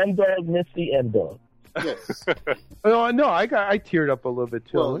Misty M-Dog, Misty M-Dog. Yes. No, I teared up a little bit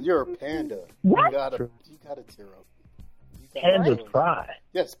too. Well, you're a panda. What? You gotta tear up. Pandas cry.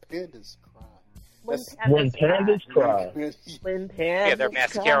 Yes, pandas cry. When pandas cry. Yeah, their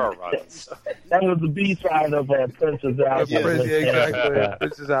mascara runs. That was the B-side of Prince's album. Exactly.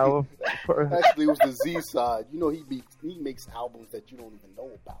 Prince's album. Actually, it was the Z side. You know, he makes albums that you don't even know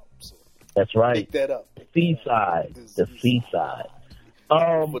about. So that's right. Pick that up. C-side. The C-side.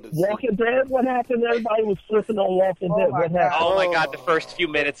 Walking Dead, what happened? Everybody was flipping on Walking Dead. What happened? Oh my God, the first few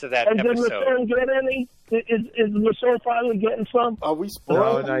minutes of that and episode. Did Michonne get any? Is Michonne finally getting some? Are we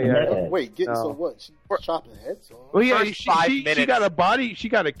spoiled? No, not yet. Wait, getting some what? She's chopping heads off. Well, yeah, she got a body. She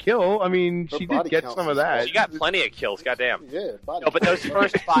got a kill. I mean, she did get some of that. She got plenty of kills. Goddamn. Yeah. No, but those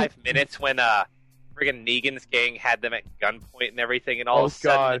first 5 minutes when friggin' Negan's gang had them at gunpoint and everything, and all of a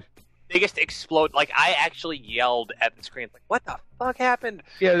sudden. They just explode. Like, I actually yelled at the screen, like, what the fuck happened?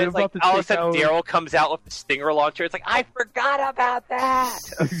 Yeah, and it's like, all of a sudden, Daryl comes out with the Stinger launcher. It's like, I forgot about that.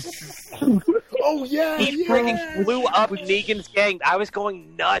 Oh, yeah. He freaking blew up Negan's gang. I was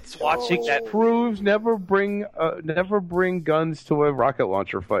going nuts watching that. Proves never bring guns to a rocket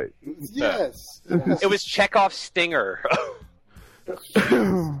launcher fight. Yes. It was Chekhov's Stinger.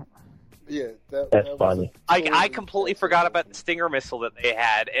 Yeah, that's funny. I completely forgot about the Stinger missile that they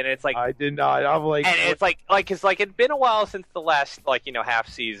had, and it's like I did not. I'm like, and it's like it's like it'd been a while since the last half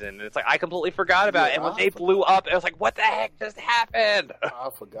season, and it's like I completely forgot about it. And when they blew up, it was like, what the heck just happened? I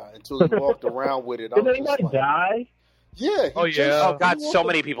forgot until he walked around with it. Did anybody die? Yeah. Oh God, so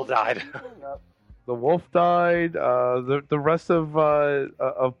many people died. The wolf died. The rest of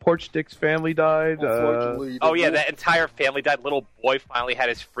Porch Dick's family died. That entire family died. Little boy finally had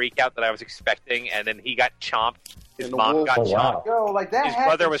his freak out that I was expecting, and then he got chomped. His mom got chomped. Yo, like that. His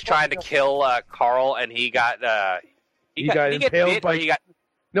brother was trying to kill Carl, and he got impaled by.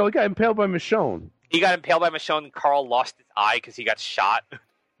 No, he got impaled by Michonne. He got impaled by Michonne, and Carl lost his eye because he got shot.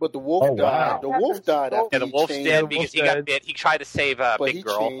 But the wolf died. The wolf died after the wolf's dead because he got bit. He tried to save Big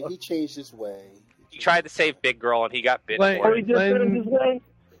Girl. He changed his way. He tried to save Big Girl, and he got bit.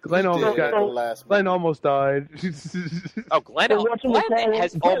 Glenn almost died. Glenn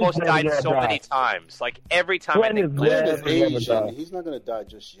has almost died so many times. Like, every time Glenn is Asian. He's not going to die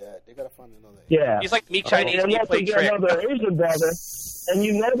just yet. They got to find another Asian. Yeah. He's like me Chinese. He played trick. Another Asian brother, and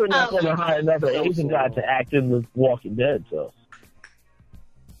you know they're not going to hire another Asian guy to act in The Walking Dead, so.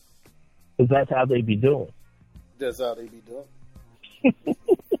 Because that's how they be doing. That's how they be doing.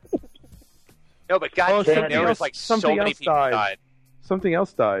 No, but God, there was like so many people died. Something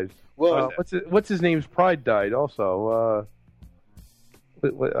else died. Well, what's his name's pride died also.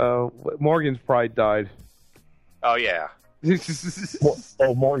 Morgan's pride died. Oh yeah.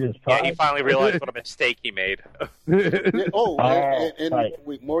 Morgan's pride. Yeah, he finally realized what a mistake he made. Wait,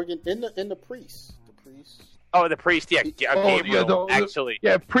 Morgan in the priest. Oh, the priest. Yeah, Gabriel. Actually,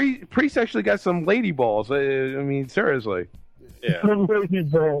 yeah, priest actually got some lady balls. I mean, seriously. Yeah.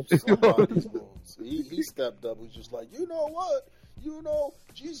 He stepped up. He was just like, you know what?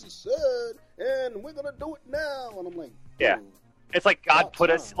 Jesus said, and we're gonna do it now. And I'm like, yeah. It's like God put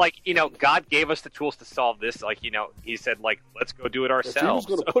us, God gave us the tools to solve this. Like, He said, let's go do it ourselves. If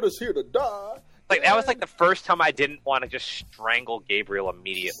he was gonna put us here to die. That was the first time I didn't want to just strangle Gabriel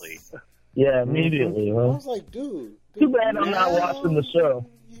immediately. Yeah, immediately. I was like, dude. Too bad I'm not watching the show.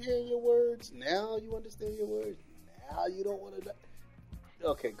 You hear your words now. You understand your words. how you don't want to die.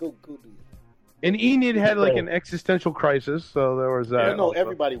 Okay, go do it. And Enid had like an existential crisis, so there was that. No,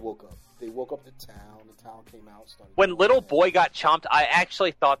 everybody woke up. They woke up the town. The town came out. When little boy got chomped, I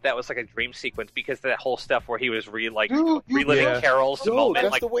actually thought that was like a dream sequence because of that whole stuff where he was reliving Carol's moment.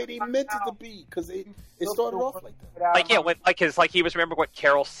 That's like, the way they meant it to be because it started off like that. Like he was remember what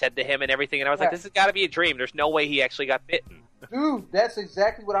Carol said to him and everything, and I was like, this has got to be a dream. There's no way he actually got bitten. Dude, that's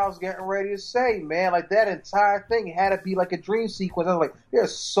exactly what I was getting ready to say, man. Like, that entire thing had to be like a dream sequence. I was like,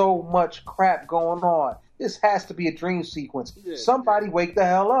 there's so much crap going on. This has to be a dream sequence. Somebody wake the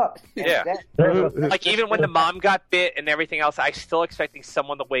hell up. Yeah. Like, even when the mom got bit and everything else, I still expecting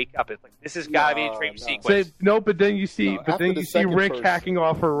someone to wake up. It's like, this has got to be a dream sequence. But then you see Rick hacking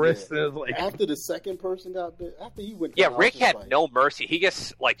off her wrist. And it's like, after the second person got bit, after he went down, Rick had no mercy. He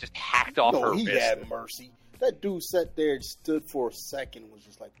just hacked off her wrist. He had mercy. That dude sat there and stood for a second and was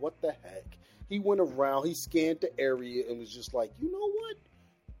just like, what the heck? He went around, he scanned the area and was just like, you know what?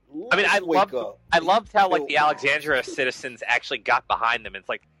 I loved how like the Alexandria citizens actually got behind them. It's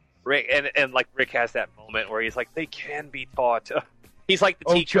like Rick and like Rick has that moment where he's like, they can be taught. He's like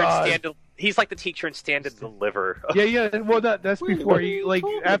the teacher and stand to, he's like the teacher and stand to deliver. Yeah. Well, that's before he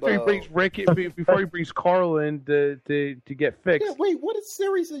after he brings Rick before he brings Carl in to get fixed. Yeah, wait, what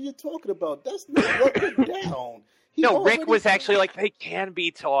series are you talking about? That's not what went down. Rick was actually like, they can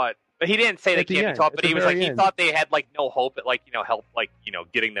be taught. But he didn't say they can't be taught, but he was like, he thought they had like no hope at like, help, like,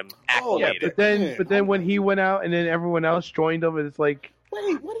 getting them acclimated. But then when he went out and then everyone else joined him, it's like,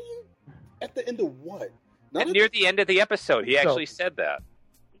 wait, what are you at the end of what? Near the end of the episode, he actually said that.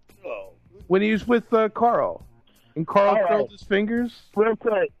 Oh. When he was with Carl, and Carl curled his fingers. Real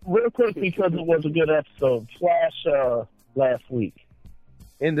quick, because it was a good episode. Flash last week.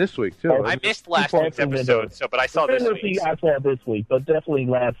 And this week, too. I missed last week's episode, but I saw this week. I saw this week, but definitely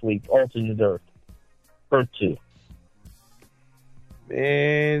last week, Alternate Earth. Earth 2.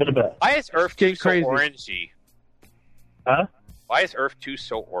 Man. Why is Earth 2 so orangey? Huh? Why is Earth 2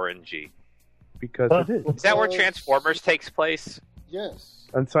 so orangey? Because it is. Is that where Transformers takes place? Yes.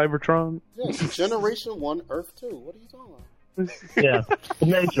 On Cybertron? Yes, Generation 1, Earth 2. What are you talking about? Yeah, the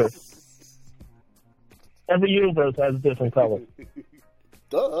Matrix. Every universe has a different color.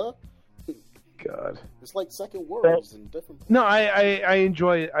 Duh. God. It's like second worlds and different. No, I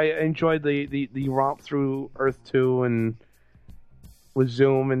enjoyed the romp through Earth 2 and with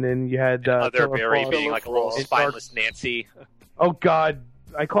Zoom, and then you had Mother Barry being like a little spineless Nancy. Oh God,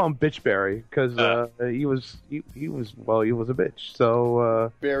 I call him Bitch Barry because he was a bitch.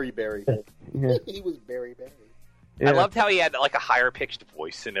 So Barry. Yeah. He was Barry. Yeah. I loved how he had like a higher pitched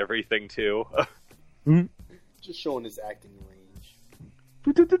voice and everything too. Just showing his acting range.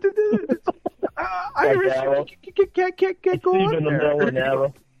 Irish can't go on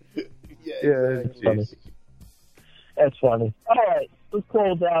there. Yeah, funny. That's funny. All right, let's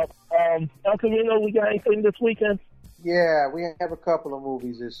close out. El Camino, we got anything this weekend? Yeah, we have a couple of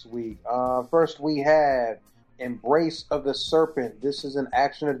movies this week. First, we have Embrace of the Serpent. This is an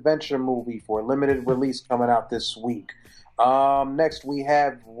action-adventure movie for limited release coming out this week. Next, we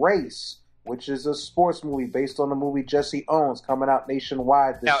have Race, which is a sports movie based on the movie Jesse Owens, coming out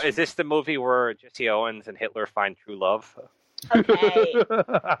nationwide this week. Is this the movie where Jesse Owens and Hitler find true love? Okay.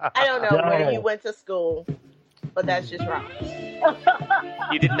 I don't know where you went to school, but that's just wrong.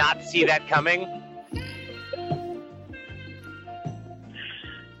 You did not see that coming?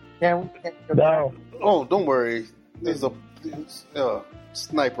 No. Oh, don't worry. There's a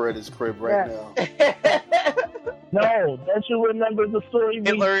sniper at his crib right now. No, don't you remember the story?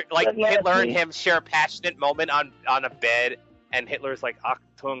 Hitler and him share a passionate moment on a bed, and Hitler's like,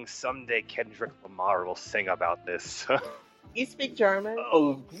 Achtung, someday Kendrick Lamar will sing about this. You speak German?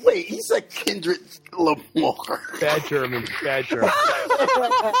 Oh, wait, he said Kendrick Lamar. Bad German.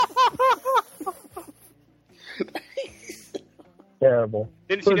 Terrible.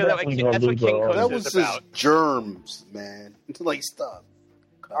 Didn't you know that's what King Kunz That was is about? just germs, man. Like, stop.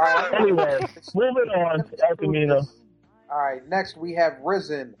 All right. Anyway, moving on, El Camino. All right, next we have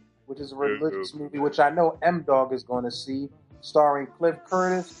Risen, which is a religious movie, which I know M-Dog is going to see, starring Cliff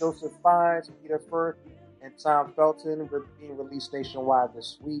Curtis, Joseph Fiennes, Peter Firth, and Tom Felton, being released nationwide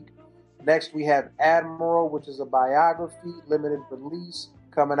this week. Next we have Admiral, which is a biography, limited release,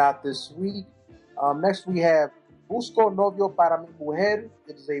 coming out this week. Next we have Busco Novio para mi mujer.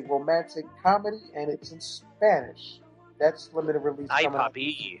 It is a romantic comedy, and it's in Spanish. That's limited release. Ay,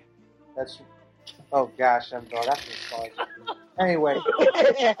 papi. That's. Oh gosh, M-Dog. That's just sorry. Anyway,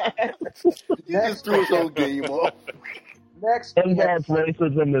 He just threw his own game off. Next, M-Dog's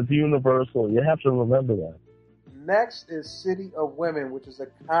racism is universal. You have to remember that. Next is City of Women, which is a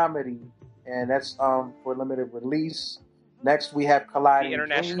comedy and that's for limited release. Next, we have Colliding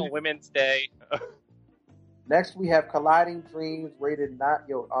International Dreams. Women's Day. Next, we have Colliding Dreams,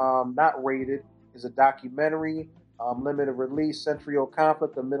 not rated, is a documentary, limited release. Central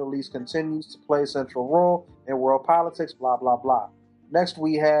conflict, the Middle East continues to play a central role in world politics. Blah blah blah. Next,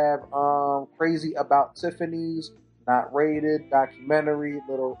 we have Crazy About Tiffany's, not rated, documentary,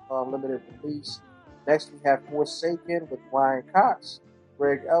 limited release. Next, we have Forsaken with Brian Cox,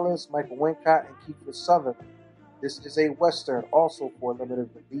 Greg Ellis, Michael Wincott, and Kiefer Sutherland. This is a Western, also for limited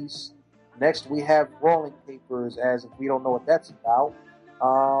release. Next, we have Rolling Papers, as if we don't know what that's about.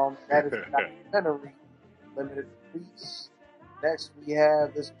 That is a documentary, limited release. Next, we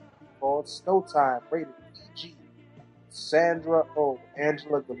have this movie called Snowtime, rated PG. Sandra Oh,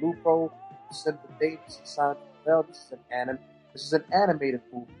 Angela Gallupo, Cindy Davis, and Sandra Bell. This is an animated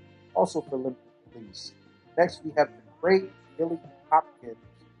movie, also for limited release. Next, we have The Great Billy Hopkins,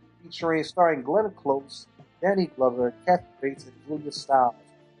 starring Glenn Close, Danny Glover, Kathy Bates, and Julia Stiles.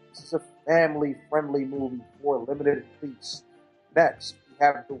 This is a family-friendly movie for limited release. Next, we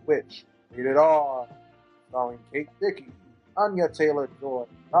have The Witch, rated R, starring Kate Dickey, Anya Taylor-Joy,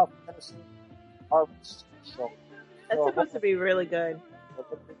 Ralph Tennessee, Harvey Show. That's supposed to be really good.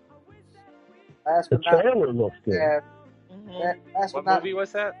 The trailer looks good. What movie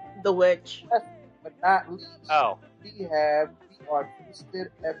was that? The Witch. Last but not least, we have We Are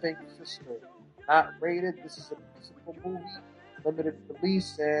Twisted Effing Sister. Not rated. This is a musical movie, limited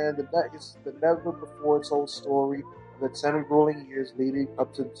release, and it's the never before told story of the 10 grueling years leading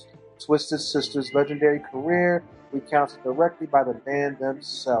up to Twisted Sister's legendary career, recounted directly by the band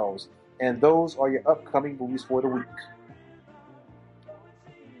themselves. And those are your upcoming movies for the week.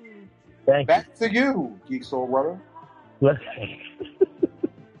 Back to you, Geek Soul Brother.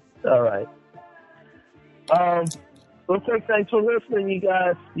 All right. Real quick, thanks for listening, you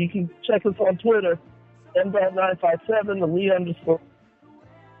guys. You can check us on Twitter, M.957, the Lee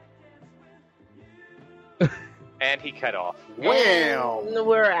 _ And he cut off. Wham!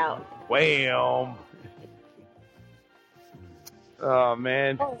 We're out. Wham! Oh,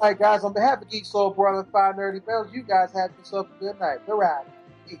 man. All right, guys, on behalf of Geek Soul Brother 5 Nerdy Bells, you guys have yourself a good night. We're out.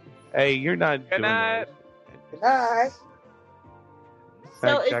 Hey, you're not doing night. Good night. So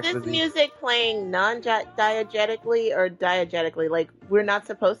Thanks, is Jack this Lizzie. music playing non-diegetically or diegetically? Like, we're not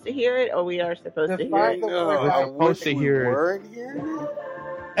supposed to hear it, or we are supposed to hear it? We're supposed to hear it.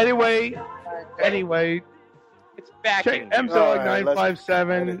 Anyway, it's back. check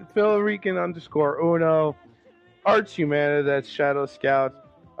MDog957, Philrican _Uno, Arts Humana, that's Shadow Scout,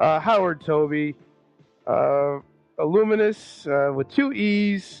 Howard Toby, Illuminous with 2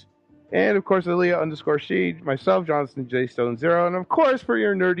 E's, and of course Aaliyah _Sheed, myself, Johnson J Stone 0, and of course for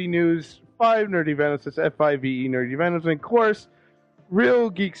your nerdy news, 5 Nerdy Venoms, that's F5VE Nerdy Venoms, and of course Real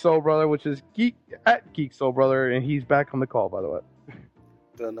Geek Soul Brother, which is Geek at Geek Soul Brother, and he's back on the call, by the way.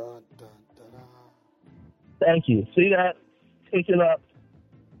 Thank you. See that? Picking up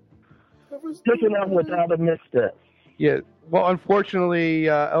without a misstep. Yeah, well, unfortunately,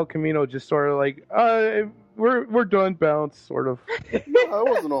 El Camino just sort of like, we're done, bounce, sort of. No, I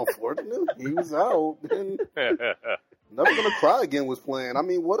wasn't unfortunate. He was out. And Never Gonna Cry Again was playing. I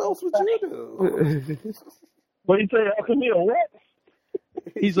mean, what else would you do? What do you say, El Camino? What?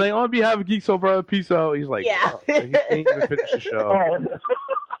 He's like, on behalf of Geek Soul Brother, peace out. He's like, Yeah. he didn't even finish the show.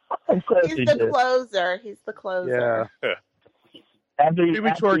 He's the closer. He's the closer. Yeah.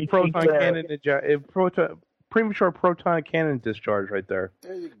 Premature proton cannon discharge right there.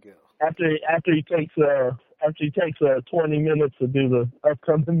 There you go. After he takes 20 minutes to do the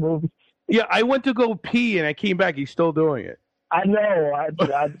upcoming movie. Yeah, I went to go pee and I came back. He's still doing it. I know. I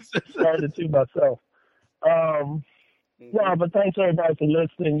started to myself. No, but thanks everybody for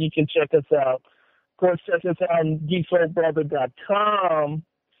listening. You can check us out. Of course, check us out on geeksoulbrother.com.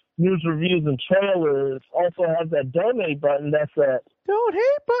 News, reviews, and trailers. Also has that donate button. That's that. Don't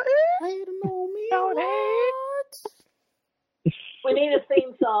hate button. Hating on me. Don't hate. We need a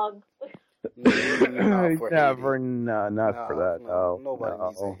theme song. Not for that. No, nobody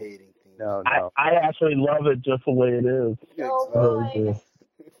needs a hating thing. No. I actually love it just the way it is. Oh,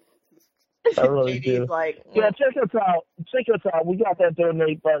 I really do. I really do. Yeah, check us out. We got that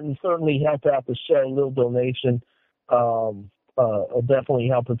donate button. Certainly help out the show. A little donation. Will definitely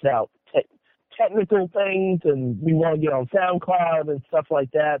help us out. Technical things, and we want to get on SoundCloud and stuff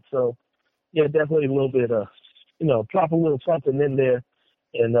like that. So, yeah, definitely a little bit of, drop a little something in there,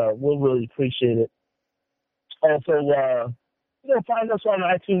 and we'll really appreciate it. Also, find us on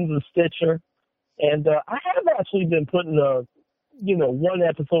iTunes and Stitcher. And I have actually been putting one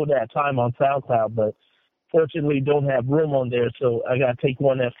episode at a time on SoundCloud, but fortunately don't have room on there, so I got to take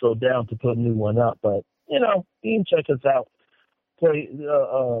one episode down to put a new one up. But, you can check us out. Play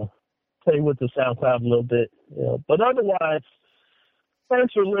with the SoundCloud a little bit. But otherwise,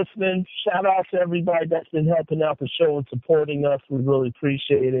 thanks for listening. Shout out to everybody that's been helping out the show and supporting us. We really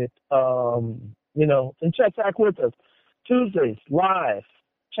appreciate it. And check back with us Tuesdays live.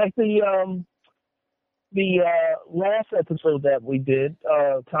 Check the last episode that we did,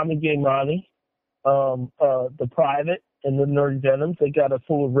 Tommy Gaimani, The Private and the Nerdy Venoms. They got a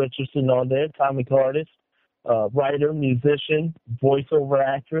Fool Richardson on there, comic artist, writer, musician, voiceover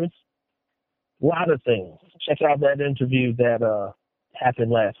actress, a lot of things. Check out that interview that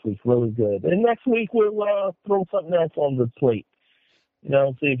happened last week. Really good. And next week we'll throw something else on the plate.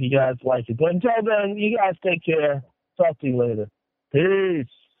 See if you guys like it. But until then, you guys take care. Talk to you later. Peace.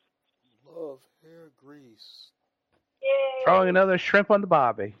 Love hair grease. Yay. Throwing another shrimp on the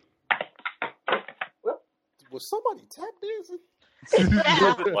barbie. Was somebody tap dancing?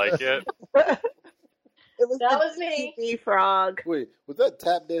 Like it. That was me. Frog. Wait, was that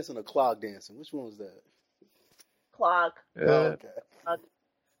tap dancing or clog dancing? Which one was that? Clog. Okay.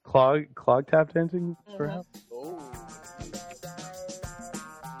 Clog tap dancing, perhaps? Oh.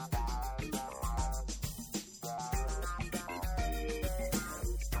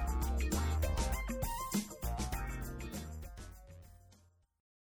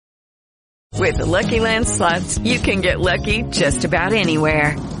 With the Lucky Land Slots, you can get lucky just about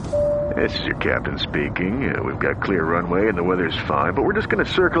anywhere. This is your captain speaking. We've got clear runway and the weather's fine, but we're just going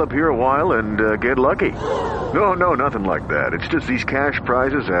to circle up here a while and get lucky. No, nothing like that. It's just these cash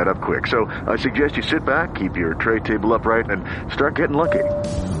prizes add up quick. So I suggest you sit back, keep your tray table upright, and start getting lucky.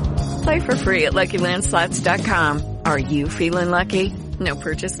 Play for free at LuckyLandSlots.com. Are you feeling lucky? No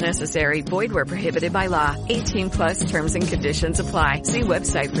purchase necessary. Void where prohibited by law. 18+ terms and conditions apply. See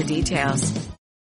website for details.